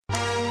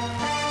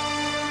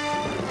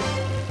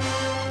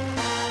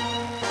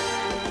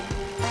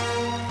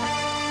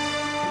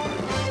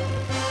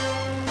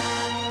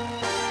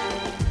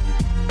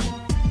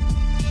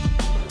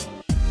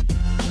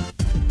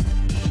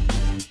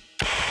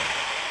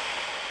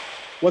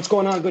What's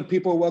going on, good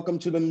people? Welcome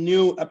to the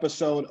new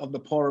episode of the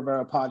Paul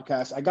Rivera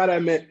podcast. I got to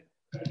admit,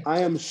 I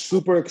am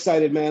super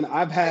excited, man.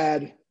 I've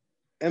had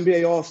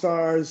NBA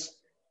All-Stars,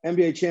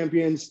 NBA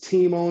champions,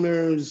 team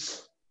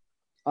owners,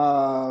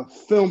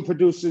 film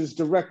producers,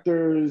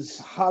 directors,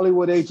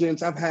 Hollywood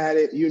agents. I've had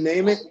it, you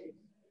name it.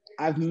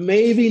 I've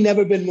maybe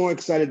never been more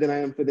excited than I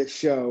am for this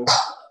show.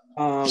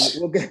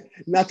 We'll get,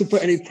 not to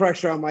put any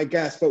pressure on my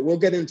guests, but we'll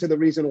get into the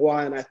reason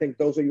why. And I think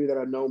those of you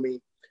that know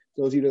me,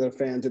 those of you that are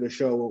fans of the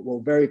show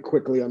will very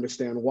quickly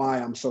understand why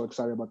I'm so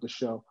excited about the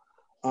show.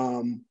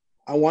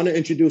 I want to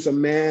introduce a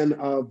man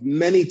of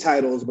many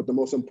titles, but the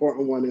most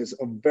important one is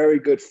a very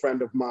good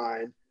friend of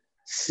mine,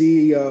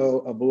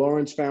 CEO of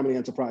Lawrence Family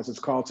Enterprises,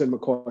 Carlton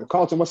McCoy.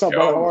 Carlton, what's up,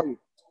 brother? How are you?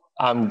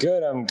 I'm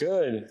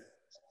good.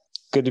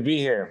 Good to be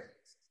here.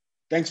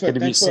 Thanks for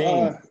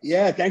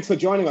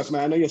joining us,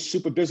 man. I know you're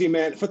super busy,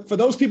 man. For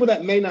those people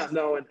that may not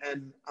know,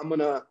 and I'm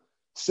gonna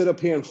sit up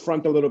here in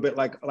front a little bit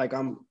like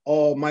I'm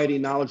almighty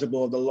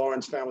knowledgeable of the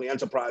Lawrence Family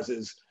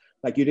Enterprises.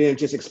 Like you didn't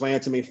just explain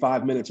it to me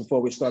 5 minutes before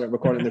we started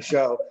recording the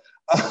show.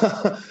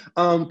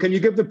 Can you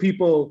give the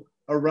people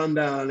a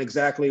rundown on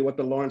exactly what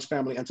the Lawrence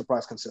Family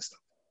Enterprise consists of?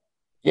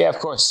 Yeah, of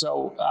course.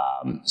 So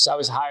I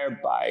was hired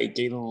by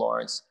Galen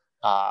Lawrence.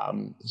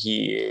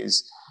 He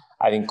is,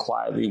 I think,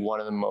 quietly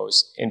one of the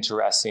most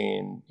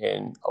interesting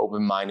and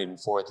open-minded and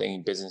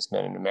forward-thinking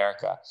businessmen in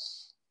America.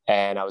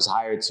 And I was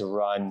hired to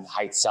run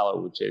Heights Cellar,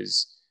 which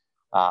is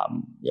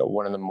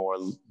one of the more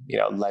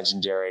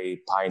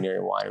legendary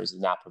pioneering wineries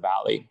in Napa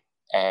Valley.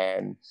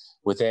 And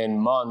within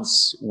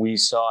months, we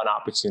saw an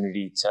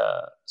opportunity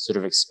to sort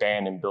of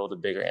expand and build a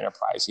bigger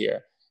enterprise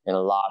here and a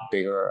lot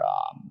bigger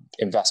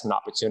investment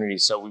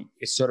opportunities. So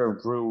it sort of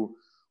grew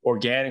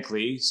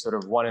organically, sort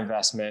of one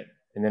investment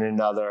and then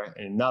another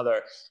and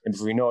another. And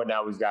before we know it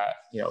now, we've got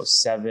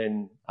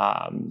seven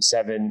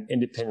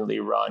independently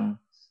run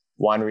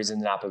wineries in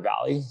the Napa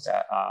Valley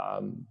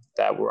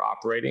that we're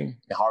operating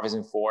and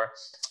harvesting for,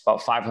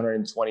 about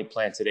 520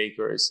 planted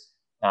acres,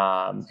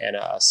 and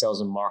a sales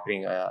and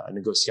marketing, a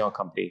negociation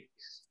company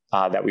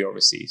that we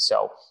oversee.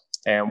 So,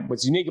 and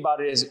what's unique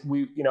about it is it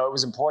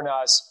was important to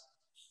us.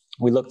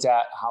 We looked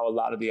at how a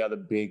lot of the other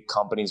big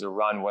companies are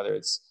run, whether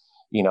it's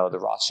the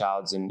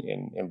Rothschilds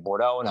in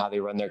Bordeaux and how they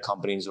run their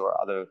companies, or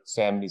other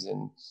families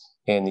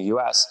in the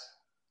U.S.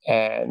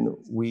 And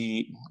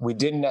we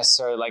didn't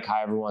necessarily like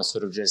how everyone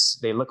sort of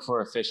they look for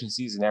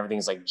efficiencies and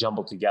everything's like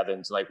jumbled together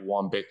into like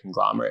one big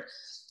conglomerate.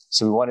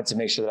 So we wanted to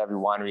make sure that every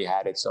winery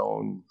had its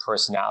own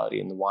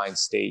personality and the wine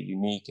stayed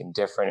unique and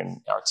different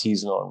and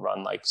artisanal and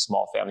run like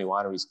small family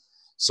wineries.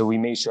 So we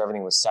made sure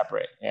everything was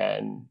separate.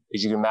 And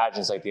as you can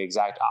imagine, it's like the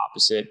exact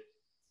opposite,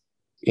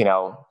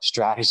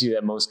 strategy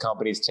that most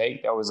companies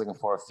take. They're always looking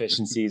for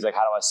efficiencies. Like,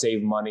 how do I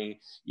save money,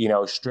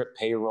 strip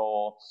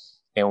payroll?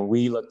 And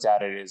we looked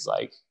at it as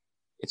like,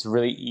 it's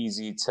really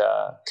easy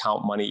to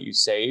count money you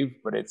save,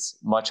 but it's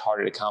much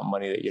harder to count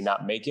money that you're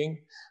not making,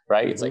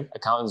 right? Mm-hmm. It's like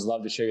accountants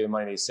love to show you the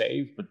money they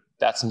save, but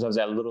sometimes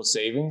that little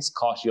savings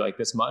cost you like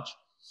this much,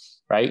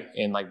 right?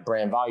 And like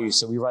brand value.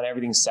 So we run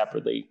everything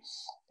separately,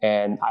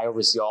 and I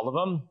oversee all of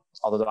them,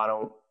 although I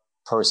don't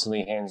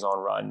personally hands-on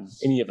run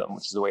any of them,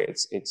 which is the way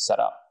it's set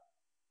up.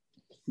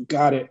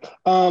 Got it.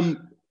 I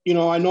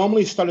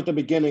normally start at the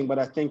beginning, but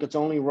I think it's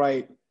only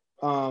right.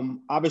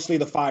 Obviously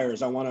the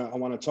fires, I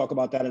want to talk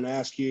about that and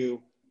ask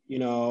you,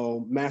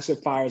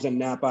 massive fires in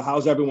Napa.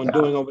 How's everyone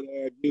doing over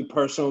there? You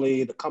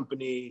personally, the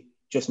company,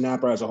 just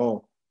Napa as a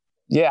whole?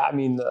 Yeah, I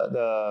mean,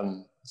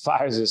 the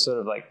fires are sort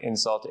of like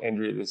insult to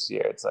injury this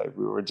year. It's like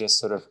we were just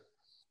sort of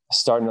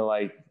starting to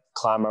like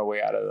climb our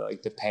way out of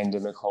like the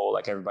pandemic hole,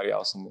 like everybody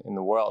else in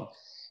the world.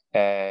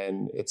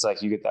 And it's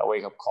like you get that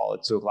wake up call at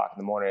 2:00 in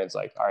the morning. It's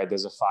like, all right,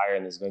 there's a fire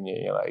in this vineyard.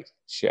 And you're like,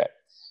 shit.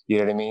 You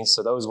know what I mean?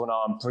 So those went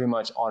on pretty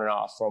much on and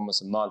off for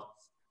almost a month.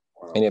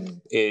 And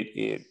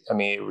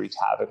it wreaked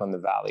havoc on the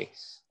valley.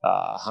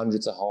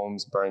 Hundreds of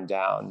homes burned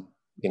down,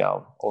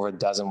 over a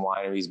dozen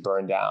wineries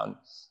burned down.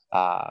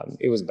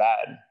 It was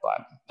bad.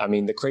 But I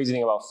mean, the crazy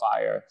thing about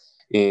fire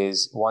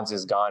is once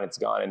it's gone, it's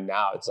gone. And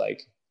now it's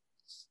like,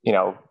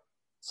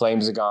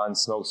 flames are gone,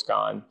 smoke's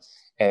gone,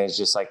 and it's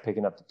just like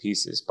picking up the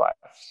pieces. But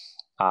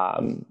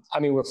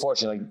we're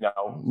fortunate,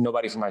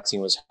 nobody from our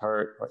team was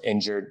hurt or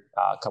injured.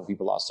 A couple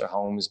people lost their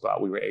homes,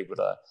 but we were able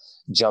to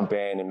jump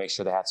in and make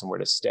sure they had somewhere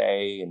to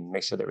stay and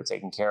make sure they were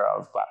taken care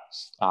of. But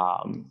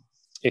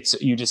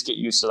you just get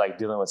used to like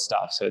dealing with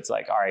stuff. So it's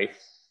like, all right,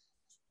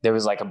 there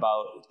was like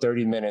about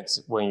 30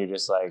 minutes when you're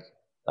just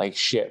like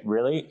shit,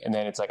 really? And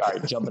then it's like, all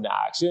right, jump into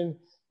action.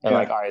 And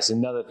like, all right, it's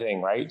another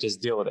thing, right?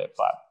 Just deal with it.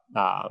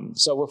 But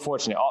so we're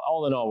fortunate.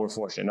 All in all, we're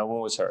fortunate. No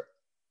one was hurt.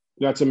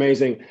 That's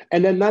amazing.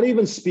 And then not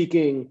even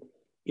speaking,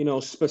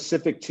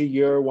 specific to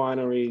your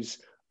wineries.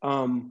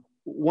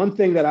 One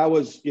thing that I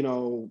was,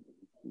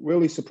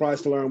 really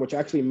surprised to learn, which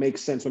actually makes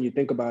sense when you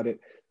think about it,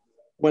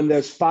 when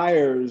there's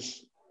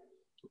fires,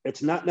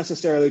 it's not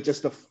necessarily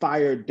just the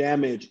fire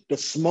damage. The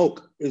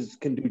smoke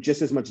can do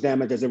just as much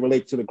damage as it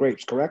relates to the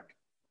grapes, correct?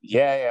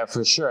 Yeah,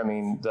 for sure. I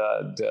mean,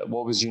 the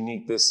what was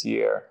unique this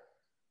year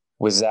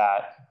was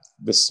that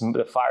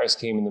the fires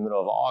came in the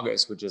middle of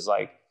August, which is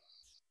like,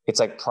 it's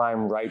like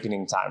prime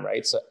ripening time,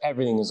 right? So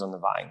everything is on the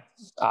vine.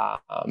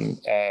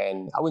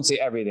 And I wouldn't say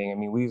everything. I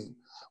mean,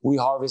 we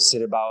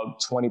harvested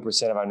about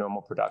 20% of our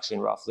normal production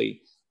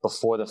roughly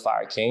before the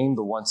fire came.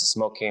 But once the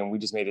smoke came, we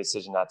just made a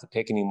decision not to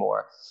pick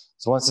anymore.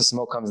 So once the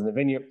smoke comes in the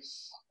vineyard,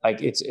 like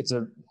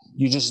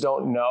you just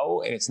don't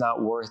know, and it's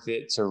not worth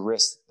it to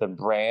risk the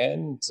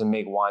brand to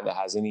make wine that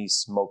has any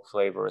smoke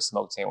flavor or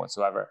smoke taint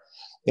whatsoever.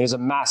 It is a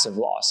massive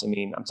loss. I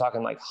mean, I'm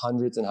talking like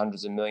hundreds and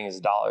hundreds of millions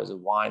of dollars of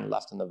wine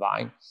left on the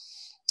vine.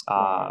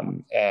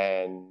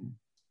 And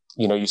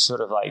you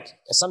sort of like,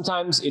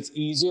 sometimes it's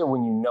easier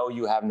when you know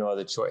you have no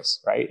other choice,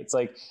 right? It's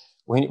like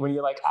when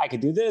you're like, I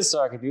could do this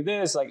or I could do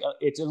this, like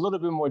it's a little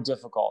bit more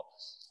difficult.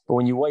 But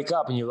when you wake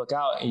up and you look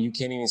out and you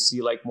can't even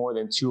see like more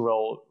than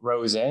two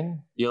rows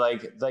in, you're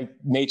like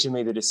nature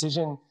made the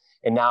decision,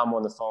 and now I'm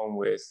on the phone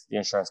with the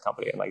insurance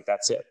company, and like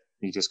that's it.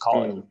 You just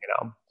call it,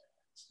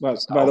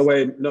 But by the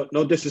way,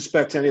 no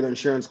disrespect to any of the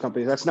insurance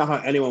companies. That's not how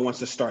anyone wants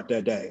to start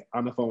their day,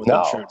 on the phone with the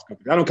insurance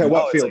company. I don't care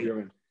what field you're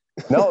in.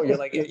 No, you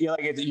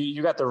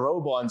got the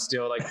robe on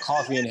still, like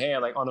coffee in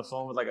hand, like on the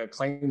phone with like a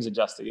claims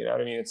adjuster. You know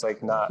what I mean? It's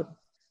like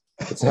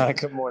it's not a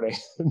good morning.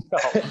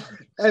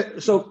 No.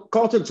 So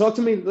Carlton, talk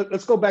to me.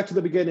 Let's go back to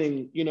the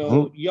beginning.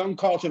 Young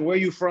Carlton, where are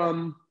you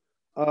from?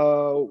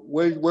 Where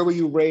were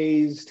you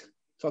raised?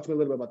 Talk to me a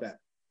little bit about that.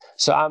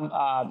 So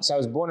I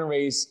was born and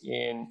raised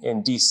in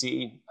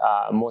DC,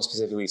 more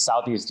specifically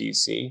Southeast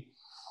DC.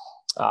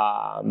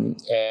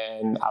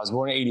 And I was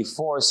born in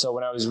 1984. So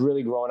when I was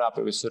really growing up,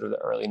 it was sort of the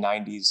early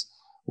 90s,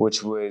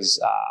 which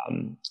was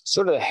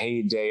sort of the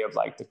heyday of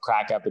like the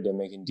crack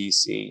epidemic in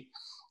DC.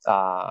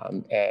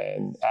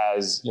 And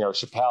as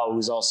Chappelle,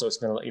 who's also he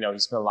spent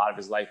a lot of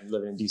his life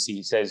living in DC,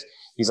 he says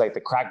he's like,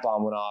 the crack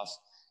bomb went off,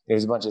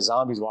 there's a bunch of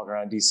zombies walking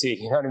around DC.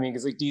 You know what I mean?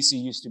 Because like DC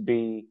used to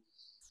be,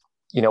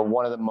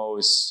 one of the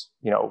most,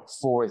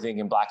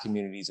 forward-thinking Black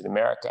communities in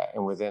America.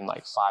 And within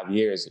like 5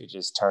 years, it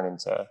just turned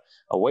into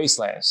a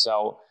wasteland.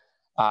 So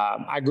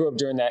I grew up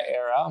during that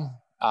era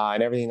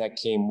and everything that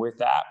came with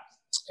that.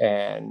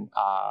 And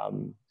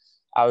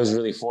I was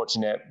really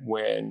fortunate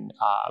when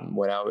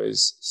I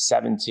was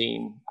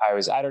 17,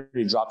 I'd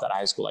already dropped out of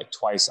high school like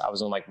twice. I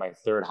was on like my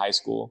third high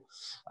school.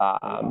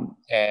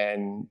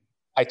 And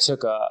I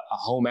took a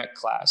home ec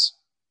class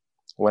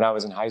when I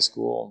was in high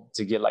school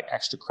to get like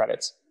extra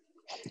credits,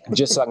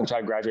 just so I can try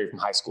to graduate from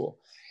high school.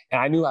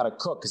 And I knew how to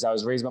cook because I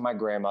was raised by my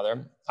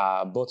grandmother.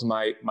 Both of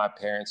my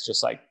parents,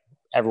 just like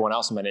everyone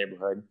else in my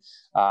neighborhood,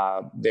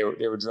 they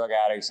were drug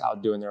addicts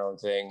out doing their own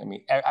thing. I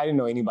mean, I didn't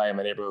know anybody in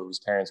my neighborhood whose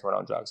parents weren't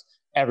on drugs.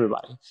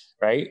 Everybody,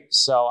 right?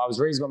 So I was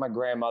raised by my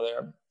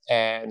grandmother,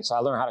 and so I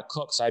learned how to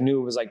cook. So I knew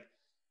it was like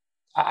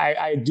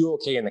I do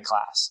okay in the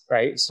class,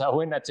 right? So I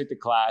went and I took the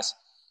class,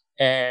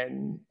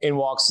 and in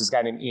walks this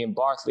guy named Ian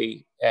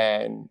Bartley,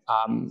 and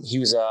he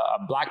was a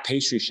Black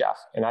pastry chef,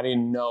 and I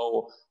didn't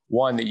know,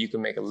 one, that you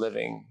can make a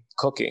living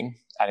cooking.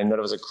 I didn't know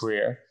it was a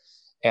career,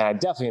 and I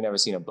definitely had never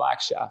seen a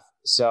Black chef.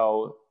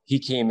 So he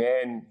came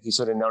in, he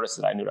sort of noticed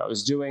that I knew what I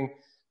was doing,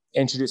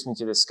 introduced me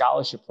to this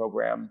scholarship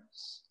program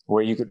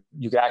where you could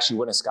actually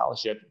win a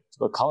scholarship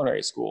to a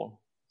culinary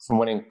school from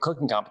winning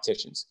cooking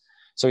competitions.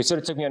 So he sort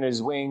of took me under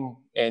his wing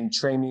and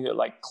trained me to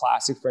like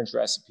classic French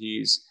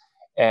recipes.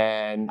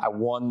 And I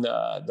won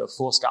the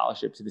full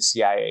scholarship to the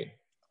CIA.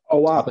 Oh,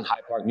 wow. Up in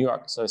Hyde Park, New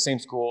York. So the same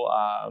school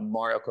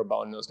Mario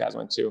Carbone and those guys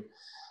went to.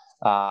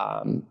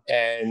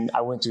 And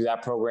I went through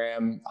that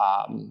program.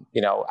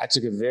 I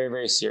took it very,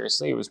 very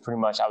seriously. It was pretty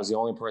much, I was the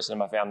only person in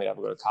my family to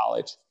ever go to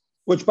college.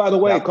 Which, by the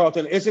way,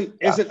 Carlton,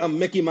 isn't a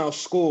Mickey Mouse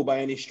school by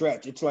any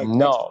stretch. It's like,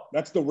 no,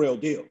 that's the real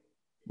deal.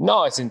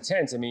 No, it's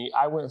intense. I mean,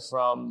 I went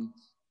from,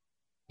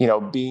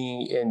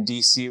 being in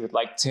DC with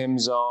like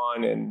Tim's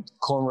on and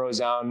cornrows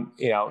down,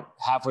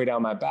 halfway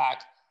down my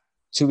back.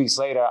 2 weeks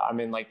later, I'm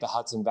in like the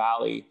Hudson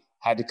Valley,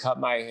 had to cut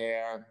my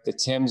hair. The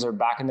Tims are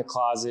back in the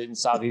closet in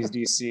Southeast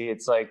DC.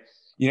 It's like,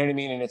 you know what I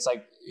mean? And it's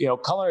like,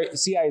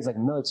 CIA is like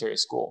military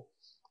school.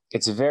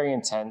 It's very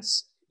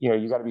intense.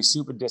 You got to be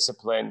super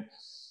disciplined.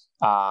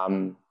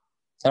 And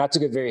I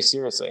took it very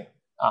seriously.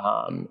 I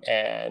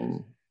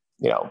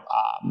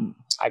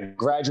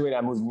graduated,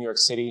 I moved to New York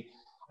City.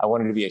 I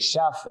wanted to be a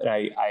chef, and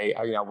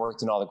I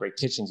worked in all the great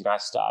kitchens. I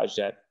staged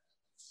at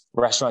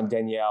Restaurant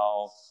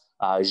Danielle,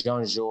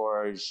 Jean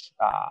Georges.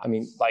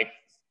 Alain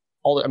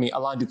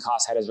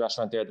Ducasse had his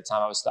restaurant there at the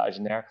time I was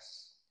staging there.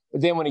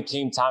 But then when it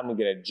came time to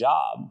get a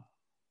job,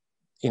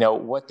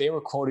 what they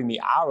were quoting me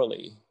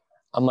hourly,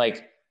 I'm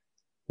like,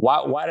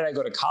 why did I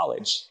go to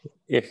college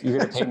if you're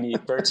going to pay me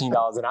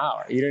 $13 an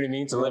hour? You know what I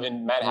mean? To live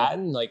in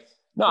Manhattan? Like,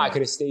 no, I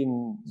could have stayed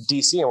in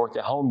DC and worked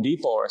at Home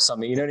Depot or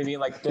something. You know what I mean?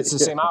 Like, it's the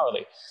same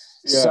hourly.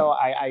 Yeah. So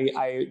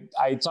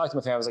I talked to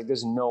my family. I was like,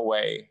 there's no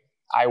way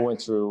I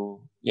went through,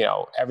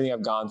 everything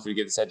I've gone through to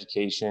get this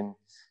education,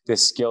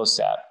 this skill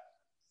set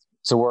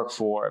to work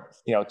for,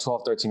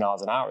 $12,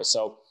 $13 an hour.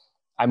 So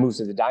I moved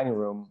to the dining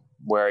room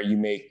where you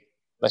make,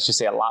 let's just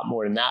say, a lot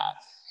more than that.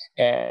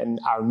 And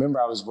I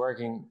remember I was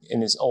working,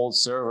 and this old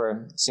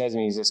server says to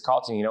me, he says,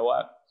 Carlton, you know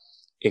what?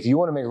 If you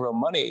want to make real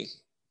money,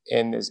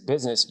 in this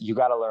business, you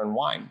got to learn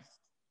wine.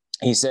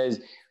 He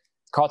says,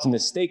 Carlton, the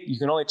steak, you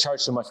can only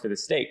charge so much for the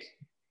steak,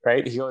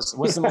 right? He goes,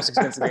 what's the most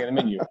expensive thing on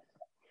the menu?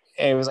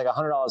 And it was like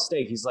 $100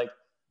 steak. He's like,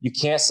 you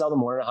can't sell them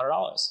more than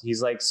 $100.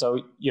 He's like, so,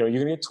 you're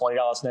going to get $20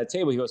 on that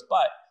table. He goes,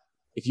 but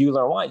if you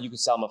learn wine, you can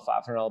sell them a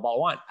 $500 bottle of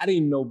wine. I didn't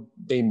even know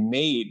they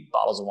made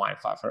bottles of wine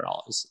at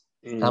 $500.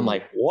 And I'm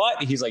like,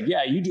 what? He's like,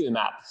 yeah, you do the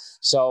math.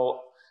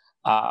 So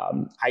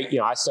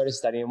I started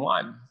studying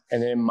wine.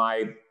 And then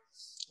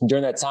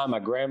during that time, my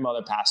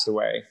grandmother passed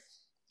away,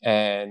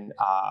 and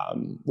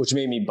which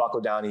made me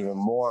buckle down even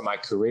more in my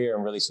career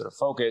and really sort of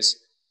focus.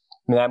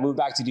 And then I moved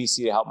back to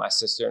DC to help my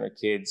sister and her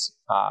kids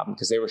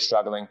because they were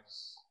struggling.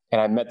 And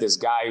I met this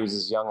guy who was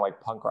this young,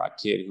 like, punk rock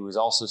kid who was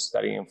also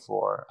studying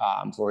for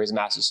his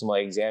master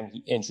sommelier exam.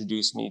 He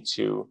introduced me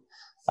to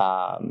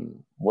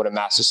what a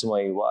master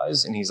sommelier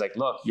was. And he's like,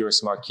 look, you're a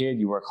smart kid.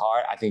 You work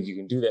hard. I think you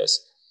can do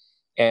this.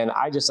 And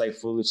I just like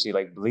foolishly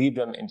like believed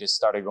him and just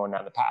started going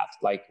down the path,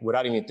 like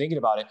without even thinking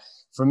about it.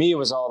 For me, it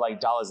was all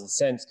like dollars and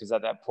cents, because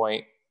at that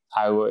point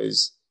I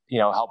was,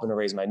 helping to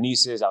raise my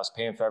nieces. I was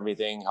paying for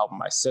everything, helping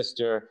my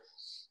sister.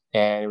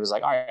 And it was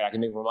like, all right, I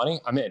can make more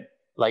money. I'm in.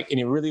 Like, and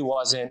it really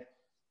wasn't.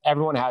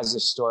 Everyone has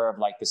this story of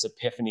like this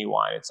epiphany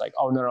wine. It's like,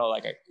 oh no,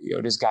 like,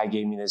 this guy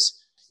gave me this,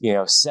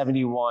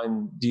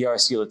 71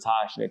 DRC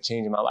Latache and it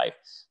changed my life.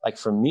 Like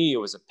for me, it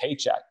was a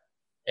paycheck.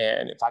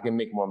 And if I can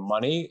make more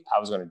money, I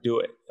was going to do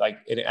it.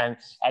 And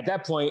at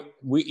that point,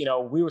 we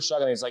were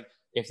struggling. It's like,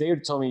 if they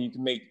had told me you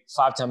can make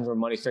 5 times more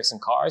money fixing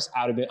cars,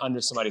 I would have been under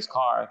somebody's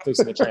car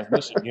fixing the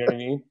transmission. You know what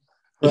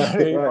I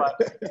mean? Right.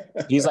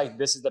 But he's like,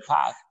 this is the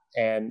path.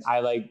 And I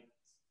like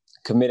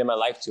committed my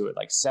life to it,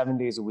 like 7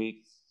 days a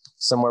week,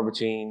 somewhere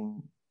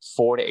between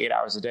 4 to 8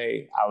 hours a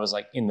day. I was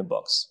like in the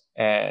books,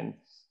 and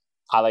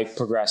I like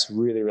progressed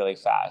really, really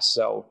fast.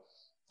 So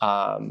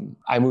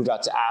I moved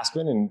out to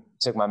Aspen and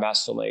took my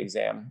master sommelier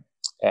exam,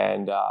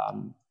 and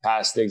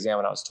passed the exam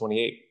when I was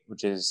 28,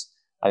 which is,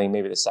 I think,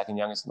 maybe the second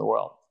youngest in the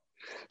world.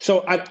 So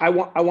I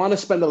want to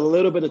spend a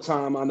little bit of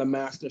time on the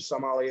master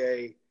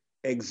sommelier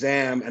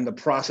exam and the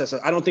process.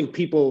 I don't think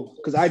people,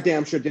 because I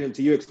damn sure didn't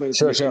until you explained it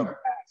to me. Sure.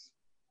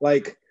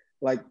 Like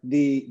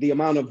the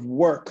amount of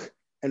work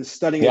and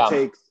studying it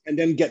takes, and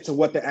then get to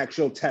what the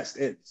actual test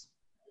is.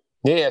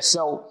 Yeah.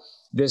 So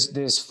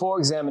there's 4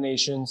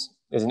 examinations.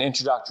 There's an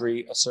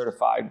introductory, a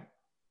certified,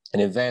 an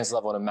advanced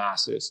level, and a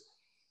master's.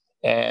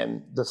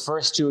 And the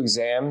first 2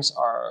 exams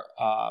are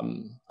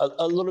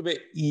a little bit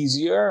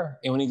easier.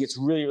 And when it gets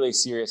really, really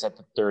serious at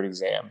the 3rd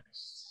exam.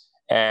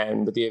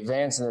 And with the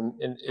advanced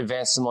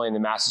sommelier and the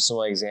master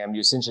sommelier exam,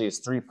 essentially it's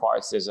 3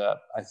 parts. There's a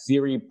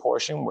theory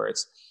portion where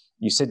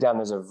you sit down,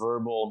 there's a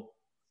verbal,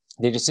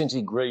 they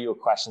essentially grill you with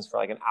questions for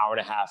like an hour and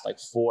a half, like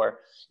 4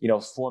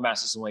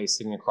 master sommeliers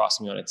sitting across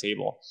from me on a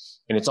table.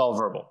 And it's all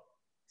verbal.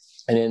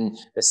 And then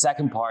the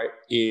second part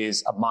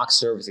is a mock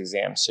service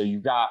exam. So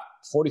you've got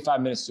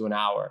 45 minutes to an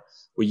hour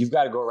where you've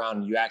got to go around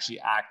and you actually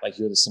act like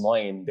you're the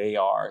sommelier and they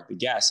are the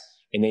guest.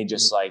 And they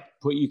just like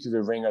put you through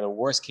the ringer, the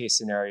worst case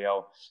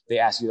scenario. They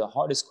ask you the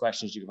hardest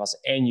questions you can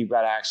possibly, and you've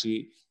got to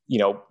actually,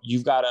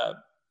 you've got to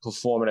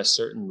perform at a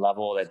certain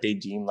level that they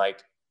deem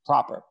like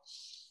proper.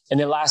 And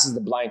then last is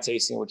the blind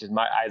tasting, which is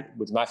my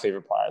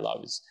favorite part. I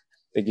love is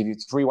they give you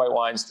 3 white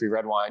wines, 3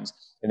 red wines,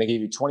 and they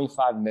give you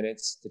 25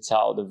 minutes to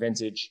tell the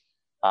vintage,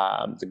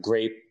 the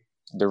grape,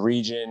 the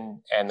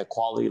region, and the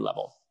quality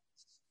level.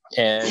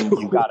 And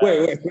you got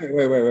wait.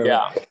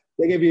 Yeah.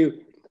 They give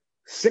you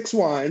 6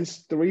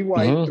 wines, 3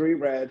 white, 3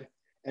 red,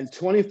 and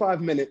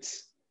 25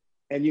 minutes.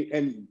 And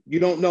you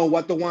don't know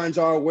what the wines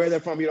are, where they're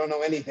from. You don't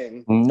know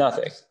anything.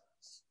 Nothing.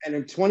 And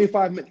in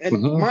 25 minutes,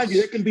 and mind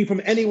you, they can be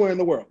from anywhere in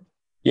the world.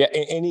 Yeah,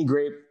 any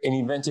grape,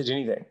 any vintage,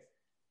 anything.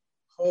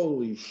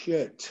 Holy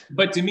shit.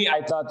 But to me,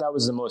 I thought that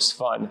was the most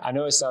fun. I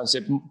know it sounds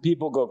sick.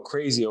 People go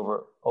crazy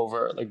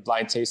over like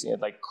blind tasting. It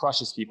like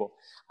crushes people.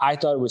 I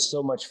thought it was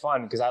so much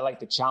fun because I like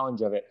the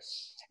challenge of it.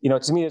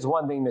 To me, there's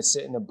one thing to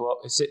sit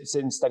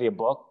and study a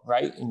book,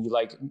 right? And you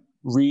like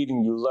read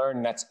and you learn,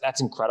 and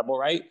that's incredible,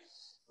 right?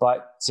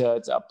 But to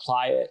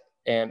apply it,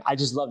 and I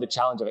just love the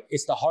challenge of it.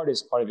 It's the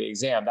hardest part of the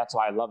exam. That's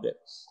why I loved it.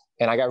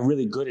 And I got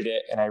really good at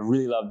it, and I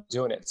really loved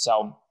doing it.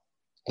 So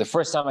the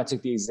first time I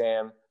took the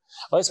exam,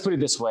 let's put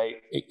it this way.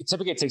 It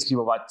typically takes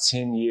people about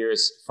 10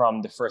 years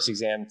from the first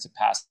exam to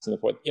pass to the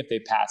 4th. If they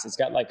pass, it's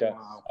got like a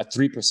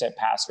 3%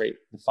 pass rate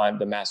to find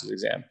the master's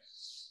exam.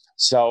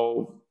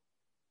 So,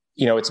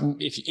 it's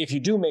if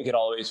you do make it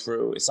all the way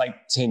through, it's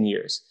like 10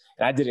 years.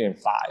 And I did it in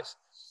 5.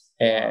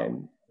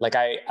 And like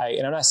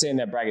and I'm not saying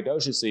that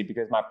braggadociously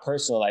because my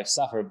personal life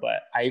suffered,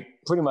 but I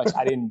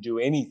didn't do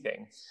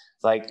anything.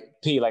 Like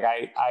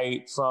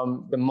I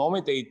from the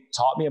moment they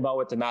taught me about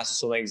what the master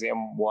sommelier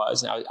exam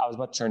was, and I was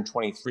about to turn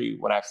 23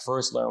 when I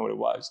first learned what it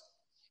was.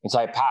 And so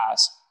I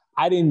passed.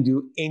 I didn't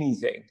do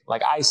anything.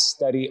 Like I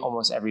study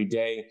almost every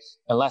day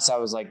unless I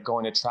was like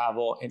going to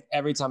travel. And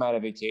every time I had a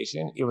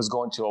vacation, it was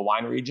going to a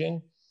wine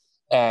region.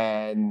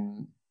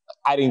 And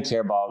I didn't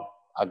care about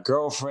a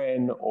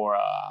girlfriend or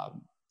a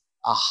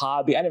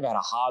hobby. I never had a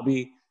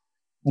hobby,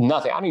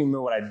 nothing. I don't even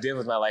remember what I did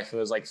with my life. It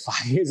was like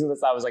 5 years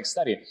unless I was like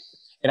studying.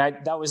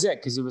 that was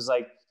it. Cause it's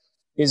like,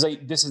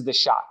 this is the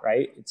shot,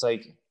 right? It's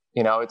like,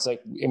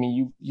 I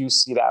mean, you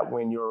see that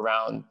when you're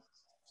around,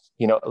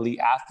 elite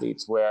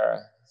athletes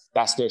where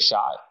that's their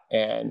shot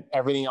and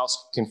everything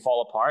else can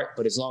fall apart.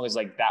 But as long as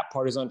like that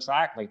part is on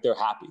track, like they're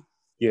happy.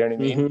 You know what I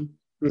mean?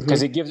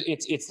 Because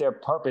it's their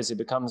purpose. It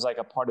becomes like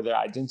a part of their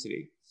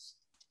identity.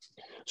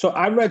 So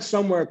I read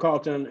somewhere,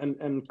 Carlton,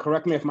 and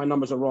correct me if my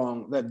numbers are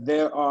wrong, that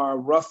there are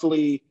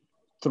roughly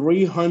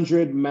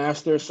 300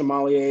 master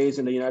sommeliers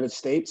in the United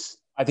States.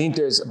 I think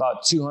there's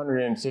about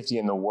 250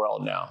 in the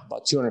world now,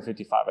 about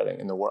 255, I think,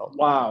 in the world.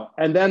 Wow.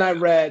 And then I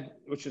read,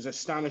 which is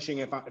astonishing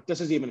if this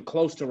is even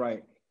close to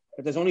right,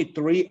 that there's only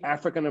 3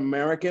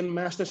 African-American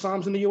master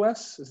somms in the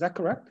US. Is that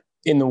correct?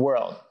 In the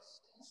world.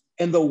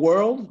 In the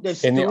world?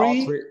 There's 3?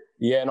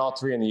 And all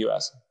 3 in the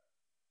US.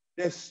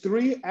 There's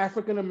 3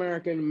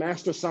 African-American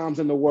master somms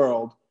in the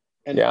world,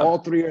 and all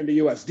 3 are in the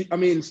US. I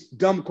mean, it's a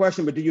dumb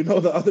question, but do you know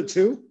the other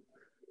 2?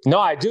 No,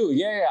 I do.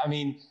 Yeah. I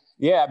mean,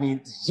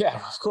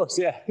 of course.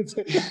 Yeah. It's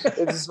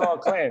a small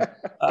clan.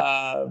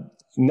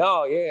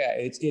 No, yeah.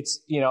 It's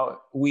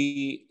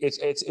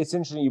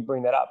interesting you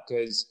bring that up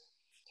because,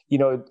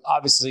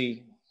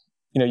 obviously,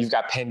 you've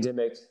got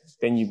pandemic,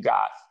 then you've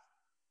got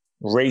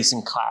race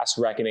and class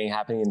reckoning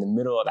happening in the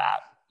middle of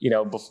that,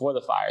 before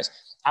the fires.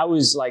 I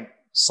was like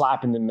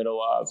slap in the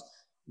middle of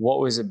what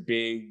was a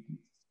big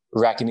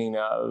reckoning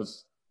of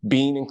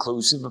being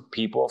inclusive of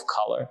people of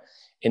color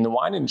in the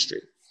wine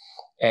industry.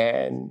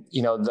 And,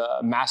 the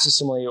Master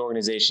Sommelier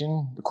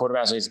organization, the Court of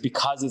Master Sommeliers,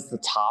 because it's the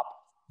top,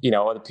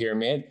 of the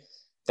pyramid,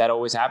 that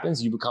always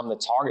happens. You become the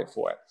target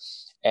for it.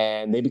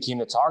 And they became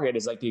the target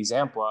as like the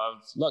example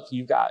of, look,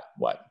 you've got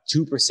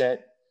 2%,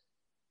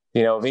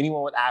 of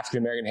anyone with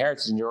African-American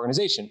heritage in your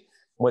organization.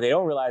 What they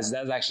don't realize is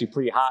that's actually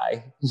pretty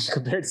high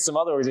compared to some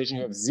other organization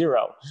who have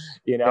 0,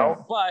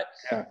 but,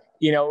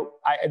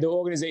 the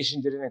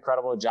organization did an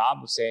incredible job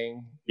of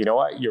saying, you know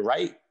what, you're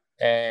right.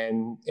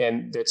 And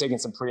they're taking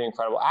some pretty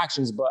incredible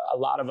actions, but a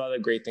lot of other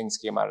great things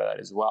came out of that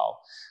as well.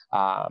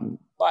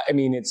 But I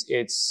mean, it's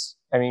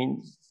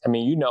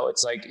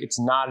like, it's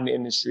not an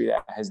industry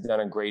that has done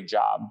a great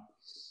job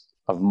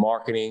of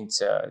marketing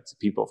to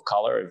people of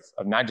color,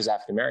 of not just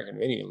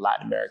African-American, any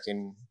Latin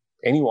American,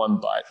 anyone,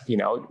 but,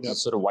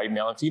 sort of white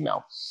male and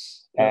female.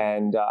 Yep.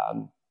 And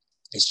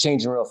it's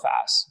changing real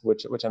fast,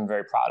 which I'm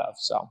very proud of.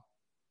 So,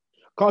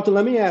 Carlton,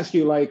 let me ask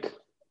you,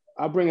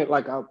 I'll bring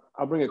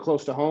it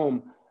close to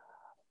home.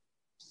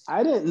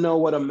 I didn't know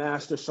what a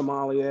master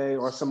sommelier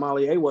or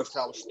sommelier was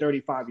till I was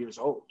 35 years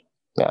old.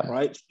 Yeah.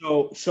 Right.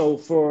 So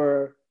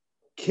for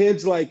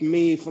kids like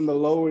me from the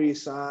Lower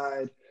East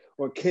Side,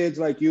 or kids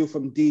like you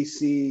from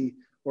DC,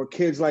 or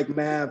kids like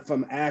Mav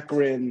from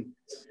Akron,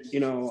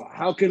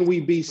 how can we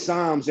be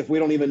somms if we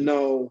don't even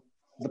know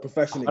the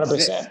profession 100%.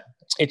 Exists?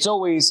 It's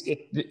always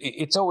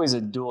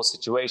a dual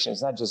situation.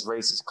 It's not just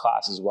race, it's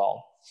class as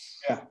well.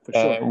 Yeah, for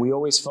sure. And we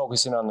always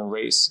focus in on the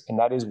race, and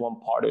that is one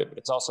part of it. But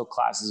it's also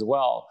class as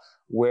well,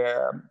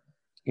 where,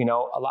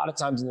 a lot of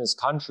times in this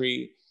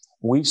country,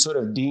 we've sort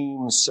of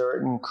deemed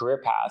certain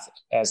career paths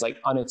as like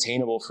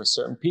unattainable for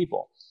certain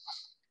people.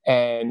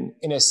 And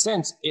in a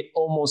sense, it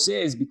almost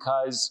is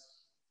because,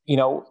 we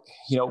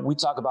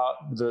talk about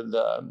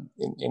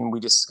and we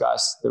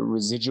discuss the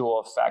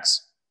residual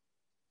effects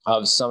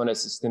of some of the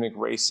systemic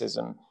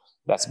racism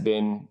that's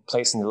been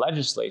placed in the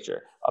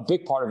legislature. A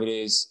big part of it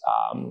is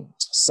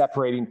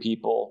separating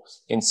people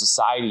in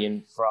society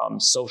and from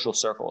social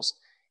circles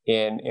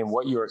in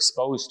what you're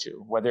exposed to,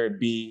 whether it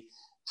be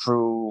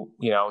through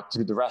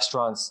the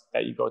restaurants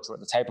that you go to, or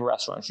the type of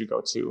restaurants you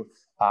go to,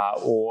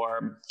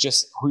 or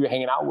just who you're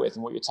hanging out with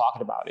and what you're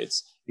talking about.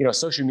 It's,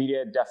 social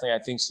media definitely, I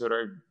think, sort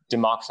of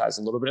democratized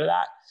a little bit of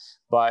that.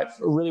 But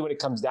really when it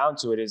comes down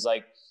to it is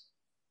like,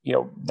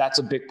 that's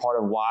a big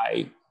part of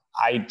why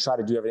I try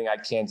to do everything I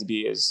can to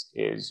be as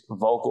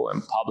vocal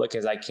and public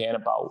as I can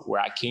about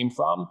where I came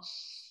from.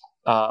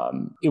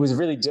 It was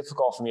really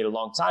difficult for me for a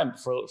long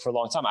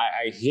time.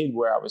 I hid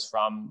where I was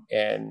from,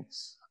 and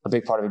a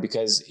big part of it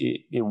because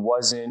it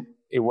wasn't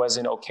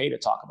okay to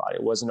talk about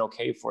it. It wasn't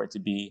okay for it to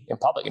be in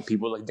public, and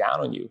people look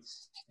down on you.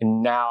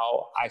 And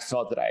now I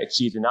felt that I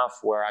achieved enough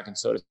where I can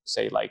sort of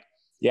say like,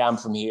 yeah, I'm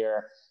from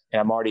here, and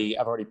I've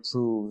already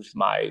proved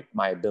my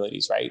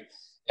abilities, right?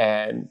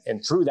 And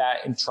through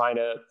that, and trying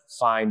to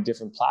find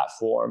different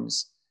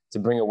platforms to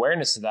bring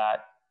awareness to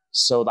that.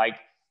 So like,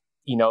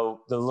 the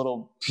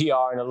little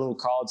PR and a little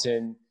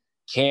Carlton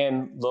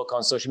can look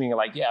on social media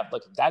like, yeah,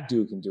 look, that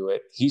dude can do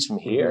it. He's from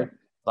here. Mm-hmm.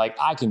 Like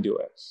I can do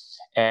it.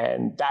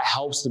 And that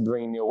helps to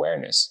bring the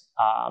awareness.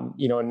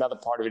 Another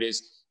part of it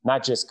is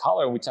not just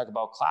color. When we talk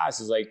about class,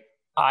 is like,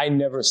 I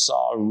never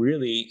saw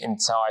really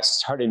until I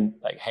started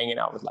like hanging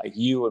out with like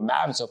you and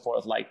Matt and so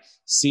forth, like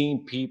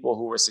seeing people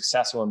who were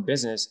successful in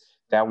business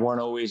that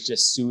weren't always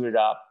just suited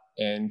up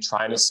and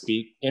trying to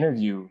speak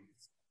interview,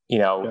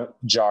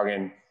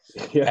 jargon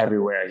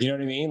everywhere. You know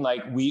what I mean?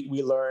 Like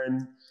we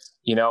learn,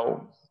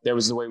 there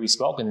was the way we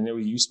spoke, and then there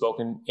was you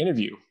spoken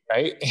interview,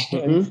 right?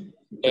 Mm-hmm.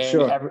 And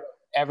sure.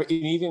 And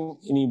even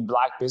any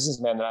Black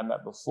businessmen that I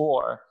met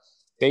before,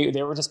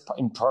 they were just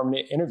in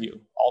permanent interview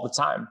all the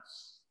time.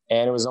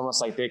 And it was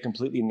almost like they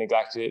completely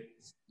neglected,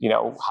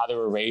 how they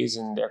were raised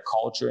and their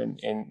culture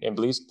and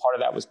beliefs. Part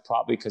of that was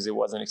probably because it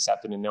wasn't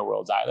accepted in their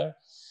worlds either.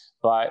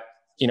 But,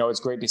 it's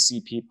great to see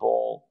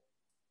people,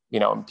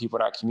 people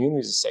in our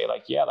communities say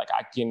like, yeah, like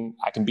I can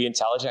be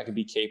intelligent, I can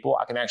be capable,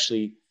 I can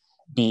actually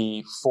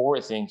be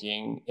forward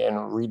thinking and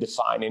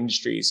redefine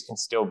industries and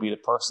still be the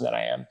person that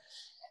I am.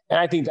 And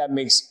I think that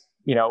makes,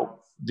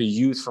 the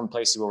youth from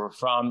places where we're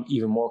from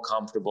even more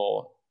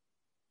comfortable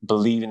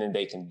believing that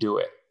they can do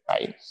it.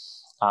 Right.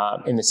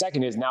 And the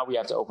second is now we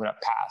have to open up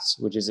paths,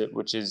 which is a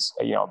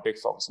big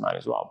focus of mine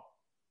as well.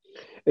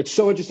 It's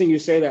so interesting you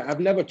say that. I've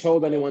never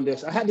told anyone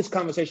this. I had this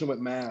conversation with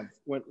Mav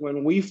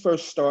when we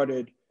first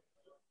started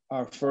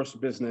our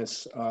first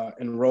business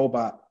in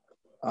Robot.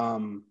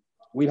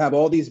 We'd have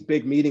all these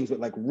big meetings with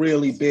like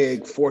really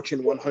big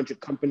Fortune 100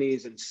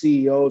 companies and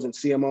CEOs and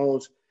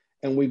CMOs,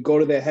 and we'd go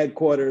to their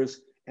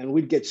headquarters and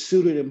we'd get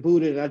suited and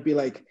booted, and I'd be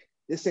like,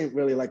 this ain't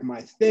really like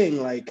my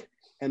thing. Like,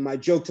 and my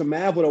joke to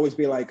Mav would always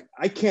be like,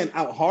 I can't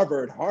out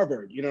Harvard.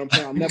 You know what I'm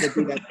saying? I'll never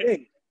do that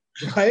thing,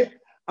 right?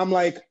 I'm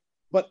like,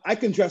 but I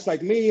can dress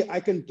like me. I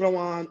can throw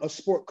on a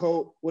sport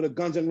coat with a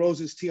Guns N'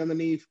 Roses tee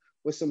underneath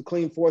with some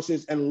clean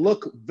forces and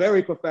look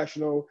very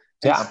professional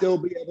and still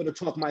be able to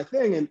talk my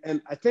thing.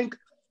 And I think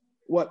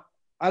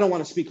I don't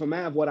want to speak for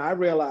Mav, what I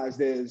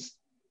realized is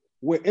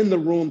we're in the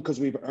room because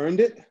we've earned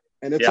it.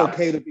 And it's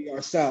okay to be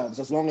ourselves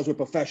as long as we're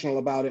professional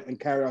about it and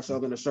carry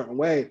ourselves in a certain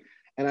way.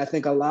 And I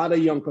think a lot of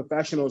young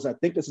professionals, I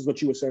think this is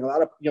what you were saying, a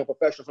lot of young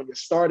professionals, when you're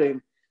starting,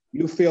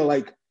 you feel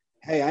like,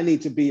 hey, I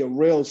need to be a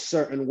real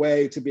certain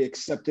way to be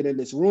accepted in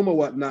this room or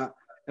whatnot.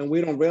 And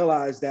we don't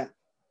realize that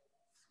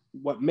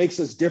what makes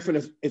us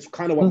different is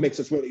kind of what makes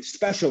us really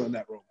special in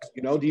that room.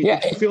 Do you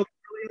feel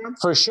that?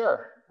 For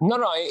sure. No,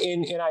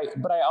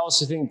 but I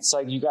also think it's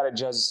like, you got to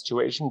judge the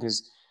situation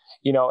because,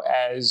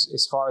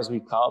 as far as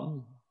we've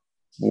come,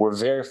 we're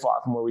very far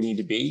from where we need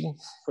to be.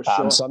 For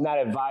sure. So I'm not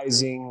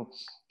advising,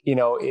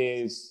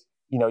 if,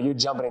 you're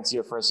jumping into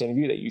your first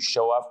interview that you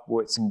show up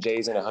with some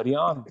J's and a hoodie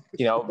on,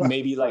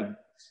 maybe like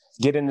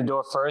get in the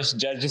door first,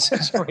 judge the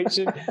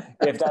situation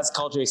if that's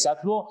culturally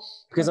acceptable.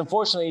 Because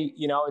unfortunately,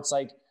 it's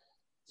like,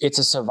 it's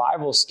a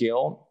survival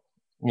skill.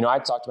 I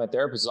talk to my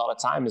therapists all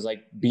the time is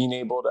like being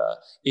able to,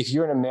 if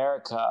you're in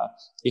America,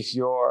 if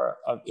you're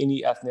of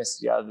any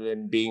ethnicity other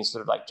than being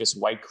sort of like just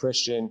white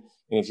Christian,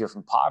 and if you're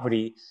from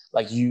poverty,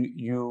 like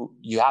you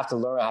have to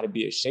learn how to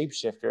be a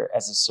shapeshifter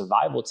as a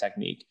survival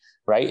technique,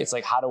 right? It's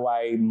like, how do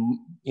I,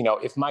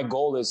 if my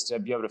goal is to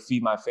be able to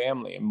feed my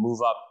family and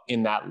move up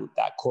in that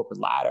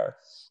corporate ladder,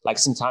 like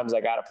sometimes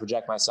I got to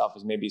project myself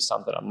as maybe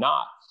something I'm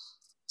not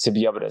to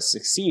be able to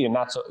succeed. And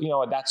that's,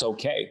 that's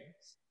okay.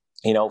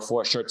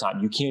 For a short time.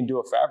 You can't do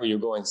it forever. You'll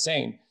go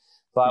insane.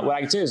 But what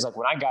I can tell you is like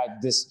when I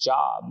got this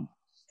job,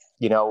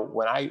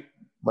 when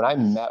I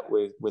met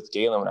with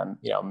Galen, when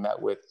I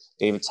met with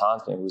David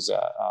Thompson, who's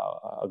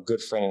a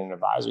good friend and an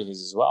advisor of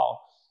his as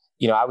well,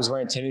 I was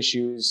wearing tennis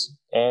shoes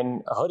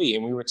and a hoodie,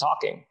 and we were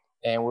talking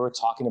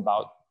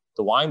about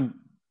the wine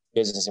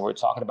business, and we were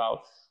talking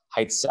about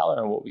Heights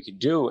Cellar and what we could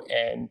do.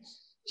 And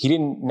he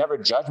never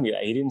judged me.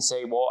 He didn't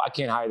say, well, I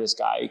can't hire this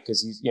guy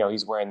because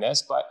he's wearing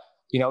this, but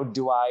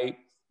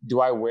do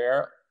I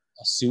wear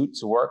a suit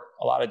to work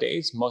a lot of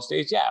days? Most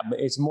days, yeah. But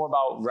it's more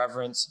about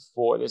reverence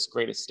for this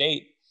great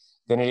estate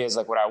than it is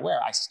like what I wear.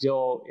 I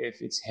still,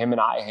 if it's him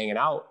and I hanging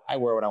out, I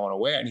wear what I want to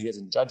wear and he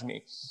doesn't judge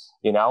me,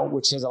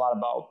 which says a lot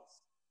about,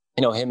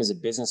 him as a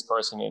business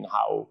person and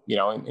how,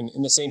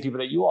 and the same people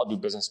that you all do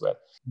business with.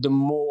 The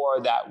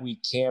more that we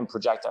can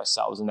project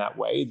ourselves in that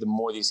way, the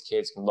more these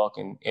kids can look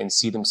and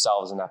see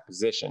themselves in that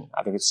position.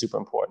 I think it's super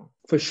important.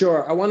 For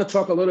sure. I want to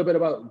talk a little bit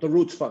about the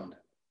Roots Fund.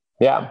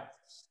 Yeah.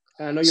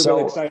 I know you're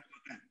really excited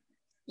about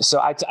that.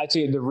 So I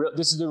tell you,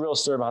 this is the real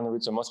story behind the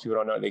Roots. So most people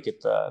don't know. They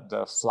get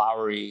the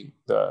flowery,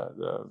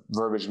 the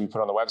verbiage we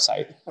put on the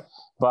website,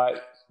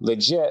 but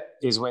legit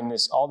is when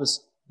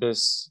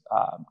this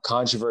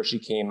controversy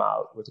came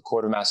out with the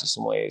Court of Master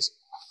Sommeliers.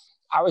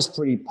 I was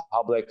pretty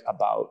public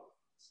about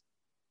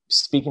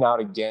speaking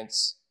out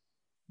against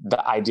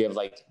the idea of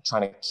like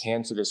trying to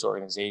cancel this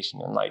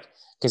organization and like,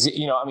 because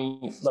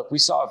look, we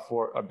saw it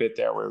for a bit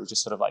there where it was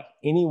just sort of like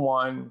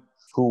anyone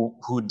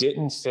who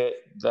didn't fit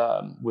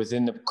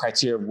within the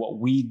criteria of what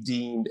we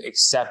deemed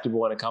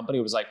acceptable in a company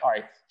was like, all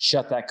right,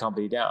 shut that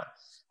company down.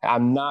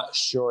 I'm not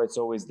sure it's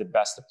always the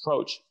best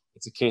approach.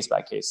 It's a case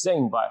by case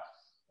thing, but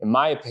in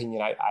my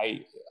opinion,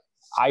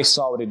 I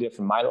saw what it did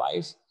for my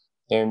life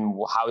and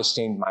how it's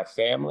changed my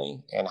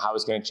family and how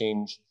it's going to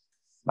change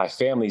my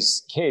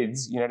family's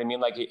kids. You know what I mean?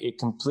 Like it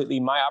completely,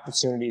 my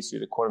opportunities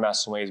through the Court of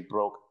Master Sommeliers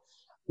broke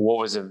what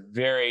was a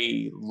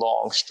very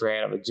long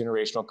strand of a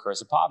generational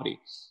curse of poverty.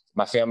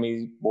 My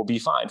family will be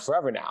fine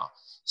forever now.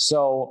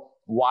 So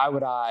why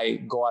would I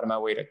go out of my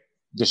way to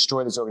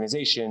destroy this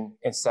organization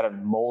instead of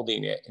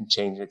molding it and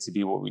changing it to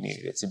be what we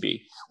needed it to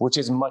be, which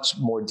is much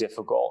more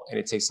difficult and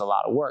it takes a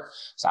lot of work.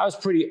 So I was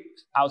pretty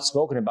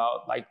outspoken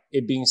about like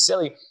it being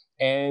silly.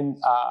 And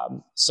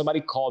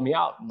somebody called me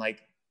out and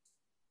like,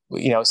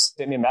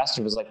 sent me a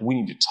message, was like, we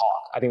need to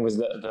talk. I think was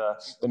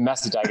the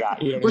message I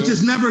got. You know Which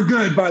is never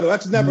good, by the way.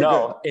 That's never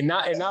good. And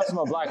not from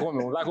a Black woman.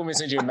 When a Black woman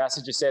sends you a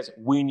message that says,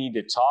 we need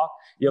to talk,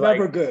 you're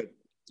never like, good.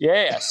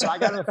 Yeah. So I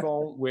got on the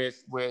phone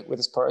with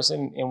this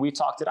person and we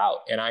talked it out.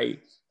 And I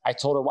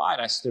told her why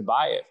and I stood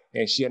by it.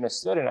 And she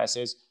understood. And I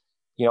says,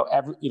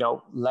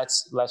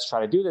 let's try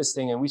to do this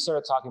thing. And we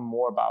started talking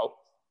more about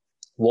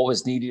what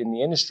was needed in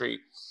the industry.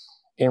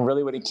 And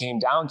really what it came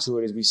down to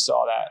it is we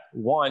saw that,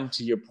 one,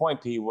 to your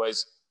point, P,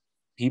 was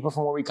people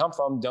from where we come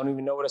from don't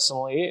even know what a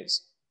sommelier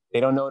is. They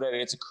don't know that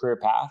it's a career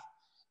path.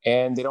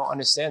 And they don't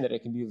understand that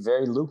it can be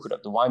very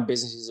lucrative. The wine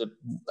business is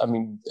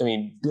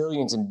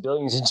billions and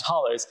billions of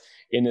dollars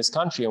in this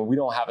country, and we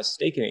don't have a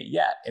stake in it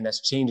yet. And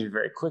that's changing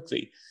very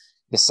quickly.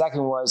 The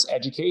second was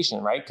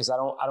education, right? Because I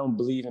don't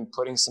believe in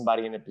putting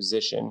somebody in a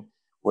position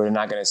where they're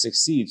not going to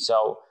succeed.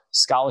 So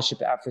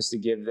scholarship efforts to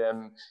give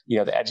them,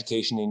 the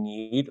education they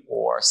need,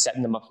 or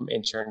setting them up from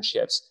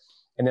internships.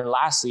 And then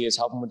lastly is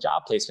helping with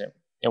job placement.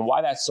 And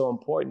why that's so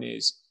important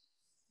is,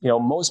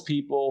 most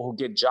people who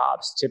get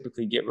jobs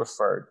typically get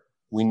referred.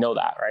 We know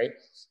that, right?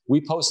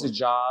 We post a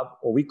job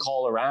or we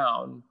call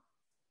around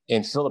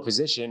and fill a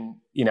position,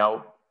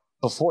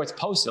 before it's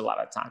posted a lot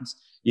of times,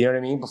 you know what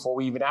I mean? Before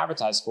we even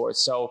advertise for it.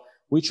 So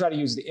we try to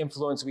use the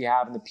influence we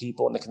have and the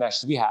people and the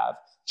connections we have,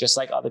 just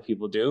like other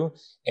people do,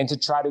 and to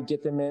try to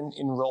get them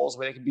in roles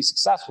where they can be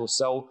successful.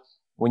 So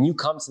when you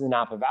come to the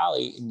Napa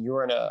Valley and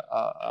you're in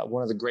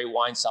one of the great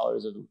wine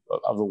cellars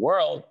of the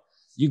world,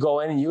 you go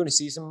in and you're going to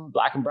see some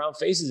Black and brown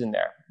faces in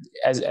there,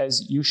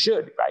 as you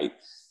should, right?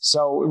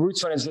 So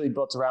Roots Fund is really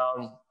built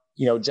around,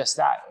 just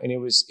that. And it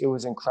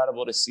was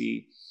incredible to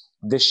see.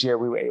 This year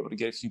we were able to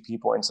get a few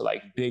people into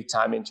like big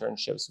time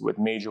internships with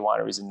major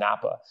wineries in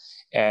Napa.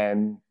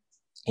 And,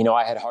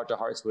 I had heart to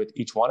hearts with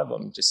each one of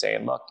them, just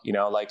saying, look,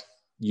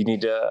 you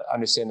need to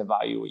understand the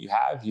value of what you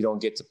have. You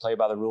don't get to play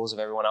by the rules of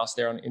everyone else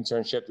there on the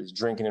internship that's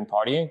drinking and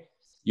partying.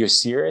 You're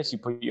serious. You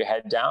put your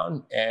head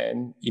down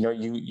and,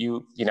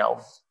 you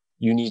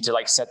need to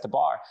like set the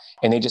bar.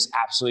 And they just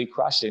absolutely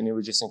crushed it. And it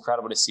was just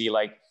incredible to see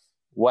like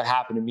what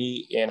happened to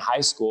me in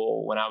high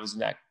school when I was in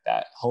that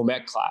home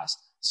ec class,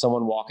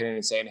 someone walking in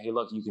and saying, hey,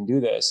 look, you can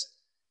do this,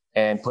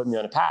 and putting me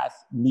on a path.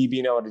 Me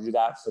being able to do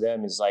that for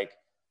them is like,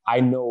 I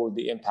know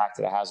the impact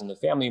that it has on the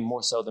family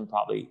more so than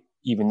probably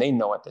even they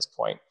know at this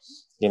point,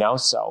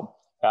 So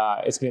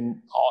it's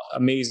been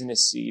amazing to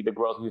see the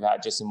growth we've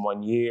had just in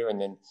 1 year, and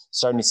then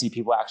starting to see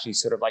people actually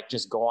sort of like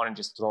just go on and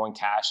just throwing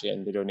cash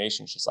in the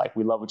donations, just like,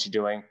 we love what you're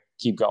doing,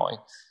 keep going.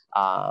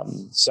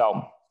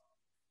 So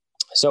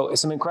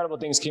some incredible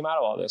things came out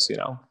of all this,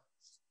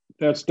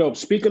 That's dope.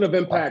 Speaking of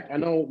impact, I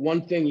know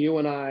one thing you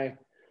and I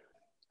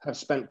have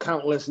spent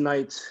countless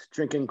nights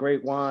drinking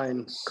great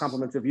wine,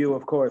 compliments of you,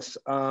 of course.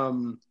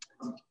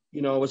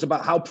 It was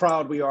about how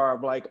proud we are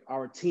of like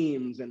our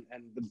teams and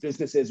the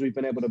businesses we've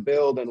been able to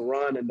build and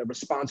run, and the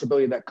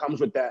responsibility that comes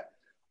with that.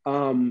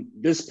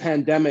 This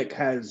pandemic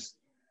has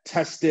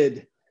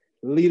tested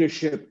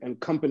leadership and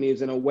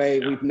companies in a way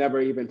we've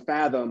never even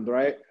fathomed,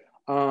 right?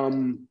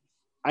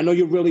 I know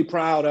you're really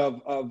proud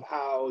of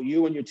how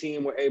you and your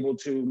team were able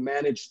to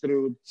manage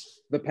through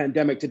the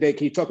pandemic today.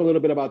 Can you talk a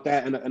little bit about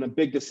that and a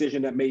big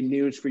decision that made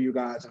news for you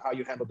guys and how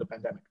you handled the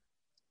pandemic?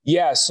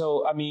 Yeah.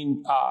 So,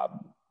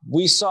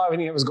 we saw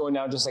everything that was going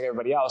down just like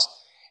everybody else.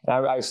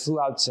 And I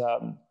flew out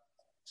to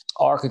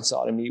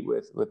Arkansas to meet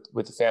with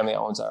the family that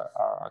owns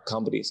our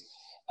companies.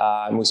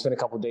 And we spent a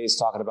couple of days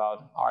talking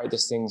about, all right,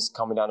 this thing's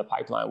coming down the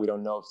pipeline. We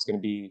don't know if it's going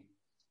to be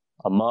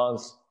a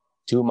month,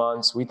 2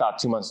 months. We thought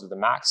 2 months was the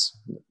max,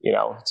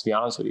 to be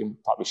honest with you,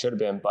 probably should have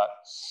been. But,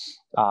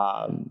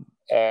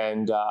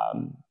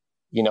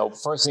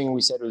 first thing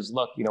we said was,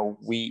 look,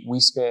 we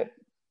spent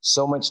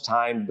so much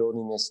time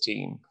building this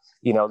team,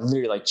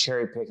 literally like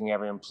cherry picking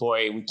every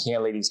employee. We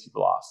can't lay these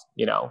people off,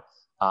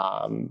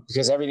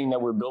 because everything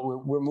that we're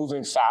building, we're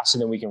moving faster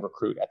than we can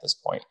recruit at this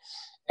point.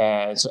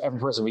 And so every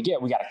person we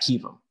get, we got to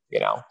keep them,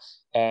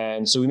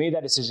 And so we made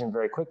that decision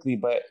very quickly,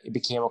 but it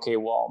became, okay,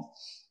 well,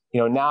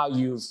 now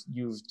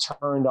you've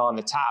turned on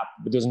the tap,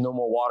 but there's no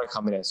more water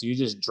coming in. So you're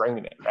just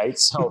draining it, right?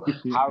 So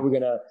how are we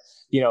going to,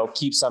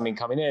 keep something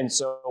coming in?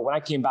 So when I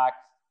came back,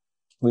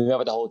 we met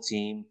with the whole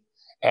team.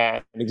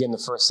 And again, the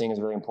first thing is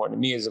really important to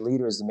me as a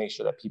leader is to make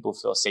sure that people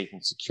feel safe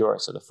and secure.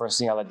 So the first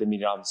thing I let the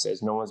meeting officer say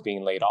is no one's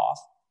being laid off.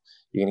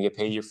 You're going to get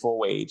paid your full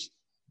wage,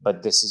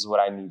 but this is what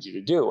I need you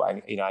to do.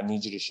 I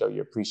need you to show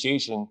your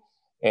appreciation.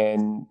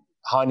 And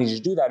how I need you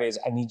to do that is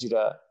I need you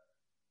to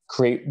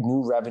create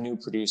new revenue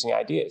producing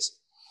ideas.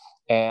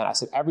 And I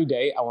said, every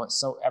day I want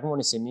everyone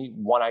to send me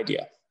one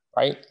idea,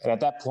 right? And at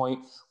that point,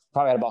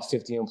 probably had about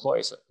 50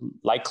 employees,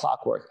 like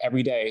clockwork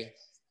every day.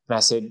 And I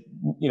said,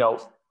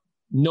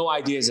 no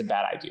idea is a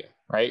bad idea,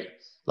 right?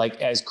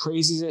 Like as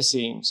crazy as it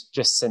seems,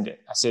 just send it.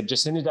 I said,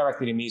 just send it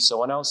directly to me.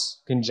 Someone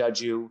else can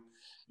judge you.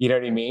 You know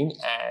what I mean?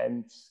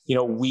 And,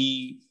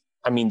 the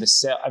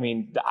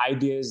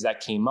ideas that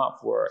came up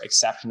were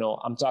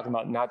exceptional. I'm talking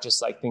about not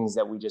just like things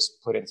that we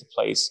just put into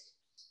place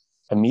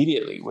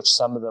immediately, which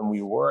some of them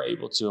we were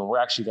able to, and we're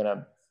actually going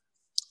to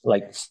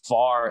like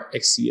far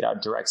exceed our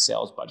direct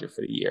sales budget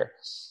for the year.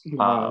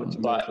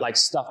 But like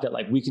stuff that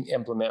like we can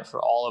implement for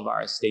all of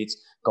our estates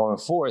going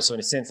forward. So in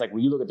a sense, like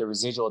when you look at the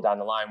residual down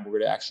the line, we're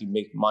going to actually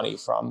make money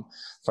from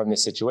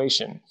this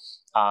situation.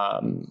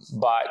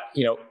 But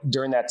you know,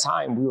 during that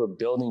time, we were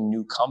building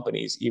new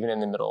companies, even in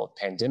the middle of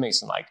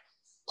pandemics, and like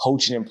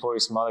poaching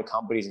employees from other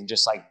companies and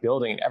just like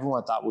building.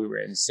 Everyone thought we were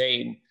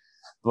insane.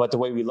 But the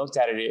way we looked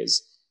at it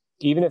is,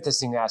 even if this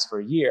thing lasts for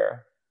a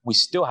year, we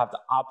still have to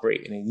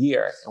operate in a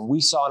year. And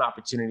we saw an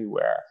opportunity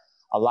where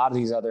a lot of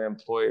these other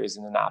employers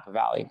in the Napa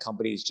Valley and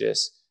companies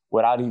just,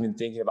 without even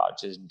thinking about,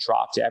 just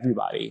drop to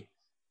everybody.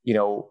 You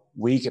know,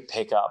 we could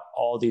pick up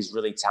all these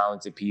really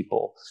talented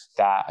people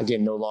that,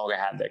 again, no longer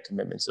had that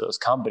commitment to those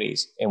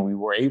companies. And we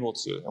were able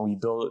to, and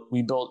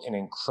we built an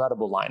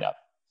incredible lineup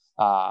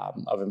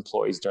of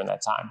employees during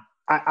that time.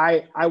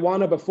 I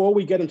want to, before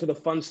we get into the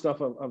fun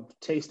stuff of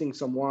tasting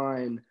some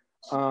wine,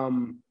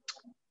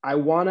 I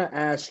want to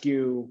ask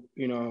you,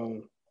 you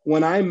know,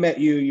 when I met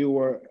you, you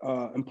were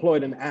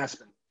employed in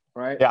Aspen,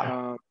 right? Yeah. I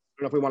don't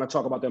know if we want to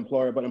talk about the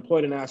employer, but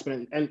employed in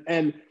Aspen.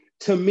 And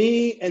to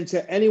me and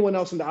to anyone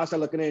else on the outside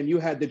looking in, you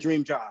had the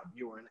dream job.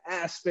 You were in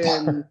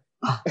Aspen.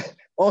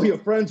 All your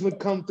friends would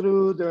come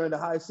through during the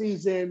high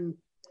season.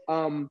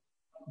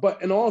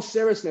 But in all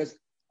seriousness,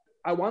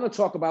 I want to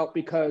talk about,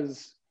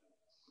 because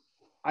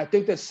I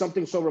think there's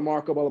something so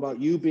remarkable about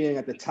you being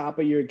at the top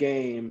of your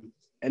game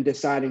and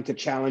deciding to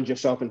challenge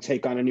yourself and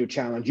take on a new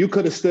challenge. You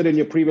could have stood in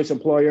your previous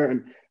employer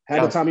and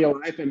had the time of your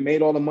life and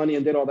made all the money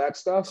and did all that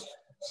stuff.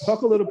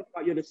 Talk a little bit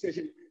about your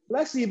decision.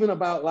 Less even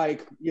about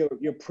like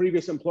your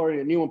previous employer and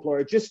your new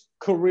employer, just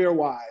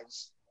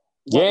career-wise.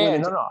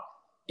 No.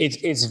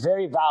 It's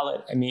very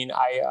valid. I mean,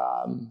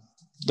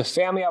 the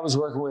family I was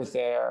working with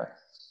there,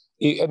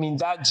 I mean,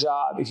 that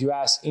job, if you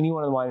ask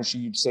anyone in the wine industry,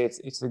 you'd say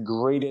it's the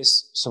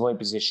greatest sommelier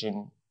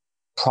position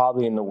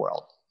probably in the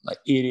world. Like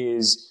it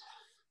is,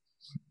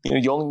 you know,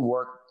 you only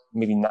work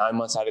maybe 9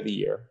 months out of the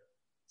year,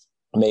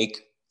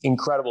 make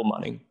incredible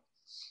money,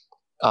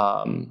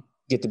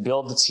 get to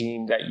build the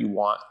team that you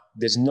want.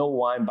 There's no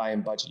wine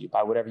buying budget. You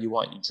buy whatever you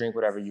want. You drink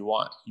whatever you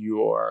want.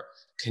 You're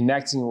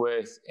connecting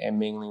with and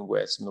mingling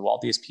with some of the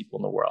wealthiest people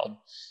in the world.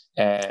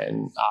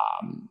 And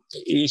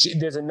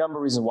there's a number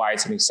of reasons why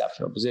it's an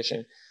exceptional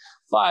position.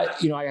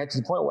 But, you know, I got to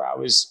the point where I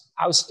was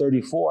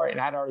 34 and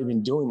I'd already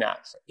been doing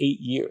that for 8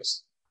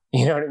 years.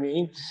 You know what I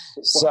mean?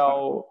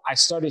 So I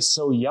started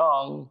so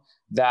young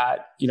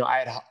that, you know,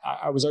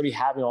 I was already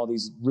having all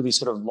these really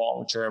sort of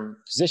long-term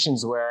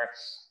positions where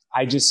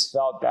I just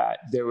felt that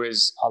there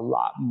was a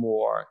lot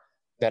more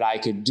that I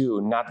could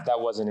do. Not that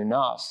wasn't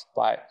enough,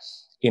 but,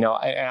 you know,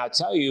 and I'll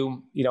tell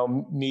you, you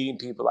know, meeting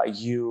people like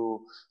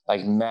you,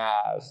 like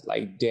Mav,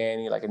 like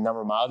Danny, like a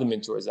number of my other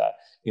mentors that,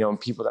 you know, and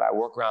people that I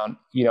work around,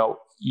 you know,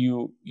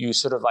 you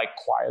sort of like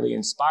quietly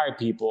inspire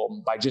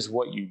people by just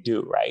what you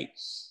do, right?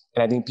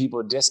 And I think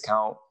people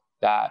discount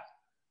that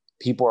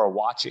people are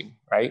watching,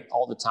 right,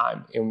 all the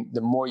time. And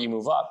the more you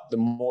move up, the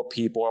more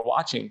people are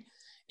watching.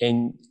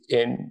 And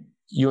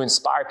you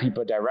inspire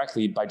people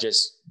directly by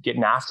just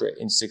getting after it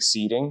and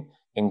succeeding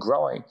and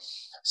growing.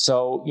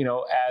 So, you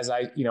know, as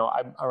I'm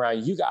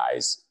around you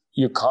guys,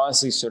 you're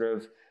constantly sort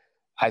of,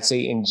 I'd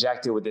say,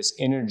 injected with this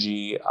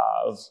energy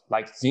of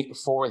like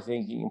forward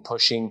thinking and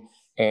pushing.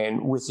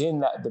 And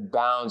within the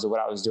bounds of what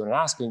I was doing in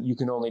Aspen, you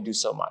can only do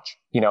so much.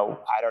 You know,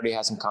 I'd already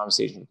had some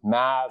conversations with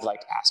Mav,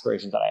 like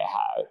aspirations that I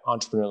had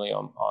entrepreneurially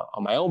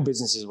on my own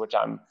businesses, which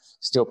I'm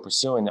still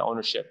pursuing the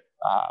ownership.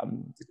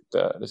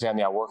 The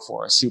family I work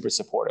for is super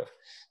supportive.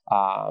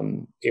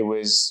 It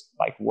was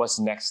like, what's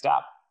the next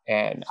step?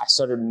 And I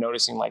started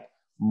noticing like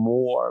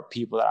more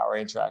people that I were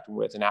interacting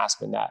with in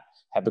Aspen that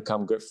had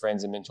become good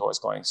friends and mentors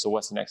going, so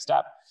what's the next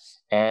step?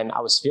 And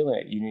I was feeling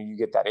it. You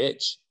get that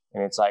itch.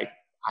 And it's like,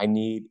 I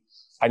need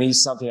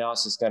something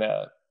else that's going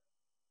to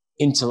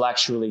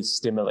intellectually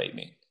stimulate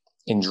me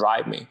and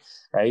drive me,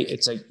 right?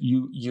 It's like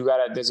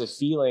there's a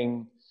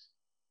feeling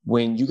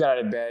when you got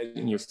out of bed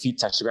and your feet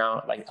touch the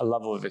ground, like a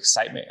level of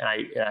excitement. And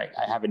I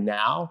have it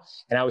now.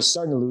 And I was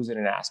starting to lose it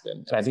in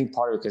Aspen. And I think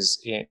part of it, because,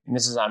 and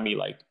this is on me,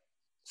 like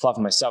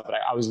fluffing myself, but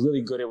I was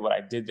really good at what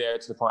I did there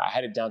to the point I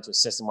had it down to a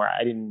system where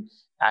I didn't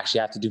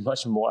actually have to do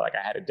much more. Like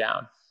I had it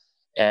down.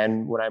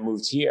 And when I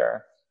moved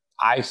here,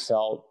 I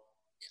felt,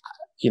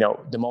 you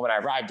know, the moment I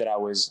arrived that I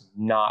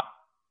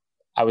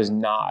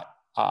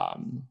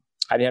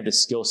didn't have the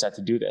skill set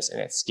to do this,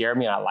 and it scared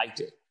me and I liked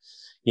it.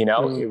 You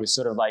know, It was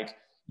sort of like,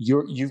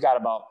 you've got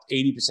about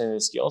 80% of the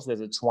skills.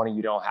 There's a 20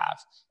 you don't have.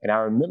 And I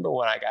remember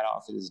when I got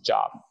offered this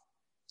job,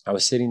 I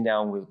was sitting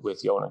down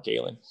with Yona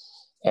Galen,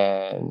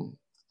 and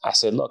I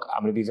said, look,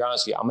 I'm going to be very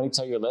honest with you. I'm going to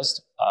tell you a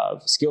list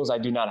of skills I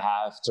do not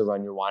have to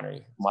run your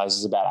winery. Why this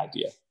is a bad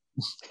idea.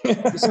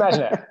 Just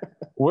imagine that.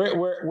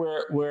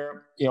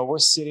 We're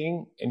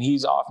sitting, and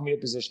he's offering me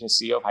the position as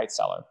CEO of Heights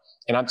Cellar,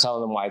 and I'm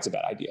telling him why it's a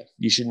bad idea.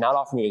 You should not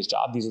offer me this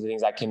job. These are the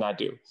things I cannot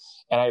do.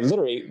 And I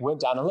literally went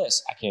down a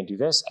list. I can't do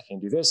this. I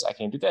can't do this. I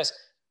can't do this.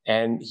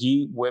 And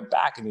he went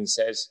back and he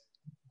says,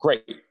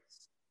 great.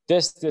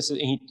 This, and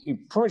he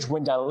pretty much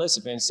went down a list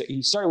of things.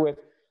 He started with,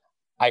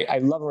 I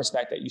love and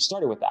respect that you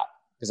started with that,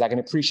 because I can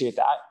appreciate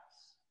that.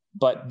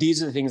 But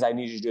these are the things I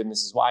need you to do, and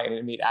this is why. And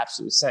it made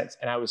absolute sense.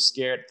 And I was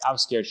scared. I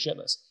was scared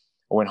shitless.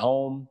 I went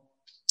home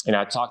and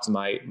I talked to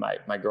my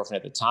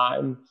girlfriend at the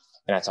time,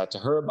 and I talked to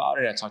her about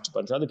it. And I talked to a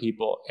bunch of other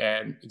people.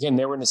 And again,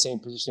 they were in the same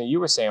position that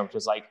you were saying, which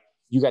was like,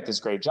 you got this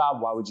great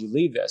job. Why would you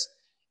leave this?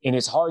 And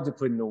it's hard to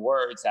put into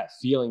words that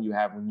feeling you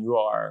have when you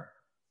are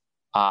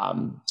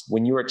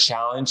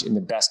challenged in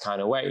the best kind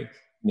of way.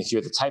 And if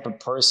you're the type of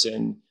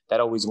person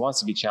that always wants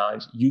to be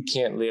challenged, you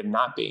can't live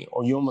not being,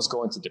 or you almost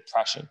go into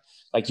depression.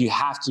 Like, you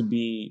have to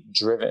be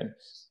driven.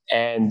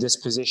 And this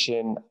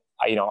position,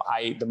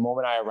 the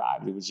moment I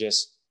arrived, it was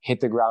just hit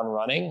the ground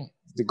running.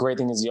 The great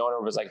thing is the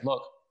owner was like,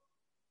 look,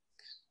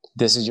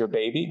 this is your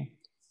baby.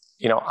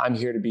 I'm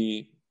here to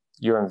be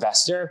your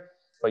investor,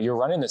 but you're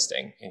running this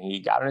thing. And he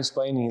got on his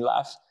plane and he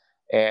left.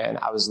 And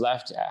I was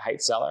left at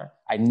Height Cellar.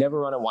 I'd never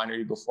run a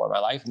winery before in my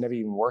life, never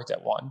even worked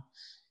at one.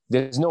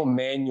 There's no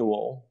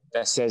manual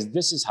that says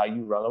this is how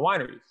you run a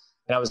winery.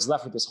 And I was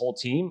left with this whole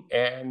team,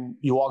 and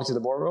you walk into the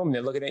boardroom and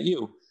they're looking at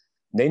you.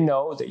 They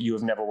know that you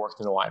have never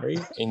worked in a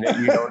winery and that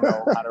you don't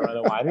know how to run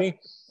a winery.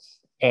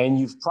 And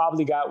you've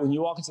probably got, when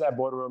you walk into that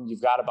boardroom,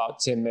 you've got about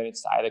 10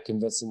 minutes to either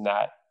convince them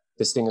that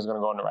this thing is going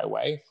to go in the right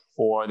way,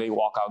 or they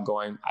walk out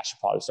going, I should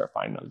probably start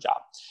finding another job.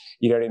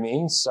 You know what I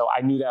mean? So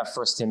I knew that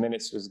first 10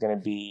 minutes was going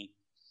to be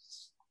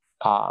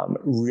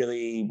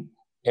really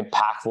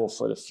impactful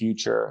for the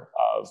future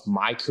of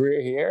my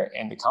career here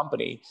and the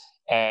company.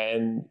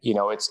 And,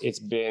 it's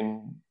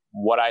been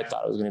what I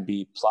thought it was going to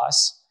be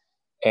plus.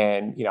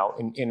 And,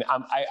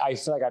 I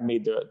feel like I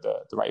made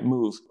the right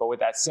move. But with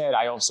that said,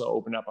 I also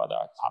opened up other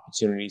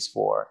opportunities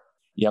for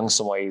young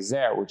sommeliers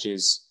there, which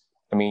is,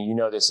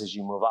 this as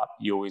you move up,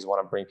 you always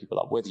want to bring people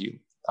up with you.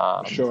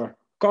 Sure.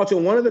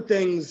 Carlton, one of the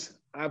things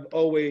I've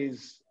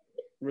always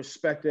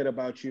respected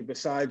about you,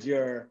 besides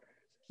your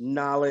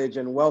knowledge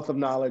and wealth of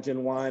knowledge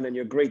in wine and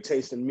your great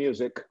taste in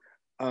music,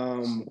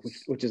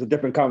 which is a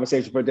different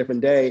conversation for a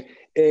different day,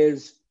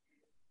 is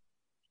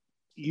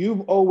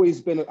you've always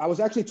been, I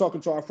was actually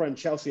talking to our friend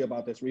Chelsea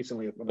about this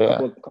recently, a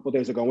couple of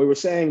days ago. And we were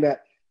saying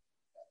that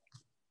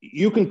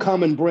you can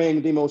come and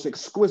bring the most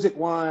exquisite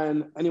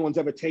wine anyone's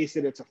ever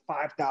tasted. It's a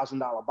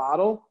 $5,000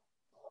 bottle.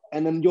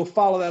 And then you'll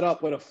follow that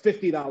up with a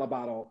 $50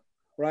 bottle,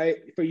 right?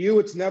 For you,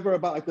 it's never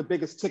about like the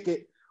biggest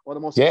ticket or the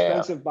most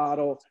expensive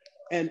bottle.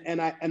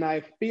 And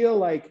I feel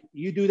like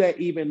you do that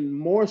even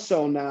more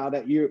so now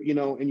that you're,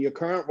 in your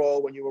current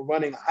role, when you were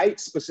running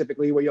Heights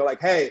specifically, where you're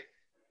like, hey,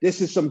 this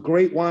is some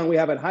great wine we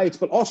have at Heights,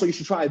 but also you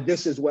should try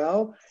this as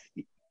well.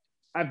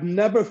 I've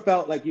never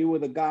felt like you were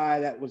the guy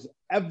that was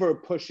ever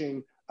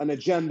pushing an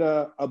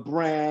agenda, a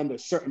brand, a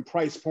certain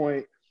price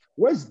point.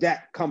 Where's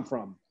that come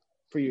from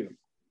for you?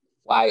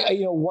 Well,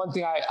 one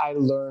thing I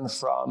learned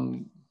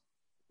from,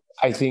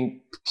 I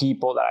think,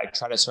 people that I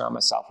try to surround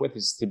myself with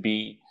is to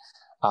be,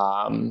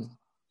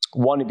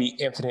 to be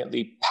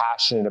infinitely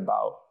passionate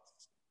about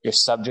your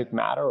subject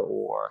matter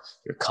or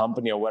your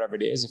company or whatever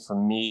it is. And for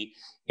me,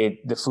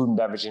 the food and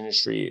beverage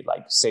industry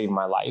saved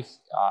my life.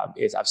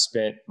 I've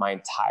spent my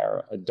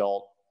entire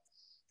adult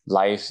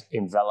life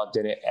enveloped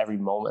in it, every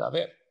moment of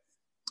it.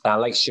 And I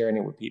like sharing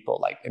it with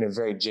people in a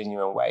very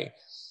genuine way.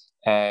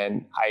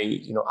 And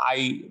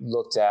I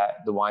looked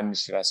at the wine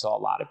industry. I saw a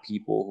lot of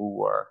people who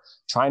were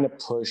trying to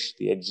push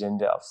the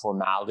agenda of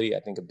formality,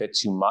 I think a bit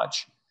too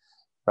much.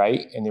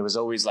 Right. And it was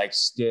always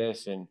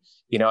stiff and,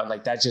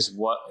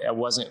 that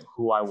wasn't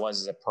who I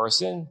was as a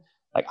person.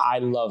 I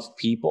love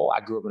people. I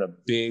grew up in a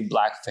big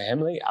Black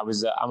family.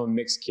 I'm a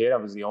mixed kid.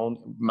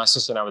 My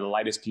sister and I were the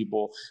lightest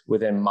people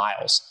within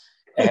miles.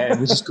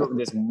 And we just grew up in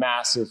this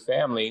massive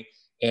family.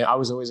 And I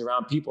was always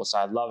around people. So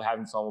I love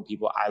having fun with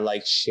people. I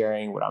like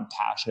sharing what I'm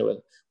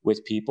passionate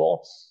with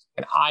people.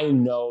 And I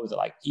know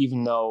that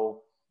even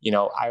though,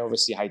 I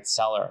oversee Heights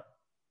Cellar,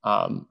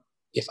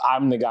 if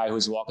I'm the guy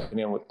who's walking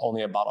in with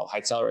only a bottle of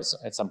Heights Cellar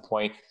at some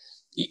point,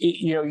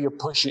 you're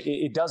pushing,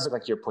 it does look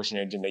like you're pushing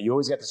an agenda. You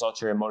always get this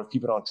ulterior motive.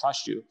 People don't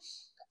trust you.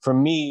 For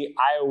me,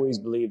 I always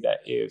believe that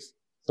if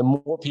the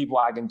more people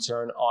I can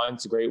turn on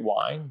to great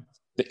wine,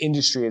 the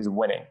industry is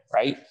winning,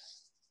 right?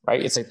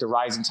 Right? It's like the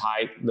rising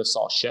tide lifts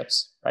all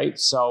ships, right?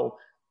 So,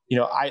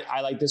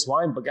 I like this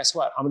wine, but guess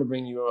what? I'm going to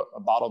bring you a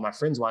bottle of my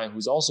friend's wine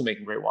who's also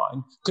making great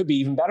wine. Could be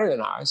even better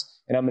than ours.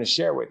 And I'm going to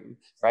share with you,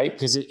 right?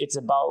 Because it's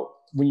about,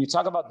 when you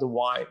talk about the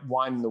wine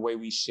and the way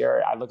we share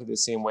it, I look at it the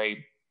same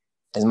way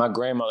as my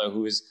grandmother,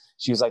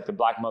 she was like the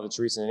Black Mother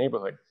Teresa in the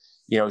neighborhood.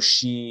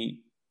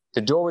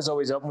 The door was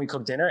always open. We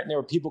cooked dinner and there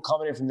were people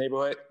coming in from the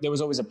neighborhood. There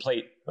was always a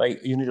plate.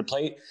 You need a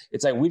plate.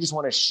 It's we just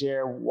want to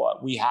share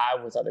what we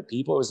have with other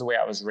people. It was the way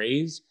I was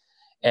raised.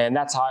 And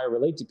that's how I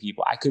relate to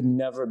people. I could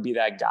never be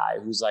that guy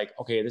who's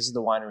okay, this is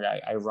the winery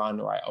I run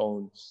or I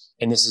own,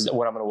 and this is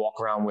what I'm going to walk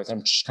around with.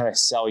 I'm just trying to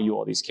sell you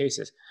all these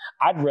cases.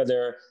 I'd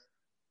rather,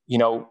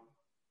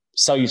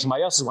 sell you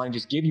somebody else's wine and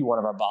just give you one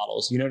of our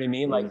bottles. You know what I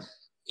mean? Mm.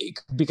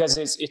 Because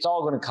it's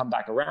all going to come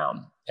back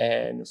around.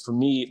 And for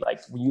me,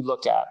 when you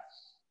look at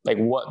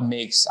what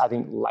makes, I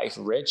think, life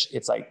rich,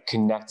 it's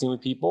connecting with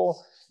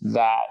people.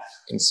 that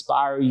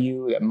inspire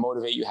you, that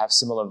motivate you, have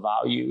similar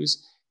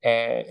values,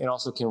 and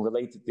also can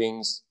relate to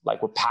things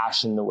like with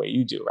passion the way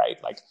you do, right?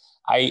 Like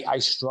I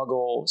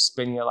struggle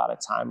spending a lot of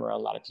time around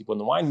a lot of people in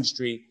the wine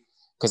industry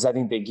because I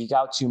think they geek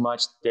out too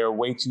much. They're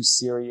way too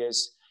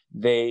serious.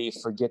 They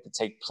forget to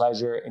take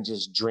pleasure and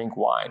just drink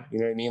wine. You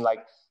know what I mean?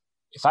 Like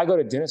if I go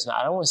to dinner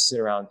tonight, I don't want to sit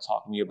around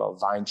talking to you about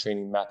vine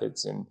training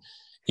methods and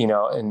like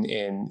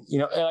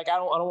I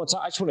don't want to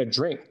talk. I just want to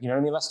drink. You know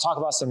what I mean? Let's talk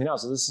about something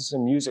else. Let's listen to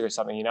some music or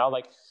something.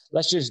 Like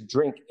let's just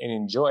drink and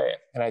enjoy it.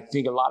 And I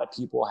think a lot of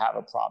people have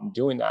a problem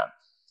doing that.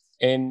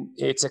 And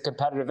it's a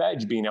competitive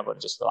edge being able to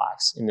just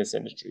relax in this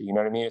industry. You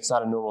know what I mean? It's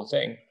not a normal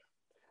thing.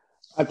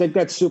 I think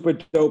that's super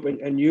dope.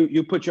 And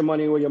you put your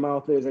money where your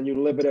mouth is and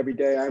you live it every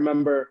day. I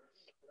remember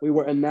we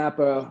were in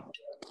Napa,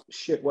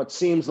 what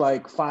seems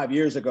like 5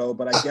 years ago,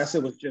 but I guess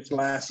it was just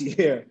last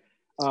year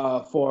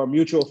for a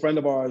mutual friend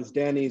of ours,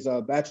 Danny's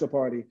bachelor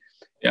party.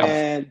 Yeah.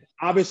 And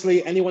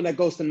obviously anyone that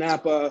goes to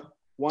Napa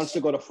wants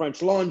to go to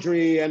French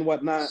Laundry and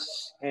whatnot.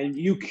 And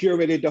you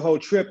curated the whole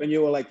trip and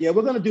you were like, yeah,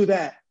 we're going to do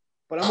that,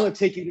 but I'm going to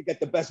take you to get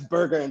the best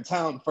burger in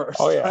town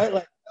first. Oh, yeah. Right?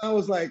 Like, I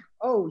was like,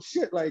 oh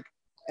shit. Like,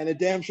 and it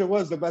damn sure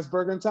was the best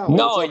burger in town.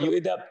 No, you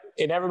end up,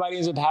 and everybody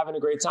ends up having a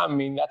great time. I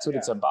mean, that's what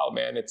it's about,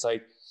 man. It's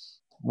like,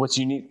 what's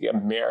unique,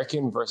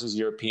 American versus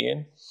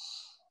European.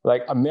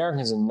 Like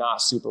Americans are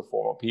not super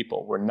formal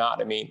people. We're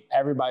not. I mean,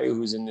 everybody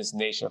who's in this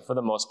nation, for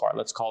the most part,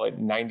 let's call it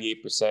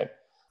 98%,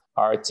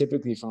 are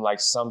typically from like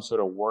some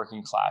sort of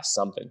working class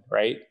something,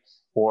 right?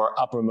 Or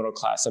upper middle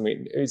class. I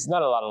mean, it's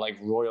not a lot of like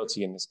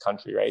royalty in this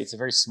country, right? It's a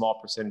very small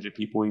percentage of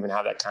people who even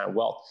have that kind of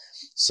wealth.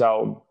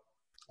 So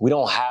we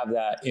don't have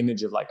that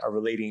image of like a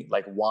relating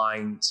like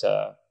wine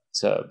to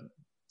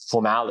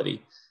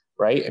formality,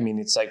 right? I mean,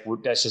 it's like,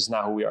 that's just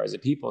not who we are as a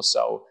people.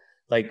 So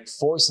like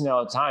forcing it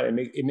all the time,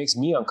 it makes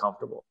me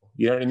uncomfortable.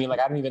 You know what I mean? Like,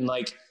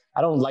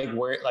 I don't like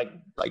wearing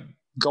like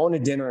going to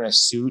dinner in a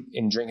suit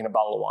and drinking a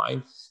bottle of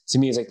wine to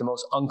me is like the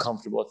most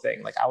uncomfortable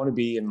thing. Like I want to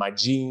be in my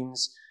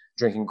jeans,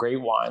 drinking great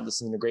wine,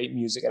 listening to great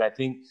music. And I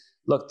think,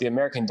 look, the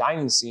American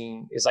dining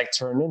scene is like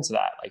turned into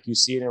that. Like you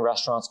see it in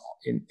restaurants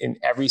in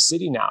every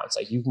city now. It's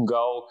like you can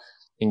go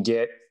and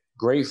get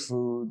great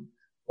food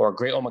or a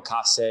great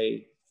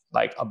omakase,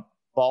 like a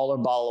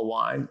baller bottle of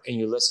wine, and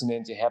you're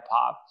listening to hip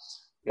hop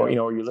or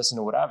you listen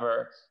to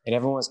whatever, and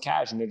everyone's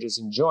cash and they're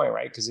just enjoying,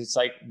 right? Because it's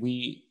like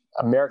we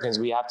Americans,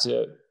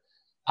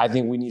 I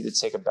think we need to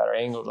take a better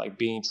angle of like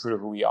being true to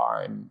who we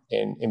are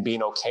and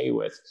being okay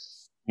with,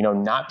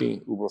 not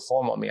being uber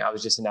formal. I mean, I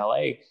was just in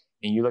LA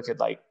and you look at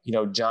like,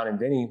 John and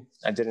Vinny,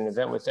 I did an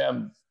event with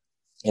them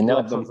and they're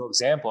a perfect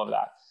example of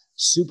that.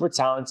 Super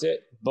talented,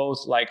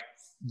 both like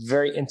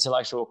very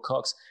intellectual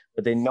cooks,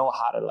 but they know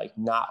how to like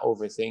not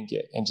overthink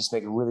it and just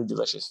make really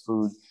delicious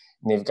food.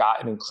 And they've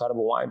got an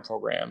incredible wine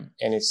program.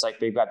 And it's like,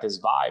 they've got this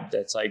vibe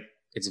that's like,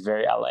 it's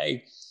very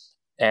LA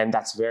and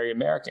that's very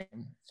American.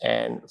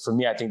 And for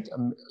me, I think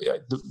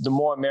the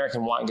more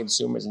American wine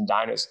consumers and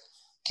diners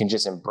can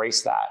just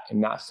embrace that and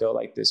not feel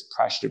like this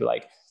pressure to be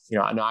like,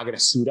 I know I got to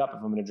suit up if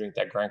I'm going to drink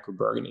that Grand Cru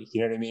Burgundy.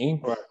 You know what I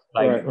mean?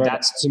 Right.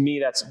 That's, to me,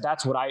 that's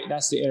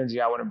the energy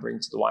I want to bring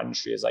to the wine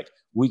industry is like,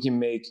 we can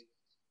make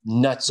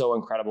nutso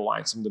incredible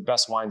wine, some of the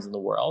best wines in the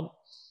world.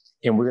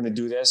 And we're going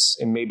to do this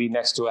and maybe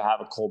next to it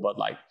have a cold Bud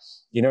Light.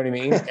 You know what I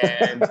mean?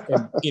 And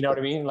you know what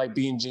I mean? Like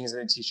being jeans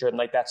and a t-shirt and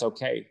like, that's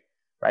okay.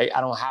 Right.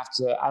 I don't have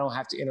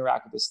to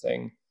interact with this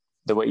thing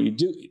the way you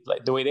do,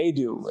 like the way they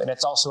do. And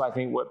it's also, I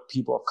think, what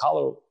people of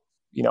color,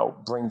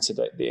 bring to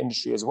the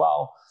industry as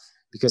well.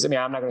 Because I mean,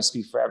 I'm not going to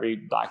speak for every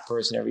Black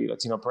person, every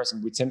Latino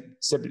person. We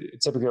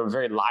typically are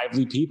very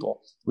lively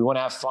people. We want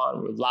to have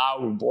fun. We're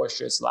loud, we're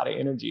boisterous, a lot of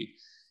energy.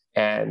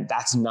 And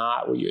that's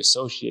not what you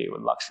associate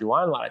with luxury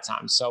wine a lot of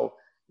times. So,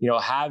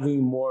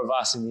 having more of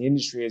us in the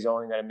industry is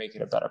only going to make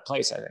it a better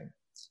place, I think.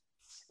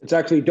 It's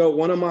actually dope.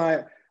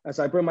 As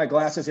I bring my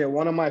glasses here,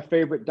 one of my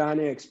favorite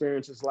dining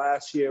experiences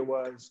last year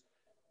was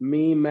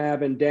me,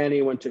 Mav, and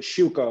Danny went to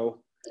Shuko.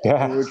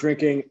 Yeah. And we were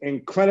drinking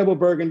incredible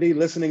Burgundy,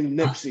 listening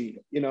to Nipsey,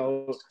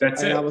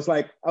 That's and it. I was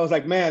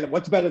like, man,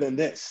 what's better than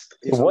this?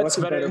 What's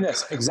better than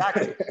this?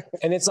 Exactly.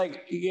 And it's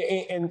like,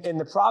 and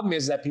the problem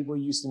is that people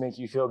used to make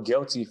you feel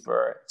guilty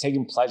for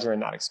taking pleasure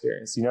in that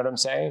experience. You know what I'm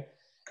saying?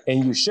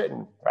 And you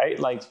shouldn't, right?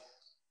 Like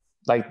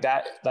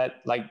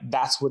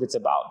that's what it's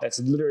about. That's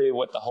literally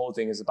what the whole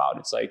thing is about.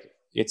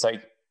 It's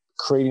like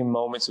creating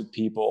moments with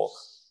people.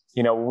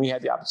 When we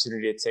had the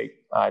opportunity to take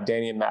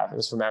Danny and Mav, it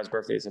was for Mav's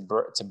birthday,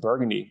 to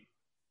Burgundy.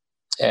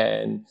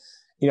 And,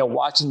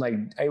 watching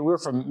we were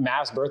for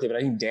Mav's birthday, but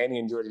I think Danny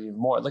enjoyed it even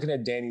more. Looking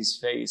at Danny's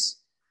face,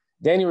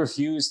 Danny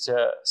refused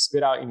to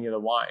spit out any of the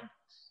wine.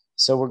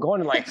 So we're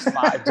going to like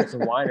 5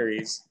 different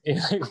wineries in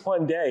like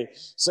one day.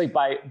 So like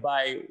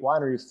by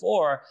winery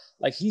 4,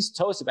 like he's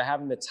toasted by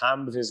having the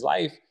time of his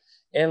life.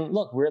 And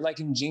look, we're like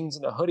in jeans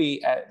and a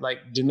hoodie at like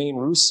Domaine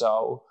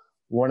Rousseau,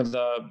 one of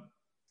the,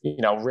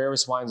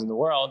 rarest wines in the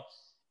world.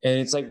 And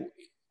it's like,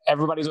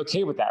 everybody's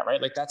okay with that,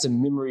 right? Like that's a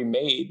memory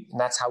made and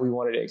that's how we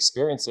wanted to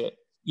experience it.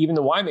 Even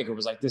the winemaker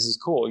was like, this is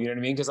cool. You know what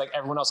I mean? Because like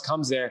everyone else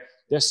comes there,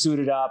 they're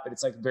suited up and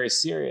it's like very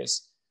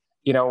serious.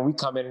 we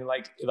come in and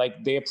like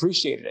they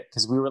appreciated it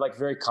because we were like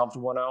very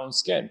comfortable in our own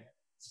skin.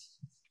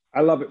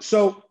 I love it.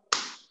 So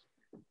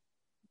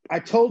I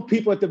told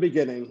people at the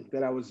beginning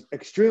that I was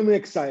extremely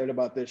excited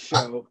about this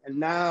show, and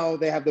now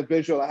they have the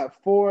visual. I have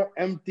 4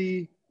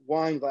 empty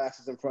wine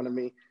glasses in front of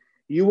me.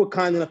 You were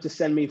kind enough to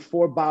send me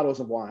 4 bottles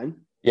of wine.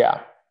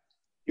 Yeah.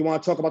 You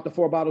want to talk about the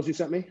 4 bottles you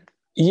sent me?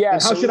 Yeah.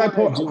 And how should I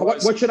pour?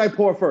 What should I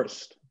pour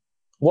first?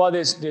 Well,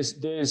 there's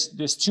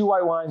 2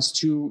 white wines,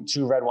 two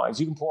red wines.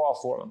 You can pour all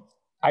 4 of them.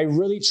 I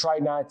really try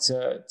not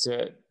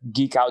to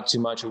geek out too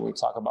much when we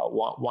talk about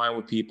wine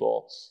with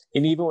people,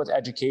 and even with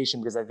education,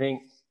 because I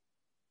think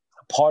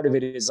part of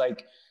it is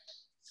like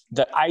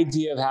the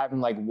idea of having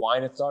like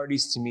wine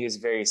authorities to me is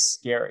very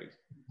scary.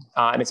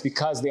 And it's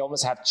because they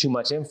almost have too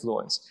much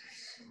influence.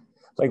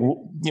 Like,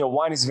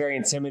 wine is very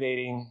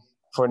intimidating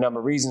for a number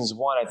of reasons.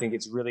 One, I think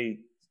it's really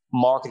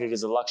marketed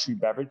as a luxury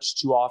beverage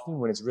too often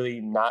when it's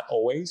really not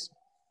always.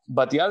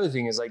 But the other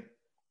thing is like,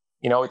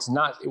 it's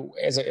not,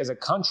 as a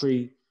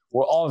country,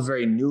 we're all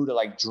very new to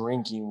like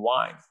drinking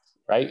wine,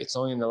 right? It's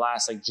only in the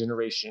last like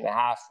generation and a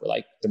half where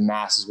like the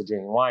masses were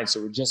drinking wine. So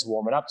we're just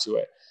warming up to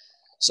it.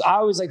 So I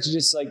always like to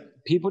just like,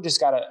 people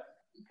just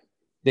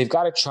they've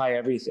got to try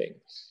everything.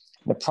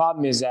 The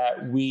problem is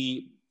that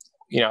we,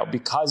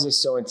 because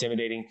it's so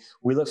intimidating,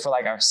 we look for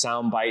like our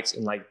sound bites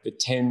and like the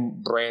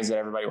 10 brands that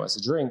everybody wants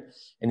to drink.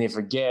 And they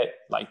forget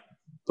like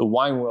the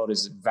wine world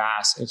is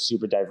vast and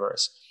super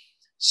diverse.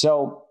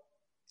 So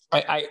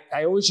I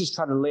always just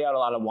try to lay out a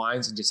lot of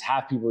wines and just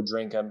have people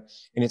drink them.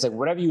 And it's like,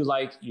 whatever you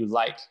like, you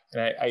like.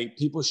 And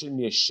people shouldn't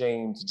be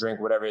ashamed to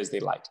drink whatever it is they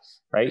like,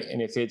 right?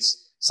 And if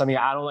it's something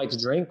I don't like to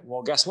drink,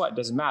 well, guess what? It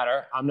doesn't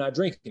matter. I'm not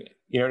drinking it.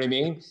 You know what I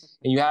mean?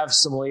 And you have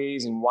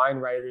sommeliers and wine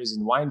writers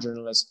and wine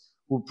journalists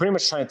who are pretty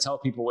much trying to tell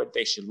people what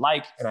they should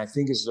like. And I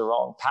think it's the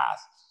wrong path,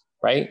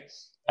 right?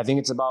 I think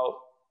it's about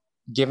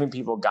giving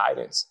people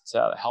guidance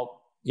to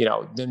help,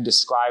 them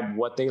describe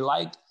what they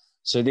like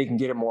so they can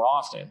get it more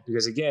often.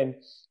 Because again,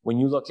 when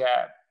you look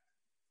at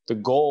the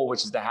goal,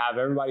 which is to have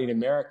everybody in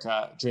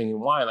America drinking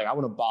wine, like I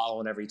want a bottle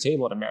on every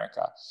table in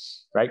America,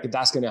 right? Because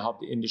that's going to help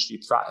the industry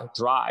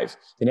thrive.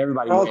 Then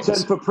everybody Carlton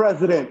wins. for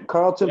president.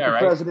 Carlton for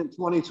president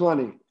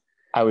 2020.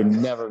 I would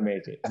never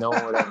make it. No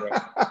one would ever.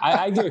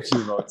 I get a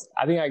few votes.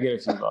 I think I get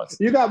a few votes.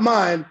 You got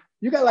mine.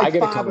 You got like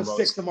 5 or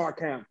 6 of our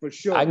camp for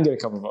sure. I can get a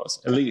couple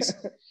votes at least.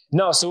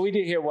 No, so what we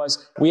did here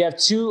was we have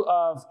 2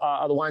 of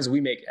the wines that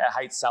we make at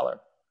Heights Cellar.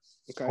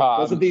 Okay,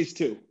 those are these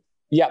 2.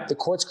 Yeah, the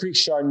Quartz Creek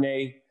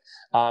Chardonnay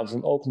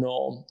from Oak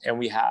Knoll, and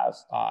we have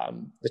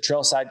the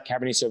Trailside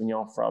Cabernet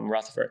Sauvignon from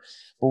Rutherford.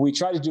 What we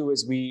try to do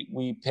is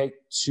we pick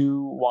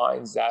 2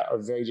 wines that are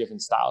very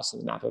different styles in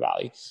the Napa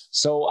Valley.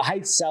 So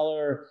Heights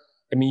Cellar,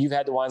 I mean, you've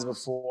had the wines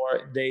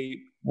before.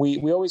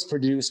 We always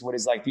produce what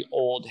is like the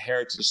old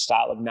heritage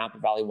style of Napa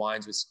Valley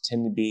wines, which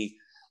tend to be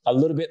a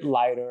little bit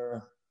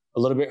lighter, a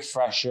little bit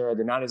fresher.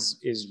 They're not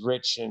as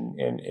rich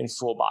and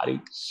full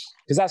bodied.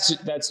 Because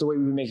that's the way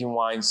we've been making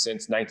wine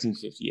since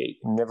 1958.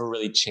 We never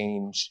really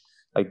changed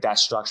like that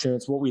structure.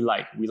 It's what we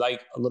like. We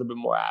like a little bit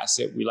more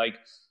acid. We like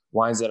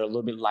wines that are a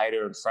little bit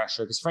lighter and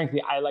fresher. Because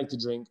frankly, I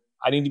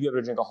need to be able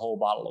to drink a whole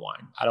bottle of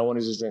wine. I don't want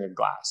to just drink a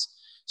glass.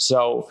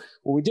 So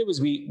what we did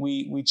was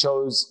we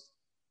chose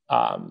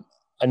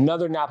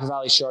another Napa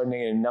Valley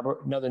Chardonnay and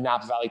another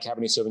Napa Valley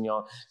Cabernet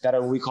Sauvignon that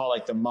are what we call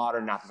like the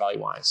modern Napa Valley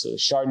wines. So the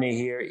Chardonnay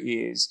here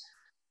is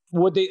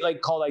what they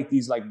like call like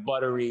these like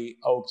buttery,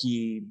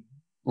 oaky,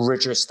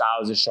 richer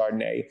styles of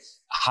Chardonnay,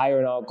 higher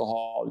in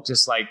alcohol,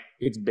 just like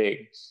it's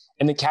big.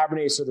 And the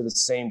Cabernet is sort of the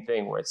same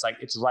thing where it's like,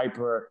 it's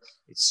riper,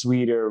 it's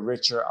sweeter,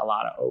 richer, a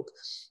lot of oak.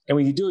 And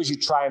what you do is you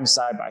try them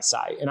side by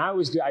side. And I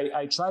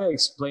try to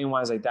explain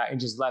wines like that and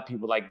just let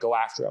people like go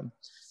after them.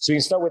 So you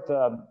can start with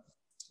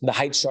the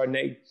Heights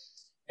Chardonnay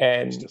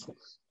and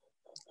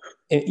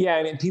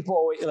people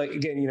always like,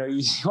 again,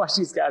 you watch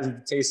these guys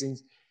at the tastings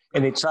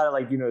and they try to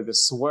like, the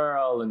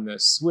swirl and the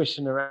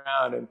swishing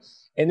around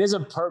and there's a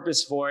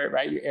purpose for it,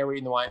 right? You're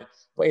aerating the wine,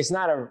 but it's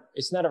not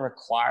a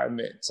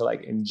requirement to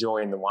like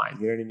enjoying the wine.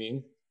 You know what I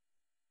mean?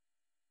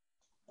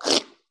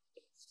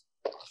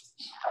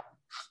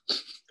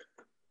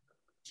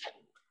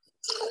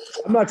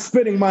 I'm not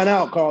spitting mine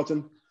out,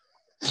 Carlton.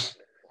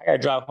 I gotta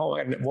drive home.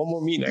 I got one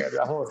more meeting. I gotta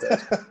drive home with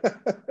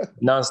that.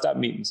 Non-stop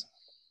meetings.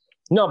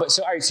 No, but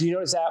all right. So you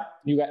notice that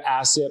you got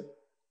acid,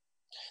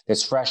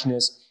 there's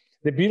freshness.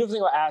 The beautiful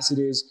thing about acid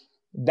is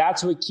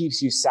that's what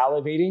keeps you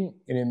salivating,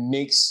 and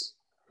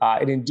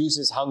it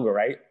induces hunger,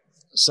 right?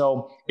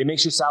 So it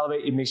makes you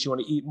salivate, it makes you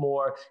want to eat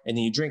more, and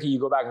then you drink it, you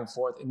go back and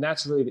forth, and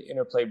that's really the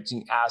interplay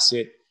between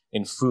acid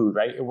and food,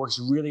 right? It works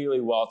really, really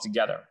well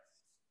together.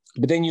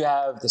 But then you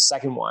have the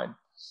second wine,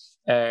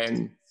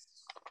 and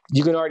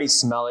you can already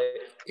smell it.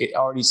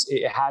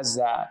 It has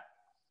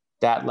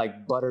that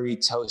like buttery,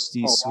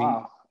 toasty, sweet.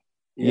 Wow.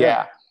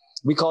 Yeah.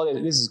 We call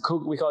this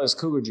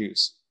cougar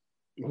juice.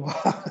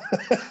 Wow.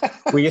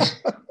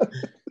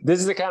 This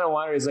is the kind of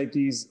wineries like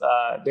these.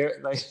 They're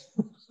like,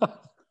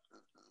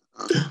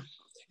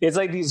 it's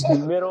like these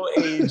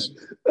middle-aged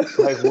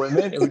like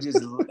women who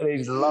they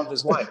just love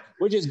this wine,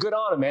 which is good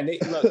on them, man.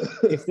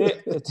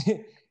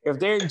 if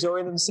they're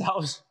enjoying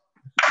themselves,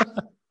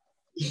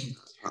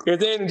 if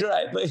they enjoy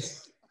it, like,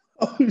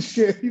 oh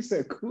shit, he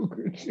said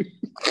cougar juice.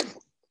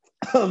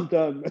 I'm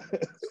done, man.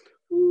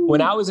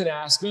 When I was in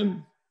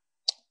Aspen,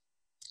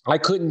 I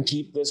couldn't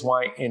keep this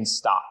wine in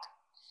stock.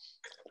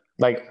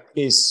 Like,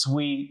 it's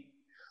sweet,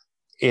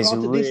 it's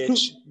Carlton,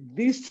 rich.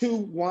 These two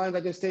wines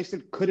I just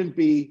tasted couldn't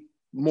be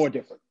more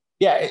different.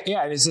 Yeah,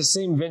 and it's the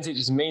same vintage,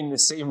 it's made in the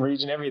same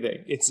region,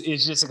 everything. It's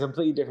just a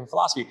completely different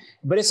philosophy,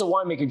 but it's a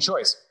winemaking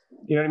choice.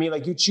 You know what I mean?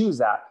 Like, you choose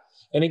that.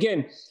 And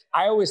again,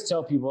 I always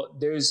tell people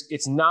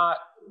it's not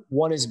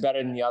one is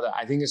better than the other.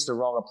 I think it's the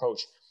wrong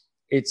approach.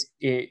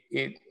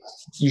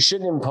 You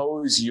shouldn't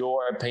impose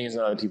your opinions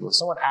on other people. If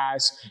someone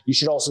asks, you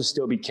should also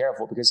still be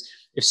careful, because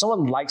if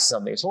someone likes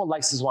something, if someone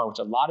likes this wine, which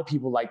a lot of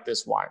people like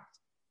this wine,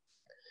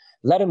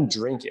 let them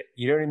drink it.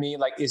 You know what I mean?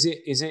 Like, is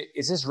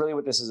this really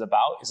what this is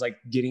about? It's like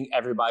getting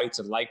everybody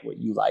to like what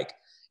you like.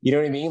 You know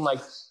what I mean?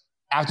 Like,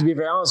 I have to be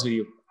very honest with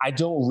you. I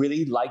don't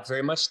really like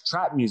very much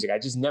trap music. I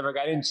just never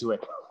got into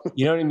it.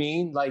 You know what I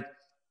mean? Like,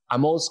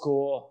 I'm old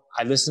school.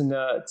 I listen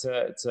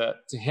to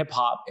hip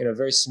hop in a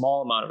very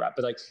small amount of rap,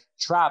 but like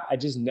trap, I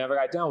just never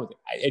got down with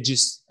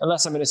it.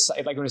 Unless I'm in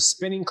a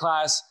spinning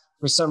class,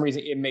 for some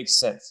reason, it makes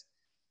sense.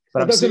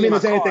 But it doesn't mean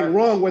there's anything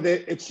wrong with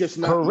it. It's just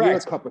not your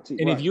cup of tea.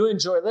 And if you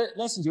enjoy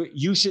listening to it,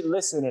 you should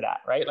listen to that,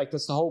 right? Like,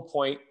 that's the whole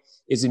point,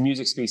 is the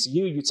music speaks to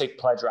you. You take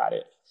pleasure at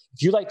it.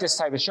 If you like this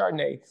type of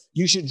Chardonnay,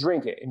 you should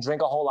drink it and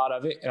drink a whole lot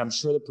of it. And I'm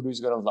sure the producer's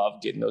going to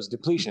love getting those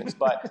depletions.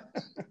 But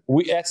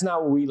that's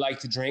not what we like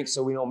to drink,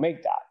 so we don't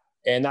make that.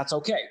 And that's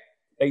okay.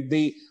 Like,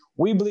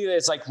 we believe that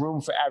it's like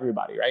room for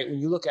everybody, right? When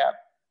you look at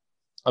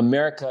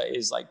America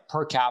is like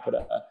per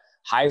capita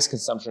highest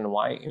consumption of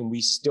wine, and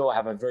we still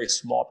have a very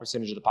small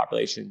percentage of the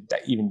population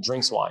that even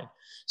drinks wine.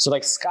 So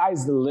like,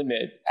 sky's the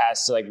limit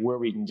as to like where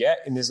we can get,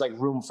 and there's like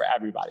room for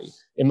everybody,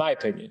 in my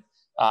opinion.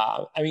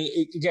 I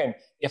mean, again,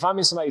 if I'm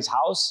in somebody's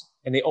house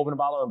and they open a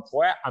bottle and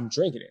pour it, I'm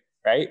drinking it,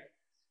 right?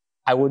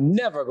 I would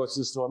never go to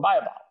the store and buy a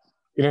bottle.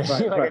 You know what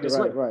I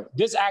mean? Right.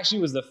 This actually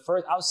was the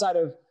first, outside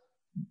of,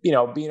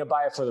 being a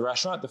buyer for the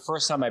restaurant, the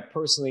first time I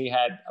personally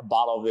had a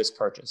bottle of this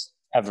purchased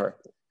ever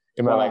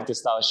in my life, this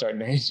style of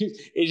Chardonnay.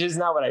 It's just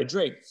not what I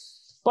drink.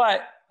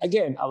 But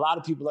again, a lot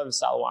of people love this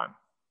style of wine.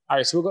 All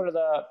right, so we'll go to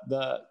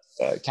the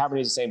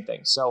Cabernet, is the same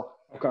thing. So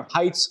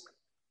Heights,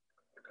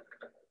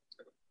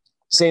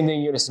 same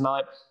thing. You're going to smell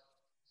it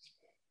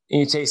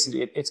and you taste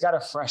it. It's got a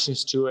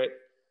freshness to it.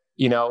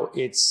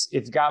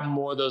 It's got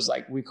more of those,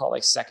 like we call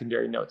like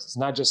secondary notes. It's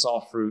not just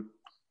all fruit.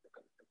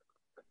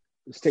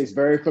 This tastes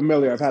very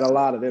familiar. I've had a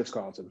lot of this,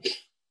 Carlton.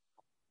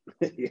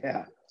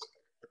 Yeah.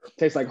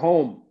 Tastes like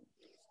home.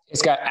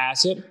 It's got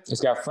acid.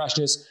 It's got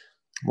freshness,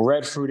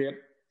 red fruited.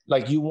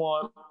 Like, you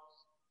want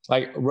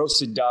like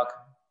roasted duck,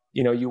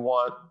 you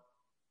want,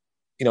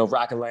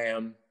 rack of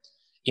lamb,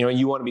 and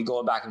you want to be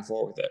going back and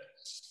forth with it.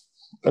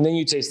 And then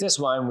you taste this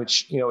wine,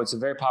 which, it's a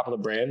very popular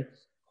brand,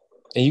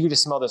 and you can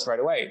just smell this right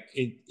away.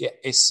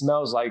 It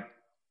smells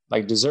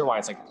like dessert wine.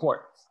 It's like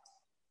port.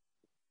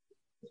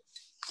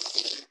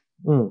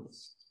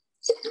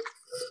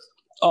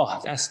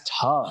 Oh, that's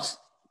tough.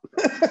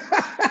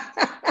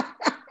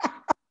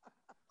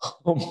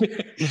 Oh,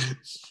 man.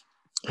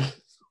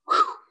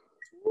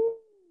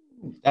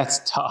 That's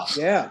tough.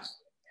 Yeah.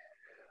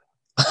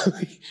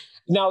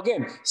 Now,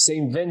 again,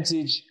 same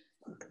vintage.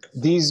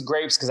 These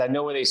grapes, because I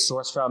know where they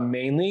source from,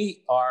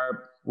 mainly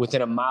are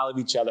within a mile of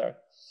each other.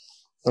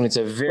 And it's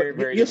a very,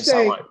 very different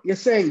style wine. You're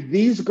saying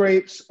these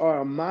grapes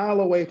are a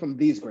mile away from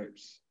these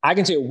grapes? I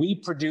can tell you, we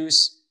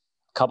produce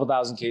a couple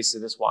thousand cases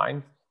of this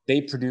wine.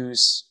 They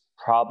produce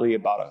probably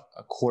about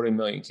a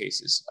 250,000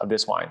 cases of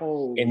this wine.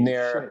 Holy and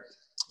shit.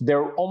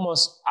 they're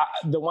almost,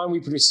 the wine we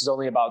produce is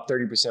only about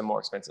 30% more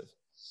expensive.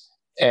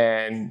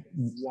 And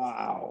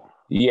wow.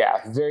 Yeah,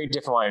 very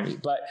different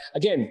wine. But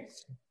again,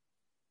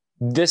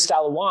 this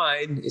style of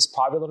wine is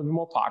probably a little bit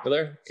more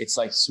popular. It's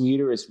like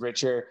sweeter, it's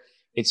richer.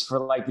 It's for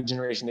like the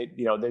generation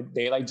that,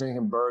 they like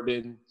drinking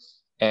bourbon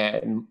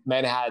and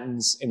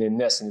Manhattans and then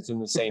this, and it's in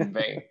the same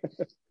vein.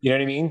 You know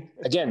what I mean?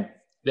 Again,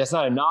 that's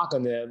not a knock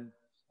on them.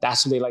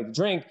 That's what they like to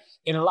drink.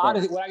 And a lot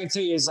of what I can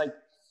tell you is, like,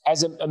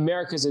 as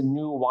America's a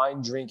new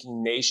wine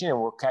drinking nation, and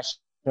we're catching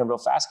them real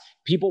fast,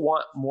 people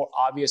want more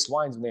obvious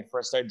wines when they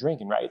first start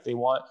drinking, right? They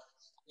want,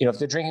 if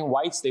they're drinking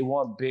whites, they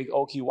want big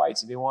oaky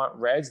whites. If they want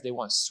reds, they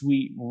want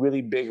sweet,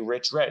 really big,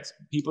 rich reds.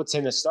 People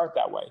tend to start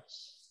that way.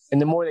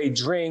 And the more they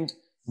drink,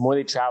 the more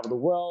they travel the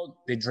world,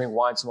 they drink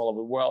wines from all over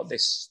the world, they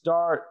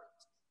start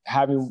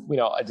having,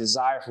 a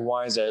desire for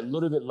wines that are a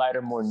little bit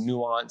lighter, more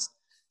nuanced,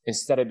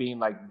 instead of being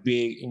like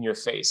big in your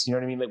face. You know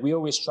what I mean? Like, we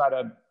always try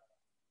to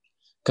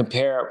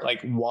compare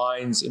like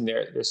wines in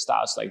their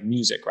styles to like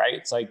music, right?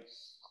 It's like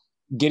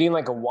getting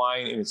like a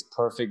wine in its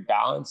perfect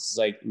balance is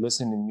like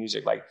listening to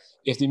music. Like,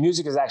 if the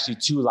music is actually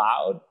too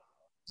loud,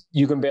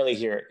 you can barely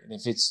hear it. And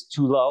if it's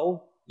too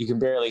low, you can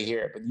barely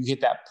hear it. But you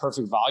hit that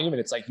perfect volume and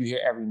it's like you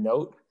hear every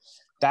note.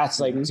 That's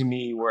like, to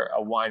me, where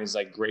a wine is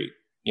like great,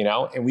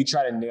 and we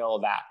try to nail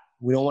that.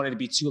 We don't want it to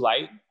be too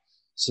light,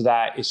 so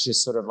that it's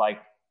just sort of like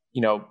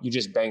you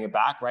just bang it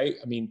back, right?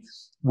 I mean,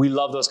 we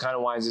love those kind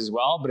of wines as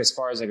well, but as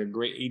far as like a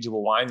great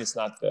ageable wine, it's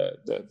not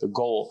the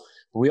goal.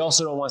 But we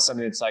also don't want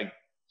something that's like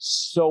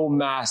so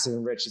massive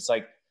and rich. It's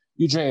like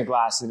you drink a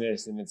glass of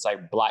this and it's like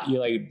you're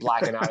like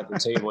blacking out at the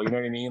table. You know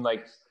what I mean?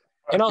 Like,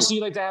 and also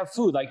you like to have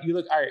food. Like you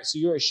look, all right, so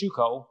you're a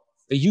Shuko,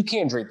 but you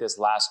can't drink this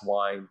last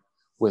wine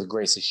with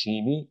great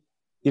sashimi.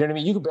 You know what I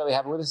mean? You could barely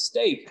have it with a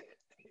steak.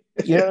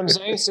 You know what I'm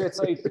saying? So it's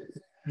like,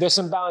 there's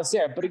some balance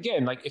there. But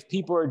again, like if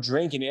people are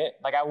drinking it,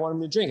 like I want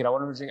them to drink it.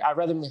 I'd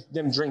rather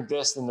them drink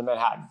this than the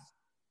Manhattan.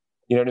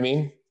 You know what I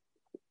mean?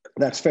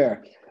 That's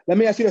fair. Let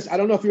me ask you this. I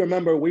don't know if you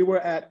remember, we were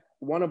at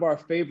one of our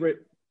favorite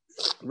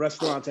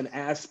restaurants in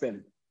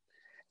Aspen.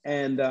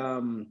 And I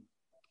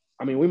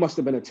mean, we must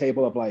have been a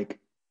table of like,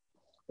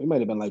 we might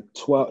have been like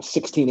 12,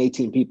 16,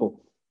 18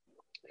 people.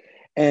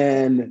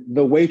 And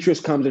the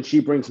waitress comes and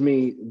she brings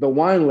me the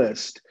wine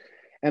list.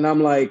 And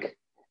I'm like,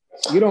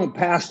 you don't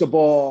pass the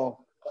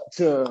ball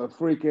to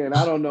freaking,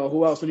 I don't know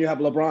who else when you have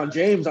LeBron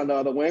James on the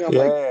other wing. I'm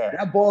like,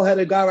 that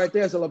ball-headed guy right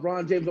there is a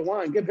LeBron James of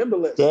wine. Give him the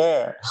list.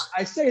 Yeah.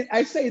 I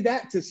say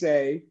that to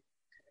say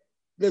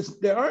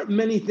there aren't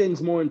many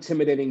things more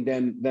intimidating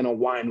than a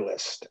wine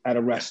list at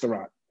a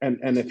restaurant.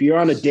 And if you're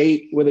on a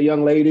date with a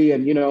young lady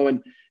and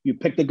you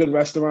picked a good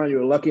restaurant,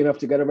 you're lucky enough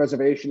to get a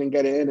reservation and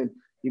get in, and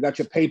you got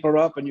your paper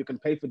up and you can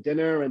pay for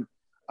dinner, and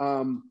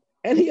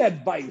any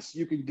advice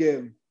you could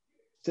give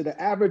to the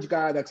average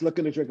guy that's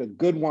looking to drink a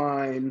good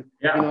wine,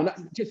 not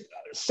just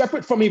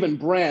separate from even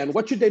brand,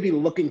 what should they be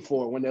looking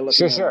for when they're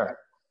looking? Sure.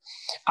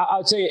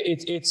 I'll tell you,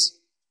 it's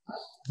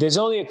there's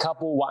only a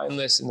couple wine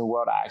lists in the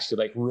world I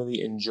actually like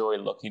really enjoy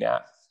looking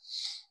at.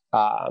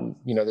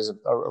 There's a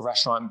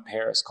restaurant in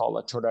Paris called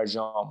La Tour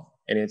d'Argent,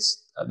 and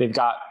they've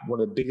got one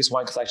of the biggest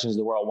wine collections in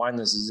the world. Wine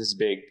list is this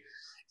big.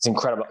 It's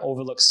incredible. It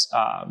overlooks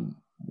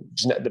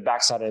the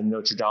backside of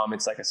Notre Dame.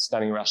 It's like a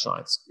stunning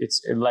restaurant.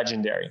 It's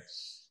legendary.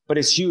 But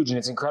it's huge and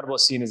it's incredible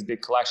to see in this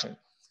big collection.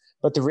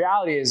 But the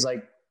reality is,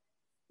 like,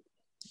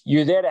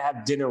 you're there to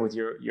have dinner with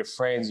your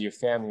friends, your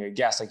family, your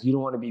guests. Like, you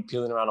don't want to be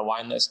peeling around a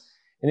wine list.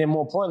 And then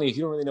more importantly, if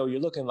you don't really know what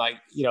you're looking like,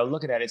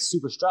 looking at it's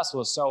super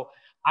stressful. So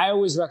I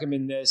always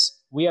recommend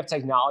this. We have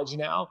technology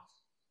now.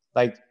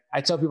 Like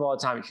I tell people all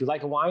the time, if you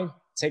like a wine,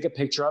 take a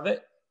picture of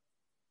it.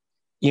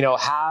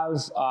 Have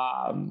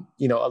a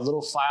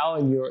little file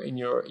in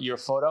your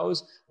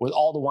photos with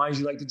all the wines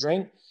you like to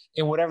drink,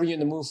 and whatever you're in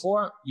the mood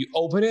for, you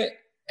open it.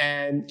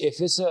 And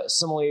if it's a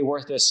sommelier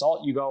worth the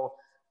salt, you go,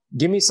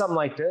 give me something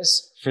like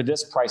this for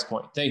this price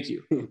point. Thank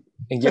you.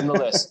 And give them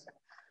the list.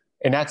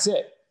 And that's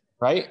it.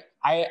 Right.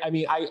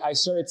 I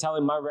started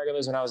telling my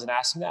regulars when I was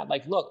asking that,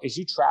 like, look, as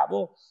you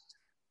travel,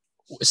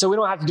 so we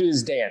don't have to do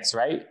this dance,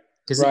 right?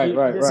 Because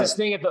there's this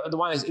thing at the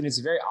wine, and it's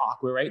very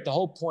awkward, right? The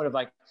whole point of,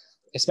 like,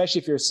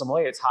 especially if you're a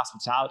sommelier, it's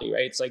hospitality,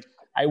 right? It's like,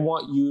 I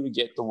want you to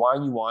get the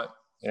wine you want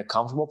in a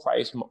comfortable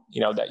price,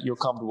 that you're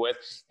comfortable with,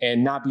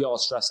 and not be all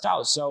stressed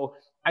out. So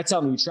I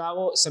tell them, you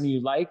travel, something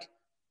you like,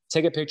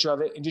 take a picture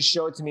of it and just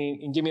show it to me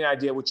and give me an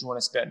idea what you want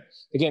to spend.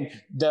 Again,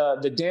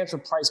 the dance for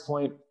price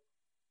point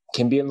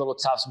can be a little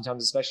tough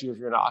sometimes, especially if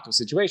you're in an awkward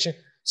situation.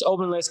 So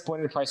open list,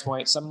 point at the price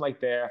point, something like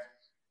there,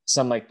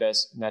 something like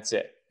this, and that's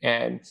it.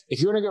 And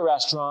if you're in a good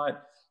restaurant,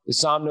 the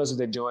som knows what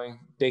they're doing,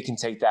 they can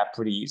take that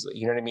pretty easily.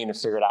 You know what I mean? To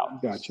figure it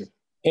out. Gotcha.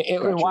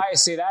 And why I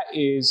say that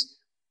is,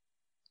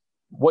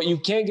 what you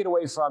can't get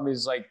away from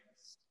is, like,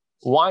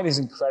 wine is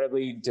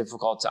incredibly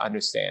difficult to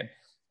understand.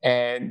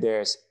 And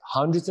there's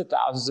hundreds of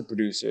thousands of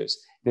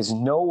producers. There's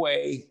no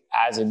way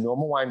as a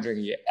normal wine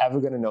drinker you're ever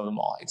going to know them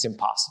all. It's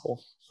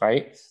impossible,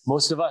 right?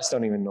 Most of us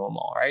don't even know them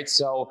all, right?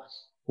 So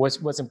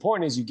what's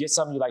important is you get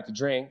something you like to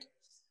drink,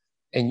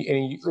 and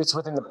it's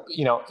within the,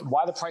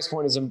 why the price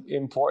point is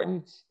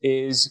important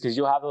is because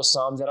you'll have those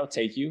soms that'll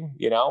take you.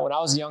 When I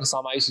was a young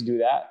som, I used to do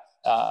that.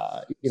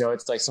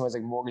 It's like someone's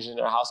like mortgaging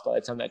their house by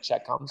the time that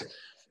check comes.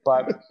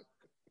 But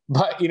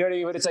you know what I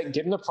mean? But it's like,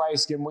 give them the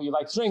price, give them what you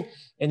like to drink,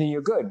 and then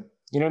you're good.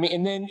 You know what I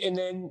mean? And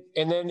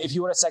then if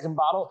you want a second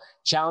bottle,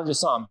 challenge a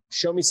som.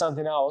 Show me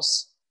something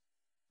else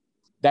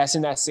that's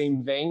in that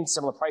same vein,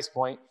 similar price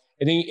point.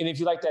 And if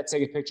you like that,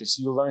 take a picture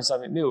so you'll learn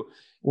something new.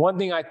 One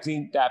thing I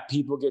think that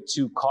people get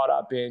too caught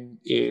up in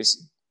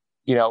is,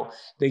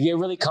 they get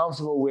really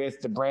comfortable with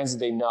the brands that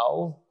they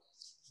know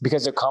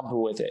because they're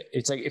comfortable with it.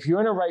 It's like, if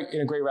you're in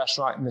a great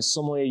restaurant and the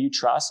sommelier you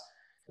trust,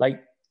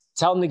 like,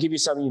 tell them to give you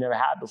something you never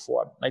had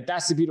before. Like,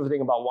 that's the beautiful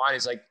thing about wine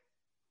is, like,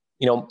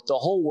 the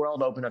whole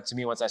world opened up to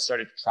me once I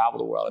started to travel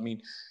the world. I mean,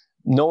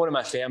 no one in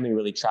my family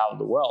really traveled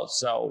the world.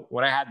 So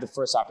when I had the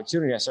first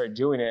opportunity, I started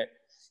doing it.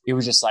 It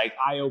was just like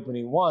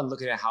eye-opening. One,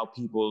 looking at how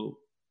people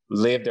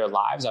live their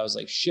lives. I was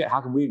like, shit,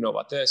 how can we know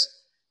about this?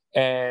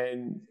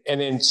 And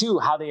then two,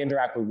 how they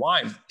interact with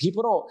wine.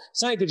 People don't,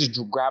 it's not like they're just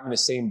grabbing the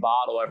same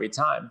bottle every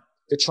time.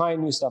 They're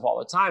trying new stuff all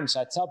the time. So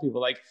I tell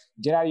people, like,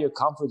 get out of your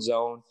comfort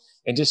zone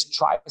and just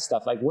try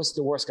stuff. Like, what's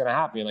the worst going to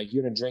happen? Like,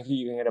 you're going to drink it,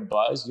 you're going to get a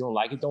buzz. You don't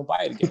like it, don't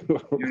buy it again. You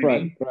know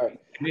right.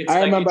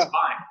 I remember,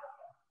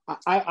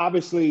 I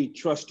obviously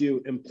trust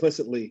you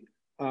implicitly.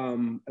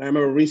 And I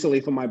remember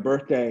recently for my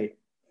birthday,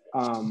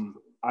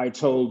 I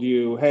told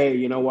you, hey,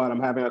 you know what?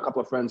 I'm having a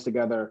couple of friends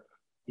together.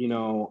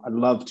 I'd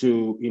love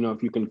to,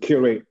 if you can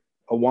curate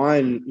a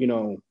wine,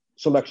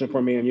 selection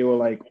for me. And you were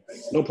like,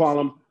 no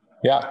problem.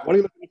 Yeah. What are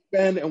you going to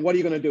spend and what are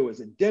you going to do? Is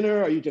it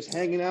dinner? Are you just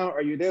hanging out?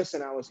 Are you this?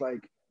 And I was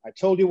like, I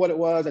told you what it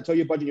was. I told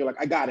you budget. You're like,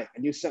 I got it.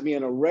 And you sent me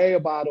an array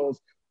of bottles.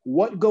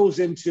 What goes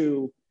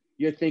into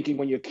your thinking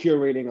when you're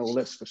curating a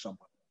list for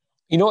someone?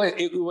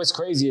 What's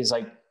crazy is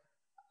like,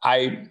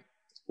 I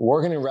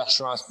working in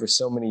restaurants for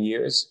so many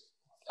years.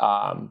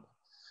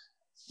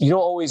 You don't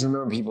always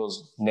remember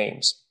people's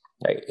names,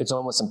 right? It's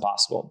almost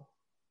impossible.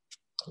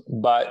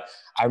 But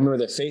I remember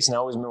their face and I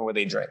always remember what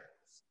they drank.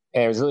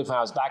 And it was really fun.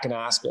 I was back in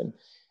Aspen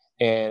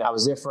and I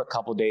was there for a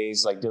couple of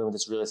days, like dealing with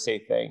this real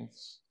estate thing.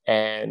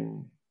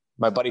 And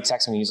my buddy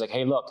texted me. He's like,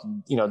 hey, look,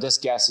 this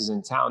guest is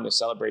in town. They're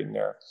celebrating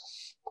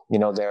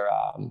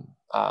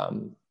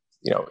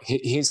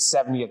his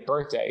 70th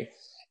birthday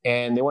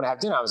and they want to have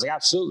dinner. I was like,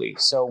 absolutely.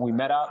 So we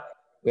met up,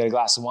 we had a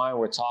glass of wine,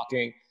 we're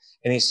talking,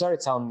 and they started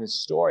telling this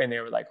story and they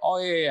were like, oh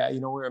yeah. We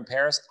were in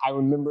Paris. I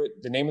remember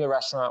the name of the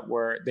restaurant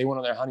where they went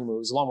on their honeymoon. It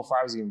was long before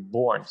I was even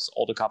born. It's an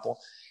older couple.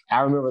 I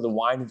remember the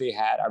wine that they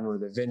had. I remember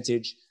the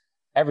vintage,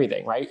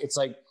 everything, right? It's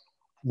like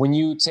when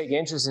you take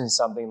interest in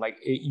something, like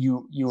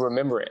you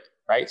remember it,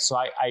 right? So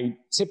I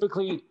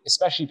typically,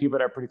 especially people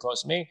that are pretty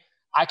close to me,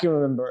 I can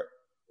remember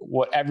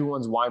what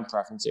everyone's wine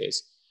preference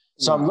is.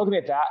 So I'm looking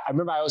at that. I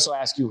remember I also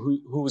asked you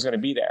who was going to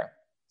be there.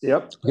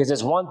 Yep. Because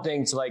there's one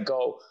thing to like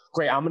go,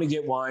 great, I'm going to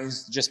get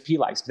wines just P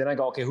likes. Then I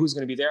go, okay, who's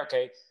going to be there?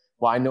 Okay,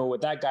 well, I know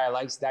what that guy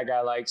likes.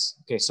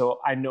 Okay, so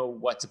I know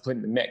what to put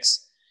in the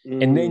mix.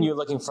 And then you're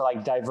looking for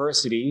like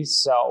diversity.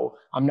 So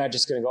I'm not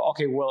just going to go,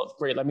 okay, well,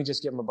 great, let me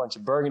just give them a bunch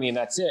of Burgundy and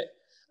that's it.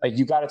 Like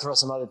you got to throw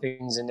some other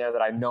things in there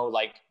that I know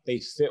like they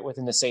fit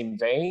within the same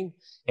vein.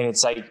 And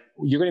it's like,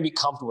 you're going to be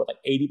comfortable with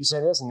like 80%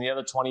 of this and the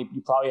other 20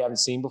 you probably haven't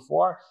seen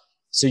before.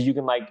 So you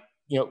can like,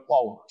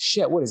 oh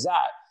shit, what is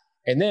that?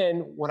 And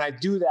then when I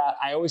do that,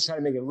 I always try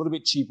to make it a little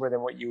bit cheaper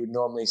than what you would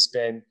normally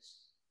spend.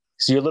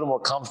 So you're a little more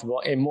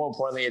comfortable. And more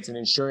importantly, it's an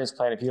insurance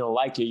plan. If you don't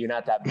like it, you're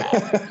not that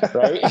mad,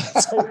 right?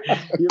 So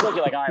you're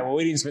looking like, all right, well,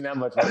 we didn't spend that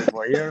much money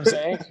for it. You know what I'm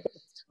saying?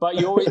 But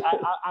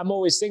I'm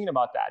always thinking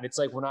about that. It's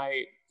like when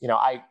I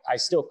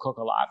still cook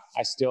a lot.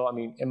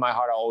 In my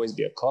heart, I'll always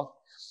be a cook.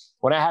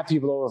 When I have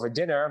people over for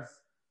dinner,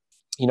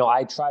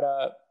 I try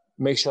to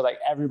make sure like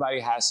everybody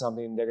has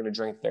something they're going to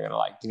drink, they're going to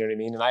like, you know what I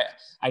mean? And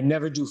I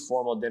never do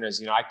formal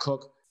dinners. I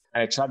cook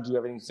and I try to do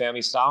everything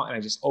family style and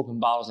I just open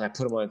bottles and I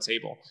put them on the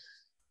table,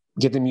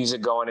 get the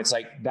music going. It's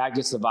like, that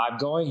gets the vibe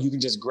going. You can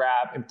just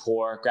grab and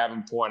pour.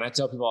 And I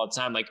tell people all the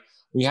time, like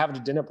when you have a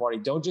dinner party,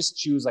 don't just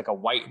choose like a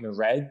white and a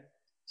red.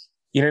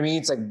 You know what I mean?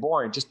 It's like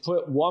boring. Just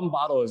put one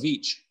bottle of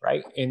each,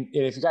 right? And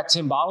if you got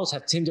 10 bottles,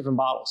 have 10 different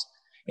bottles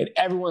and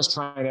everyone's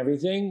trying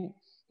everything.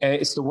 And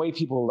it's the way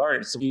people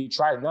learn. So you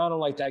try it. No, I don't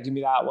like that. Give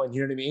me that one.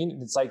 You know what I mean?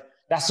 And it's like,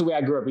 that's the way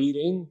I grew up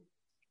eating.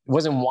 It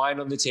wasn't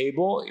wine on the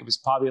table. It was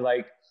probably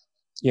like,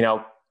 I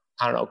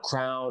don't know,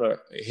 Crown or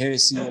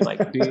Hennessy and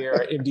like beer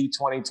or MD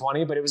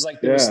 2020. But it was like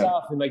there was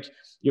stuff and like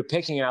you're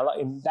picking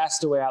and that's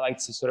the way I like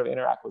to sort of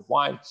interact with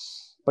wine.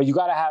 But you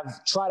got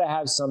to try to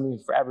have something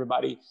for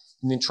everybody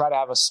and then try to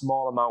have a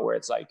small amount where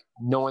it's like,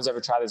 no one's ever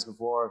tried this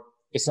before.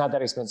 It's not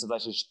that expensive.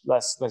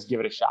 Let's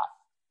give it a shot.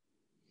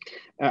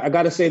 I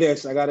got to say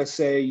this. I got to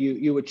say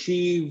you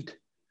achieved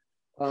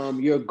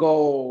your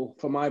goal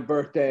for my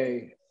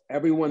birthday.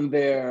 Everyone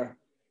there,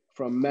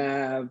 from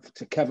Mav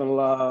to Kevin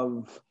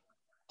Love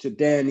to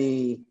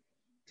Danny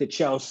to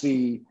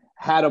Chelsea,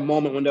 had a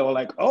moment when they were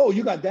like, "Oh,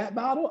 you got that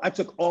bottle?" I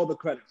took all the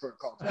credit for it,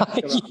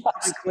 Carlton.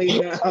 Yes. Clean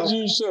now.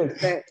 You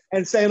should.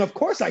 And saying, "Of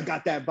course, I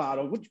got that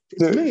bottle." Which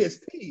to me is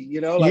P.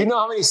 You know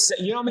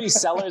how many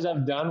sellers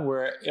I've done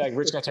where like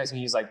Rich guy texts me,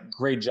 he's like,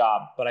 "Great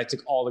job," but I took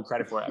all the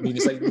credit for it. I mean,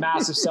 it's like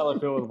massive seller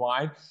filled with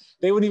wine.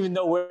 They wouldn't even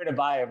know where to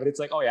buy it, but it's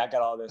like, "Oh yeah, I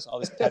got all this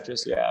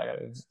Petrus." Yeah, I got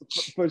it.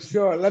 For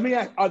sure. Let me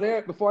ask: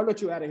 before I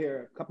let you out of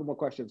here, a couple more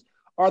questions.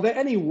 Are there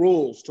any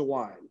rules to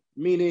wine?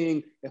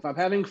 Meaning, if I'm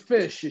having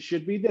fish, it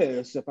should be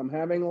this. If I'm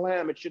having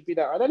lamb, it should be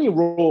that. Are there any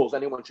rules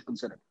anyone should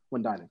consider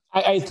when dining?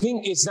 I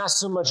think it's not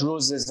so much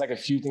rules. There's like a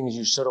few things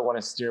you sort of want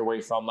to steer away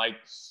from. Like,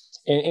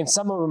 and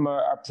some of them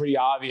are pretty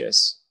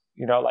obvious.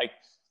 Like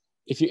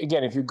if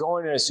you're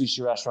going to a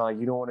sushi restaurant, like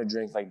you don't want to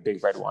drink like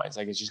big red wines.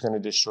 Like it's just going to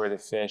destroy the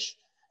fish,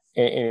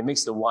 and it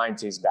makes the wine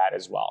taste bad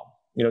as well.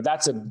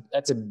 That's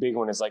a big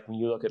one. Is like when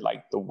you look at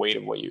like the weight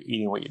of what you're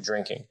eating, what you're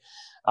drinking.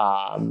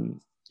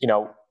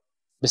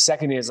 The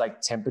second is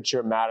like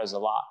temperature matters a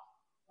lot.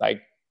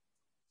 Like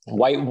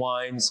white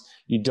wines,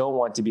 you don't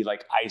want to be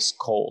like ice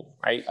cold,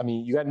 right? I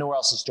mean, you got nowhere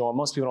else to store.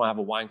 Most people don't have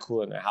a wine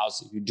cooler in their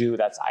house. If you do,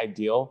 that's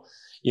ideal.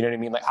 You know what I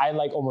mean? Like I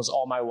like almost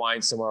all my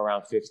wines somewhere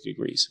around 50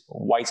 degrees,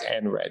 whites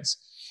and reds.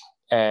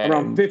 And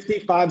around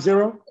 50?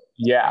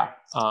 Yeah.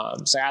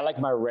 So I like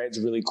my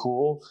reds really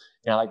cool.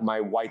 And I like my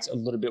whites a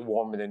little bit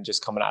warmer than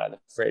just coming out of the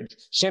fridge.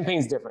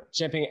 Champagne's different.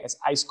 Champagne, as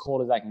ice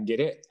cold as I can get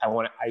it, I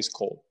want it ice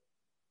cold.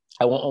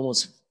 I want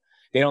almost...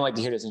 They don't like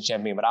to hear this in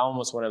champagne, but I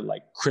almost want to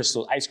like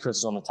ice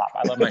crystals on the top.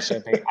 I love my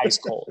champagne ice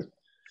cold.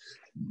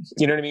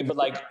 You know what I mean? But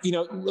like,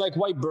 like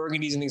white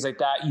burgundies and things like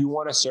that, you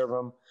want to serve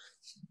them,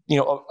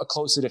 a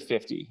closer to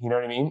 50, you know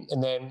what I mean?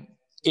 And then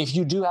if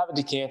you do have a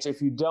decanter,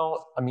 if you don't,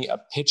 a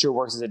pitcher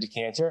works as a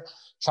decanter,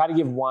 try to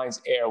give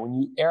wines air. When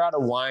you air out a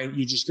wine,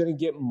 you're just going to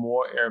get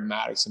more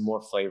aromatics and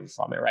more flavor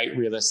from it, right?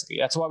 Realistically.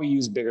 That's why we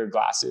use bigger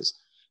glasses.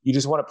 You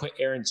just want to put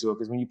air into it,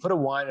 because when you put a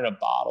wine in a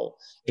bottle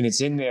and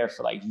it's in there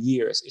for like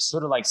years, it's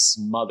sort of like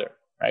smothered,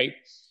 right?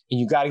 And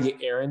you got to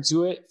get air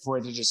into it for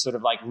it to just sort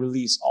of like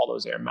release all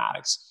those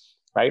aromatics,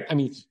 right?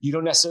 You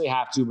don't necessarily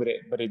have to, but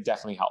it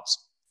definitely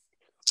helps.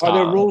 Are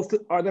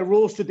there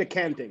rules to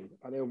decanting?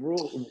 Are there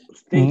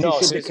things you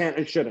should decant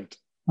and shouldn't?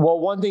 Well,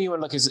 one thing you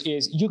want to look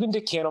is you can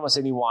decant almost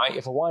any wine.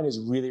 If a wine is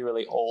really,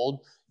 really old,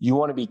 you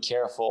want to be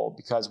careful,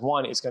 because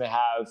one, it's going to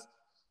have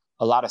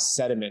a lot of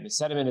sediment. And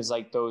sediment is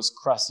like those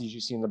crusties you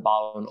see in the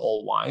bottle in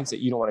old wines that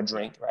you don't want to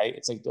drink, right?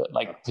 It's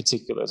like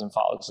particulars and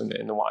follicles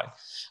in the wine.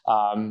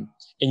 And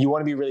you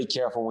want to be really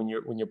careful when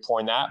you're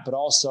pouring that. But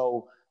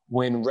also,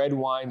 when red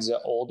wines are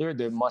older,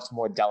 they're much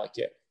more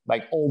delicate.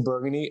 Like Old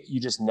Burgundy,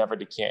 you just never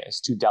decant. It's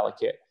too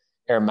delicate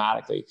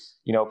aromatically.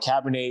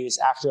 Cabernets,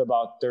 after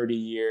about 30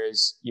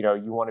 years, you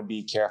want to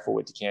be careful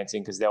with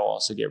decanting, because they'll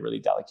also get really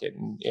delicate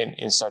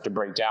and start to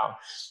break down.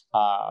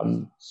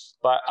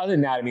 But other than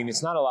that,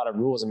 it's not a lot of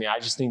rules. I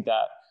just think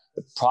that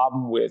the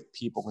problem with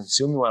people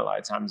consuming wine a lot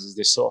of times is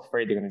they're so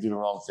afraid they're going to do the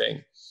wrong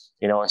thing,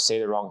 or say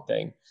the wrong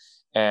thing.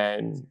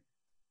 And,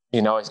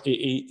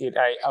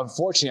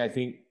 unfortunately, I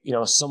think,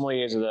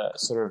 sommeliers are the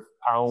sort of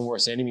our own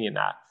worst enemy in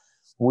that.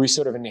 We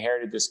sort of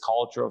inherited this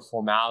culture of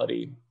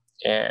formality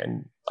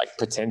and like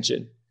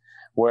pretension,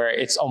 where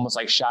it's almost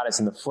like shot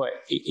us in the foot.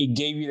 It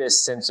gave you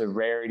this sense of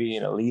rarity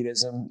and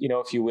elitism,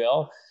 if you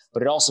will,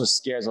 but it also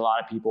scares a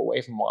lot of people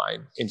away from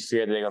wine in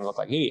fear that they're going to look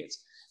like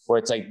idiots, where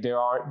it's like there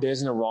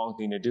isn't a wrong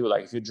thing to do.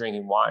 Like if you're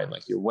drinking wine,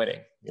 like you're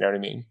winning, you know what I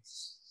mean?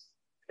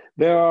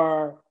 There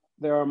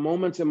are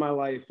moments in my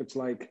life. It's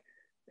like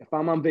if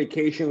I'm on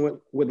vacation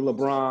with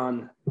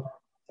LeBron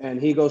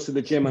and he goes to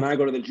the gym and I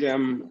go to the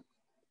gym,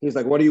 he's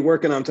like, "What are you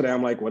working on today?"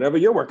 I'm like, "Whatever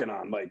you're working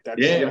on." Like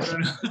that's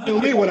tell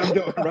me what I'm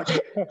doing,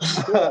 right?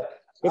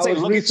 It's like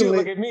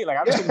look at me. Like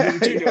I'm just gonna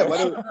do what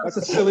you do. That's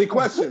a silly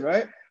question,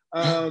 right?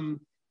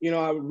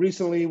 I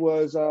recently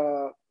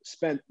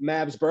spent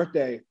Mav's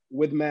birthday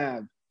with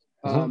Mav,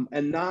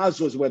 and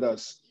Nas was with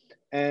us,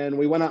 and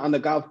we went out on the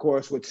golf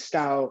course with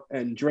Stout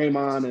and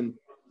Draymond,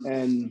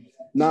 and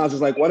Nas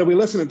was like, "What are we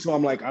listening to?"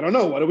 I'm like, "I don't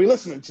know. What are we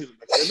listening to?"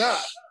 Like, "You're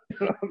not." You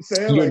know what I'm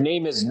saying? Your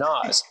name is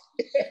Nas.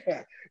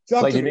 Yeah.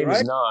 Like your name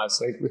is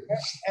Nas.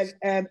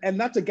 And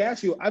not to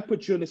gas you, I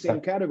put you in the same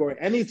category.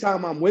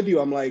 Anytime I'm with you,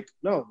 I'm like,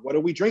 "No, what are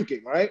we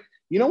drinking?" Right?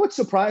 You know what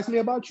surprised me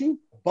about you?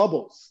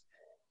 Bubbles.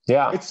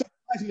 Yeah. It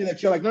surprised me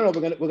that you're like, no,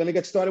 we're gonna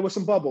get started with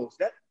some bubbles.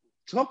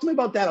 Talk to me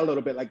about that a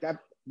little bit. Like that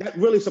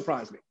really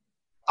surprised me.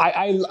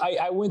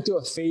 I went through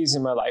a phase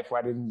in my life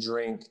where I didn't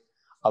drink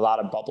a lot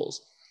of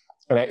bubbles.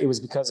 And it was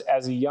because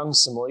as a young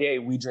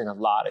sommelier, we drink a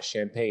lot of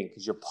champagne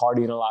because you're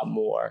partying a lot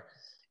more.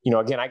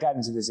 Again, I got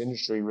into this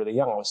industry really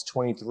young. I was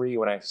 23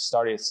 when I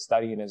started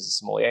studying as a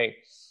sommelier.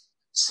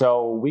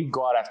 So we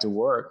go out after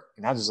work,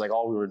 and that was like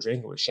all we were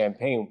drinking was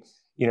champagne.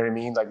 You know what I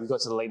mean? Like we go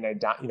to the late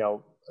night,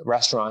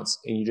 restaurants,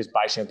 and you just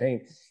buy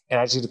champagne. And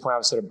I just to the point I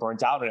was sort of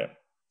burnt out on it.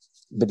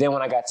 But then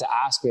when I got to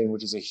Aspen,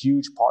 which is a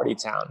huge party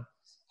town,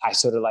 I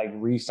sort of like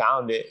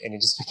refound it, and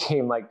it just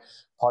became like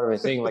part of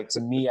a thing. Like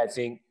to me, I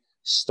think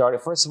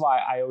first of all,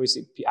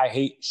 I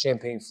hate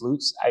champagne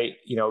flutes. I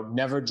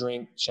never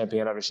drink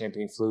champagne out of a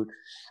champagne flute.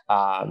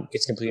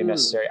 It's completely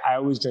unnecessary. I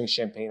always drink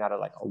champagne out of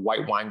like a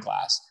white wine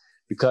glass,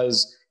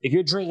 because if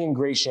you're drinking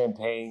great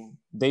champagne,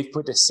 they've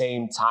put the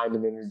same time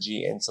and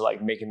energy into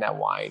like making that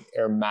wine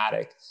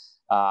aromatic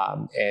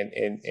and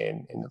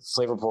the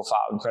flavor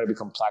profile incredibly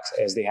complex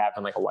as they have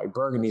in like a white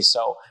burgundy.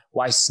 So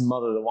why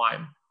smother the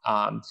wine?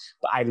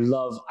 But I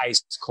love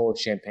ice cold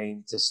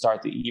champagne to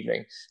start the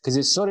evening, because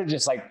it's sort of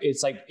just like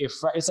it's like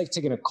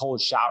taking a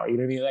cold shower. You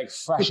know what I mean? It like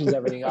freshens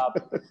everything up.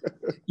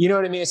 You know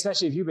what I mean?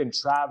 Especially if you've been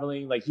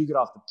traveling, like you get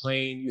off the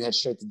plane, you head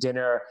straight to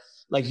dinner,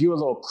 like you're a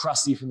little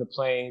crusty from the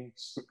plane,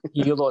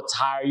 you get a little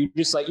tired. You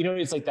just like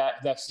it's like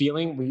that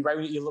feeling when you're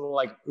a little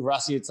like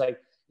rusty. It's like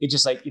it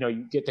just like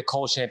you get the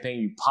cold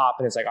champagne, you pop,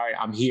 and it's like, all right,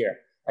 I'm here,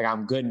 like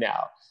I'm good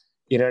now.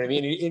 You know what I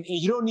mean? And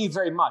you don't need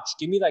very much.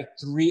 Give me like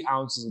 3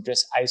 ounces of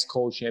just ice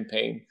cold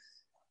champagne,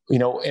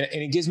 and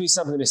it gives me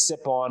something to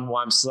sip on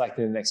while I'm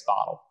selecting the next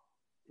bottle.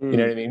 You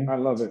know what I mean? I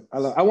love it.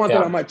 I want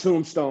that on my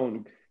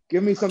tombstone.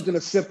 Give me something to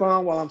sip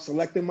on while I'm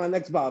selecting my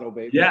next bottle,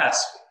 baby.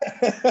 Yes.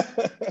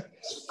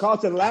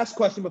 Carlton, last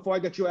question before I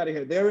get you out of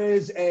here. There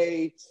is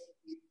a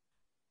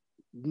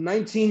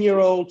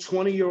 19-year-old,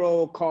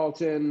 20-year-old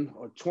Carlton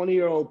or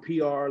 20-year-old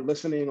PR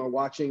listening or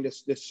watching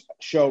this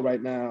show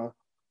right now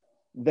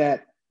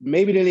that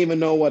maybe didn't even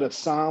know what a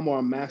Somm or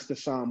a Master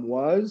Somm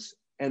was,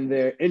 and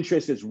their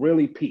interest is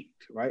really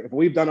piqued, right? If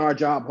we've done our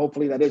job,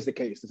 hopefully that is the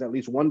case. There's at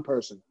least one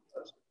person.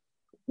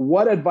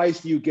 What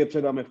advice do you give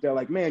to them if they're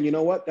like, man, you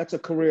know what? That's a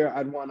career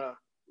I'd want to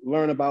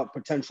learn about,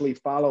 potentially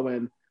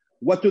following.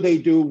 What do they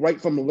do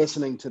right from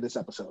listening to this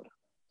episode?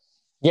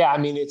 Yeah, I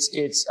mean, it's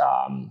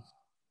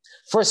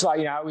first of all,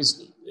 I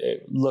always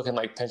look and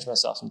like pinch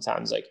myself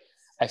sometimes. Like,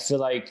 I feel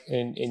like,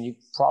 and you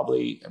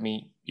probably, I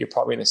mean, you're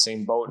probably in the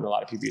same boat, and a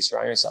lot of people you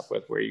surround yourself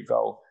with, where you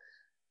go,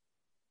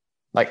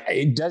 like,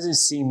 it doesn't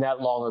seem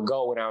that long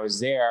ago when I was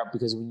there,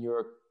 because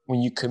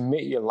when you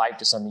commit your life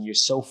to something, you're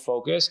so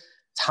focused,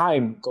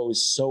 time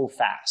goes so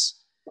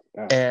fast.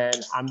 Yeah.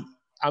 And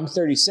I'm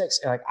 36,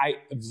 and like, I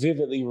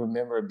vividly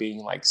remember being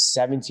like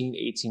 17,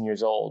 18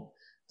 years old,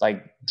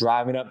 like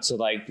driving up to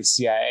like the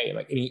CIA,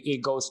 like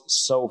it goes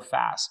so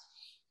fast.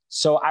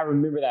 So I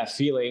remember that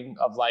feeling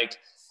of like,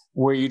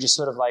 where you just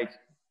sort of like,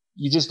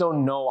 you just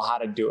don't know how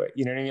to do it.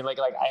 You know what I mean? Like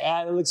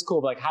it looks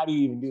cool, but like, how do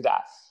you even do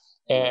that?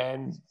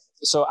 And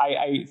so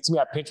to me,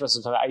 I pinch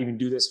myself. I even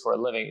do this for a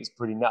living. It's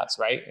pretty nuts,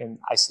 right? And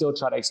I still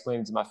try to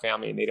explain it to my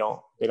family, and they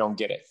don't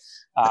get it.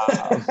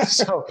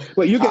 So,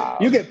 well, you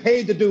get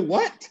paid to do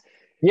what?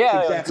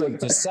 Yeah, exactly. Like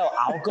to sell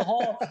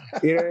alcohol.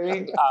 You know what I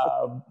mean?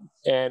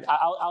 And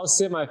I'll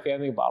send my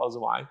family bottles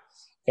of wine,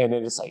 and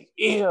then it's like,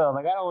 ew,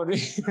 like I don't want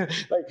to.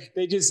 Like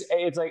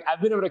it's like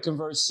I've been able to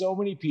convert so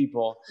many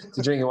people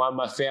to drinking wine.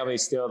 My family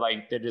still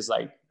like, they're just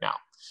like, no.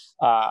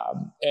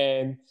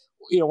 And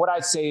what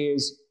I'd say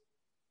is,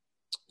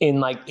 in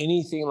like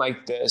anything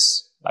like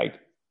this, like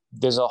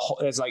there's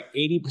like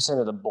 80%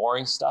 of the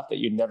boring stuff that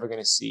you're never going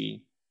to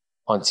see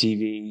on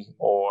TV,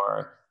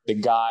 or the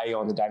guy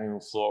on the dining room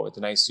floor with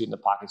the nice suit and the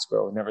pocket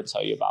square will never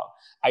tell you about.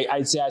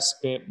 I'd say I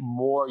spent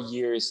more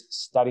years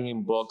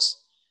studying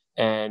books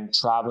and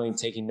traveling,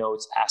 taking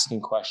notes,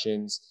 asking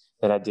questions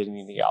than I did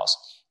anything else.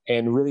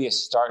 And really it's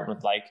starting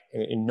with like,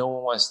 and no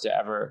one wants to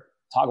ever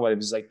talk about it,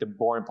 it's like the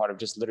boring part of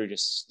just literally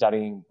just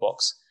studying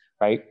books,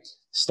 right?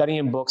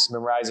 Studying books,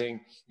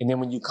 memorizing. And then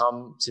when you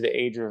come to the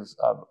age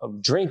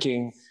of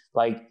drinking,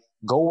 like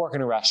go work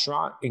in a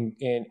restaurant,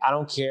 and I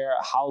don't care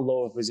how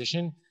low a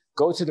position,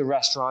 go to the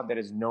restaurant that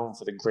is known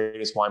for the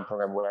greatest wine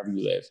program wherever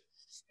you live.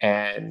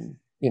 And,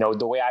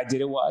 the way I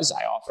did it was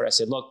I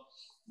said, look,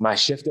 my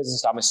shift doesn't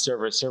start, I'm a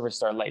server. Servers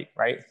start late,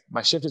 right?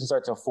 My shift doesn't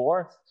start till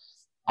 4.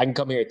 I can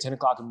come here at 10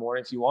 o'clock in the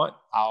morning if you want.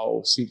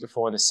 I'll sweep the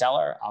floor in the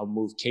cellar. I'll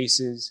move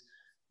cases.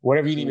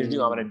 Whatever you need me to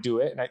do, I'm going to do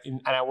it.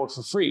 And I work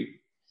for free.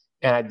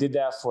 And I did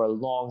that for a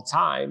long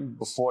time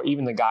before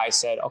even the guy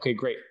said, okay,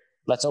 great,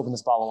 let's open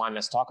this bottle of wine.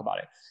 Let's talk about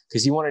it.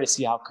 Because he wanted to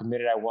see how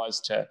committed I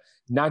was to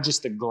not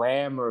just the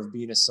glamour of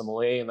being a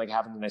sommelier and like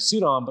having a nice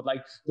suit on, but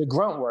like the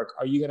grunt work.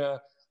 Are you gonna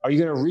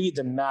read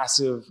the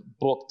massive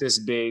book this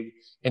big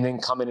and then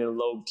come in and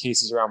load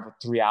cases around for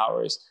 3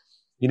 hours?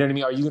 You know what I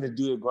mean? Are you gonna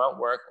do the grunt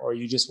work, or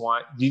you just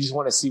want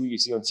to see what you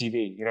see on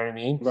TV? You know what I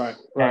mean? Right.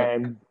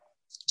 And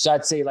so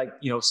I'd say like,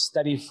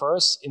 study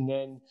first, and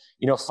then,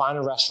 find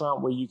a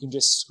restaurant where you can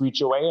just screech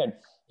your way in.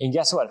 And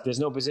guess what? If there's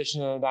no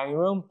position in the dining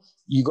room,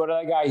 you go to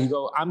that guy, you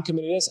go, I'm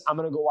committed to this. I'm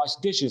going to go wash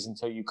dishes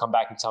until you come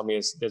back and tell me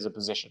there's a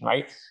position,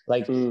 right?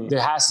 Like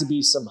there has to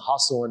be some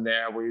hustle in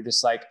there where you're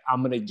just like,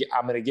 I'm going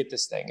to get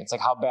this thing. It's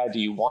like, how bad do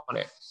you want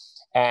it?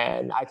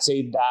 And I'd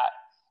say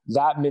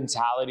that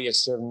mentality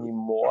has served me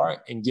more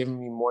and given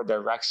me more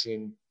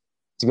direction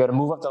to be able to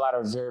move up the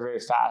ladder very, very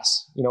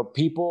fast.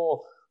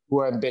 People who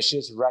are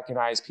ambitious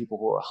recognize people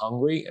who are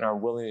hungry and are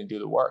willing to do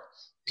the work.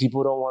 A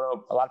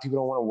lot of people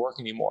don't want to work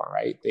anymore,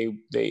 right? The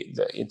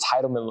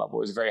entitlement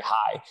level is very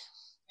high.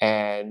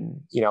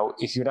 And,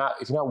 if you're not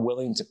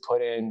willing to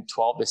put in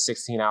 12 to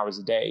 16 hours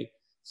a day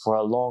for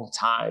a long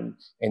time,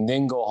 and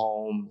then go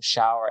home,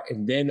 shower,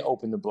 and then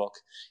open the book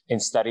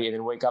and study, and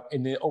then wake up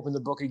and then open the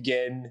book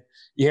again,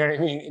 you know what I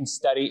mean? And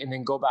study, and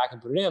then go back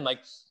and put it in, like,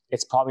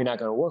 it's probably not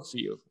going to work for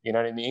you. You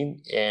know what I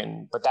mean?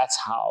 But that's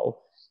how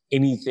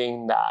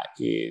anything that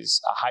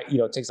is a high,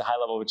 takes a high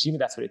level of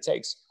achievement, that's what it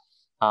takes.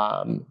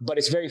 But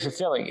it's very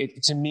fulfilling.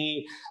 To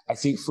me, I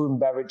think food and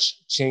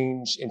beverage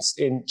change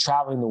in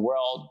traveling the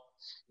world,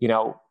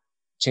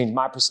 changed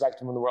my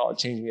perspective on the world. It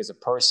changed me as a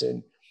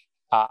person.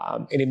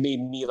 And it made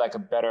me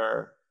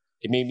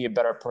a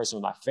better person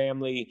with my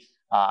family.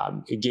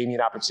 It gave me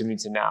an opportunity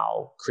to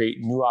now create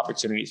new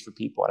opportunities for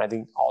people. And I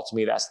think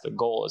ultimately that's the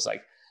goal, is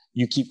like,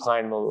 you keep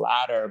climbing the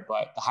ladder,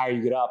 but the higher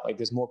you get up, like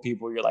there's more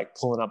people you're like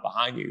pulling up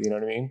behind you. You know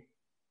what I mean?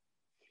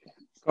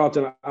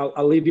 Carlton,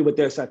 I'll leave you with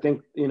this. I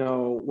think,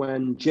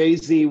 when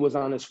Jay-Z was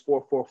on his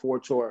 444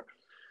 tour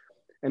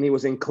and he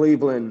was in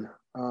Cleveland,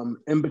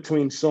 in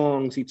between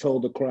songs, he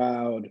told the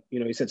crowd,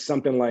 he said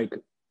something like,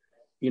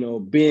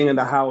 being in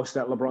the house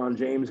that LeBron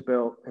James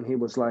built. And he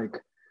was like,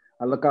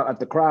 I look out at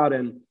the crowd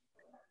and,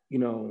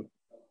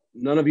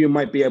 none of you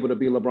might be able to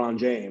be LeBron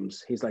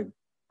James. He's like,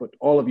 but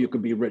all of you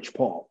could be Rich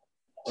Paul,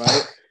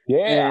 right?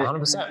 Yeah,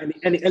 100%.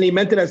 And he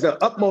meant it as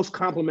the utmost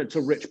compliment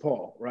to Rich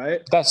Paul,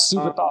 right? That's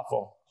super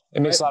thoughtful.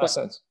 It makes a lot of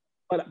sense.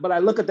 But I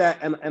look at that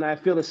and I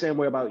feel the same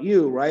way about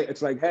you, right?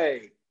 It's like,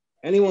 hey,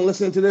 anyone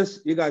listening to this,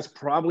 you guys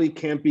probably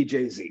can't be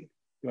Jay-Z,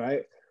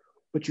 right?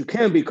 But you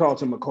can be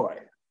Carlton McCoy,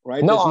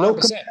 right? No, there's no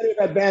 100%. competitive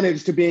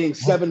advantage to being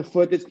 7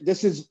 foot.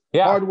 This is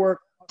hard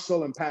work,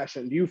 hustle and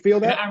passion. Do you feel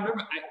that? And I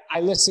remember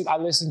I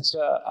listened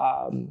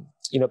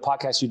to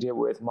podcasts you did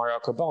with Mario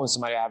Carbone,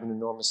 somebody I have an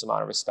enormous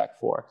amount of respect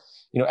for.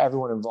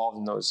 Everyone involved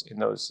in those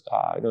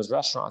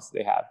restaurants that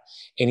they have,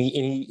 and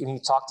he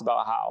talked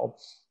about how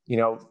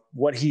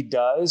what he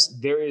does,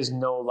 there is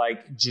no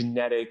like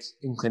genetic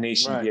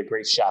inclination to be a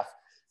great chef,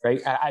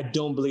 right? I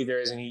don't believe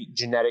there is any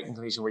genetic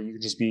inclination where you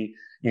can just be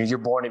you're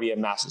born to be a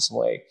master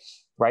sommelier,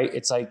 right?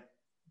 It's like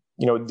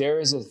there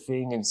is a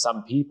thing in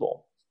some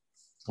people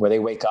where they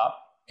wake up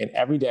and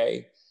every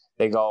day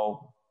they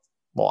go,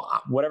 well,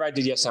 whatever I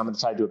did yesterday, I'm going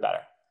to try to do it better.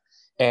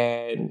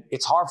 And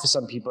it's hard for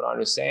some people to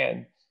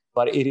understand,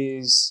 but it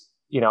is,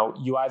 you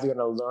either going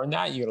to learn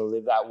that, you're going to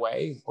live that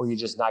way, or you're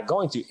just not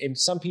going to. And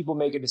some people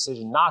make a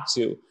decision not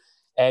to.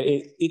 And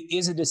it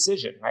is a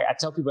decision, right? I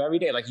tell people every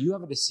day, like, you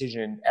have a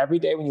decision every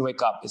day when you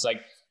wake up. It's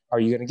like, are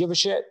you going to give a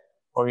shit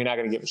or you're not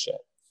going to give a shit?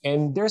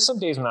 And there's some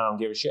days when I don't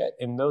give a shit.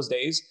 And those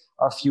days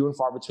are few and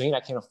far between. I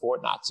can't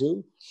afford not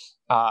to.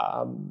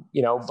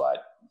 But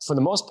for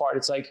the most part,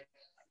 it's like,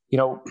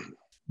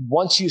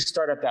 once you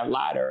start up that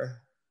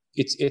ladder,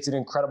 it's an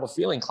incredible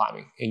feeling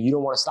climbing, and you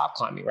don't want to stop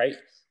climbing, right?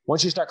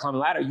 Once you start climbing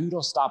the ladder, you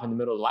don't stop in the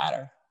middle of the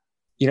ladder.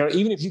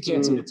 Even if you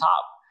can't see the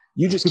top,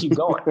 you just keep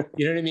going.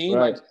 You know what I mean?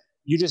 Right. Like,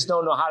 you just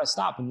don't know how to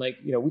stop. And like,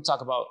 we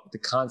talk about the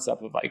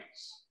concept of like,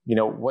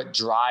 what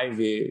drive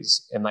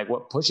is and like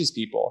what pushes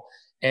people.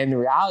 And the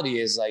reality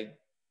is like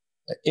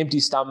an empty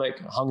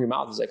stomach, a hungry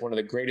mouth is like one of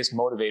the greatest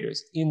motivators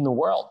in the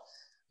world.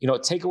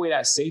 Take away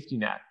that safety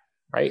net,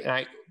 right?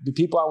 And the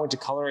people I went to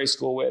culinary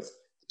school with,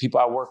 the people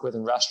I work with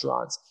in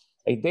restaurants,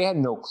 like, they had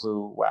no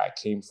clue where I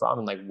came from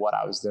and like what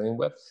I was dealing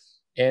with.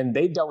 And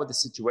they dealt with the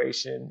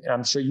situation. And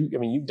I'm sure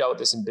you've dealt with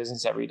this in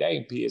business every day.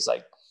 And P is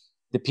like,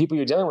 the people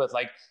you're dealing with,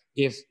 like,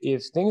 if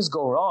things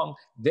go wrong,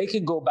 they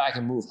could go back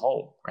and move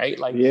home, right?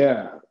 Like,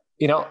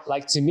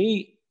 like, to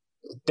me,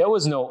 I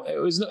was no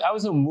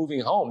moving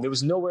home. There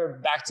was nowhere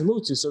back to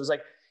move to. So it was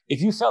like,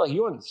 if you felt like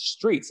you were on the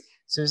streets,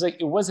 so it's like,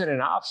 it wasn't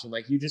an option.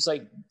 Like, you just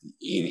like,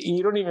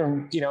 you don't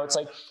even, it's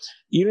like,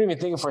 you don't even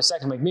think for a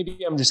second, like, maybe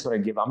I'm just going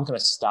to give up. I'm going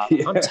to stop.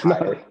 I'm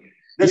tired.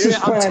 This is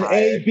plan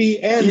A, B,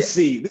 and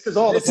C. This is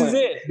all the plan.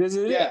 This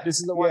is it. This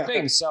is the one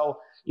thing. So,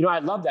 I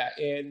love that.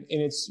 And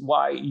it's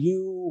why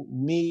you,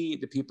 me,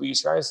 the people you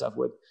surround yourself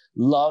with,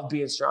 love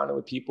being surrounded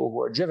with people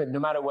who are driven no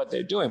matter what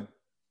they're doing.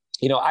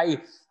 I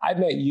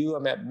met you, I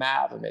met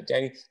Mav, I met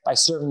Danny by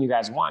serving you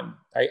guys wine.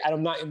 Right?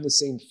 I'm not in the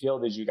same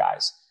field as you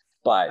guys,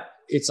 but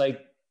it's like,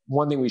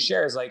 one thing we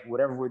share is like,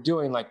 whatever we're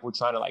doing, like, we're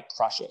trying to like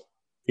crush it.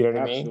 You know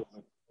what I mean?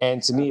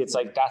 And to me, it's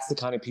like, that's the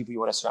kind of people you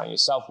want to surround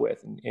yourself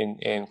with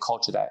and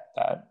culture that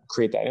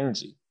create that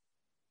energy.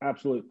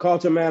 Absolutely.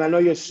 Carlton, man, I know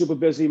you're super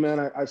busy,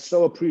 man. I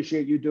so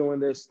appreciate you doing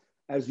this.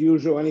 As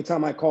usual,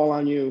 anytime I call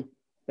on you,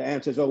 the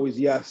answer is always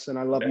yes. And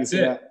I love you for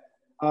that.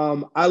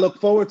 I look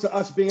forward to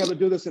us being able to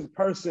do this in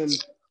person,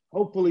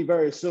 hopefully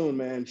very soon,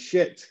 man.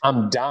 Shit.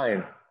 I'm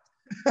dying.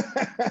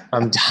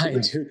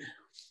 Dude.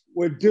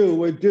 We're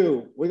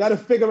due. We got to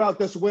figure out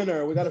this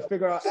winter. We got to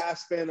figure out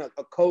Aspen, a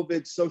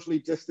COVID, socially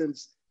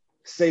distanced,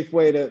 safe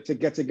way to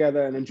get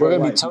together and enjoy. We're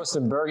going to life. be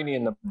toasting burgundy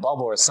in the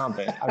bubble or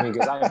something. I mean,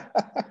 because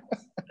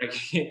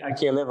I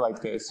can't live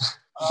like this.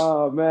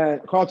 Oh,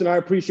 man. Carlton, I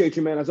appreciate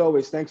you, man, as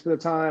always. Thanks for the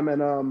time.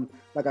 And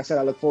like I said,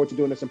 I look forward to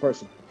doing this in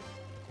person.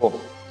 Cool.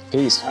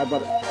 Peace. All right,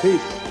 brother.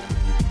 Peace.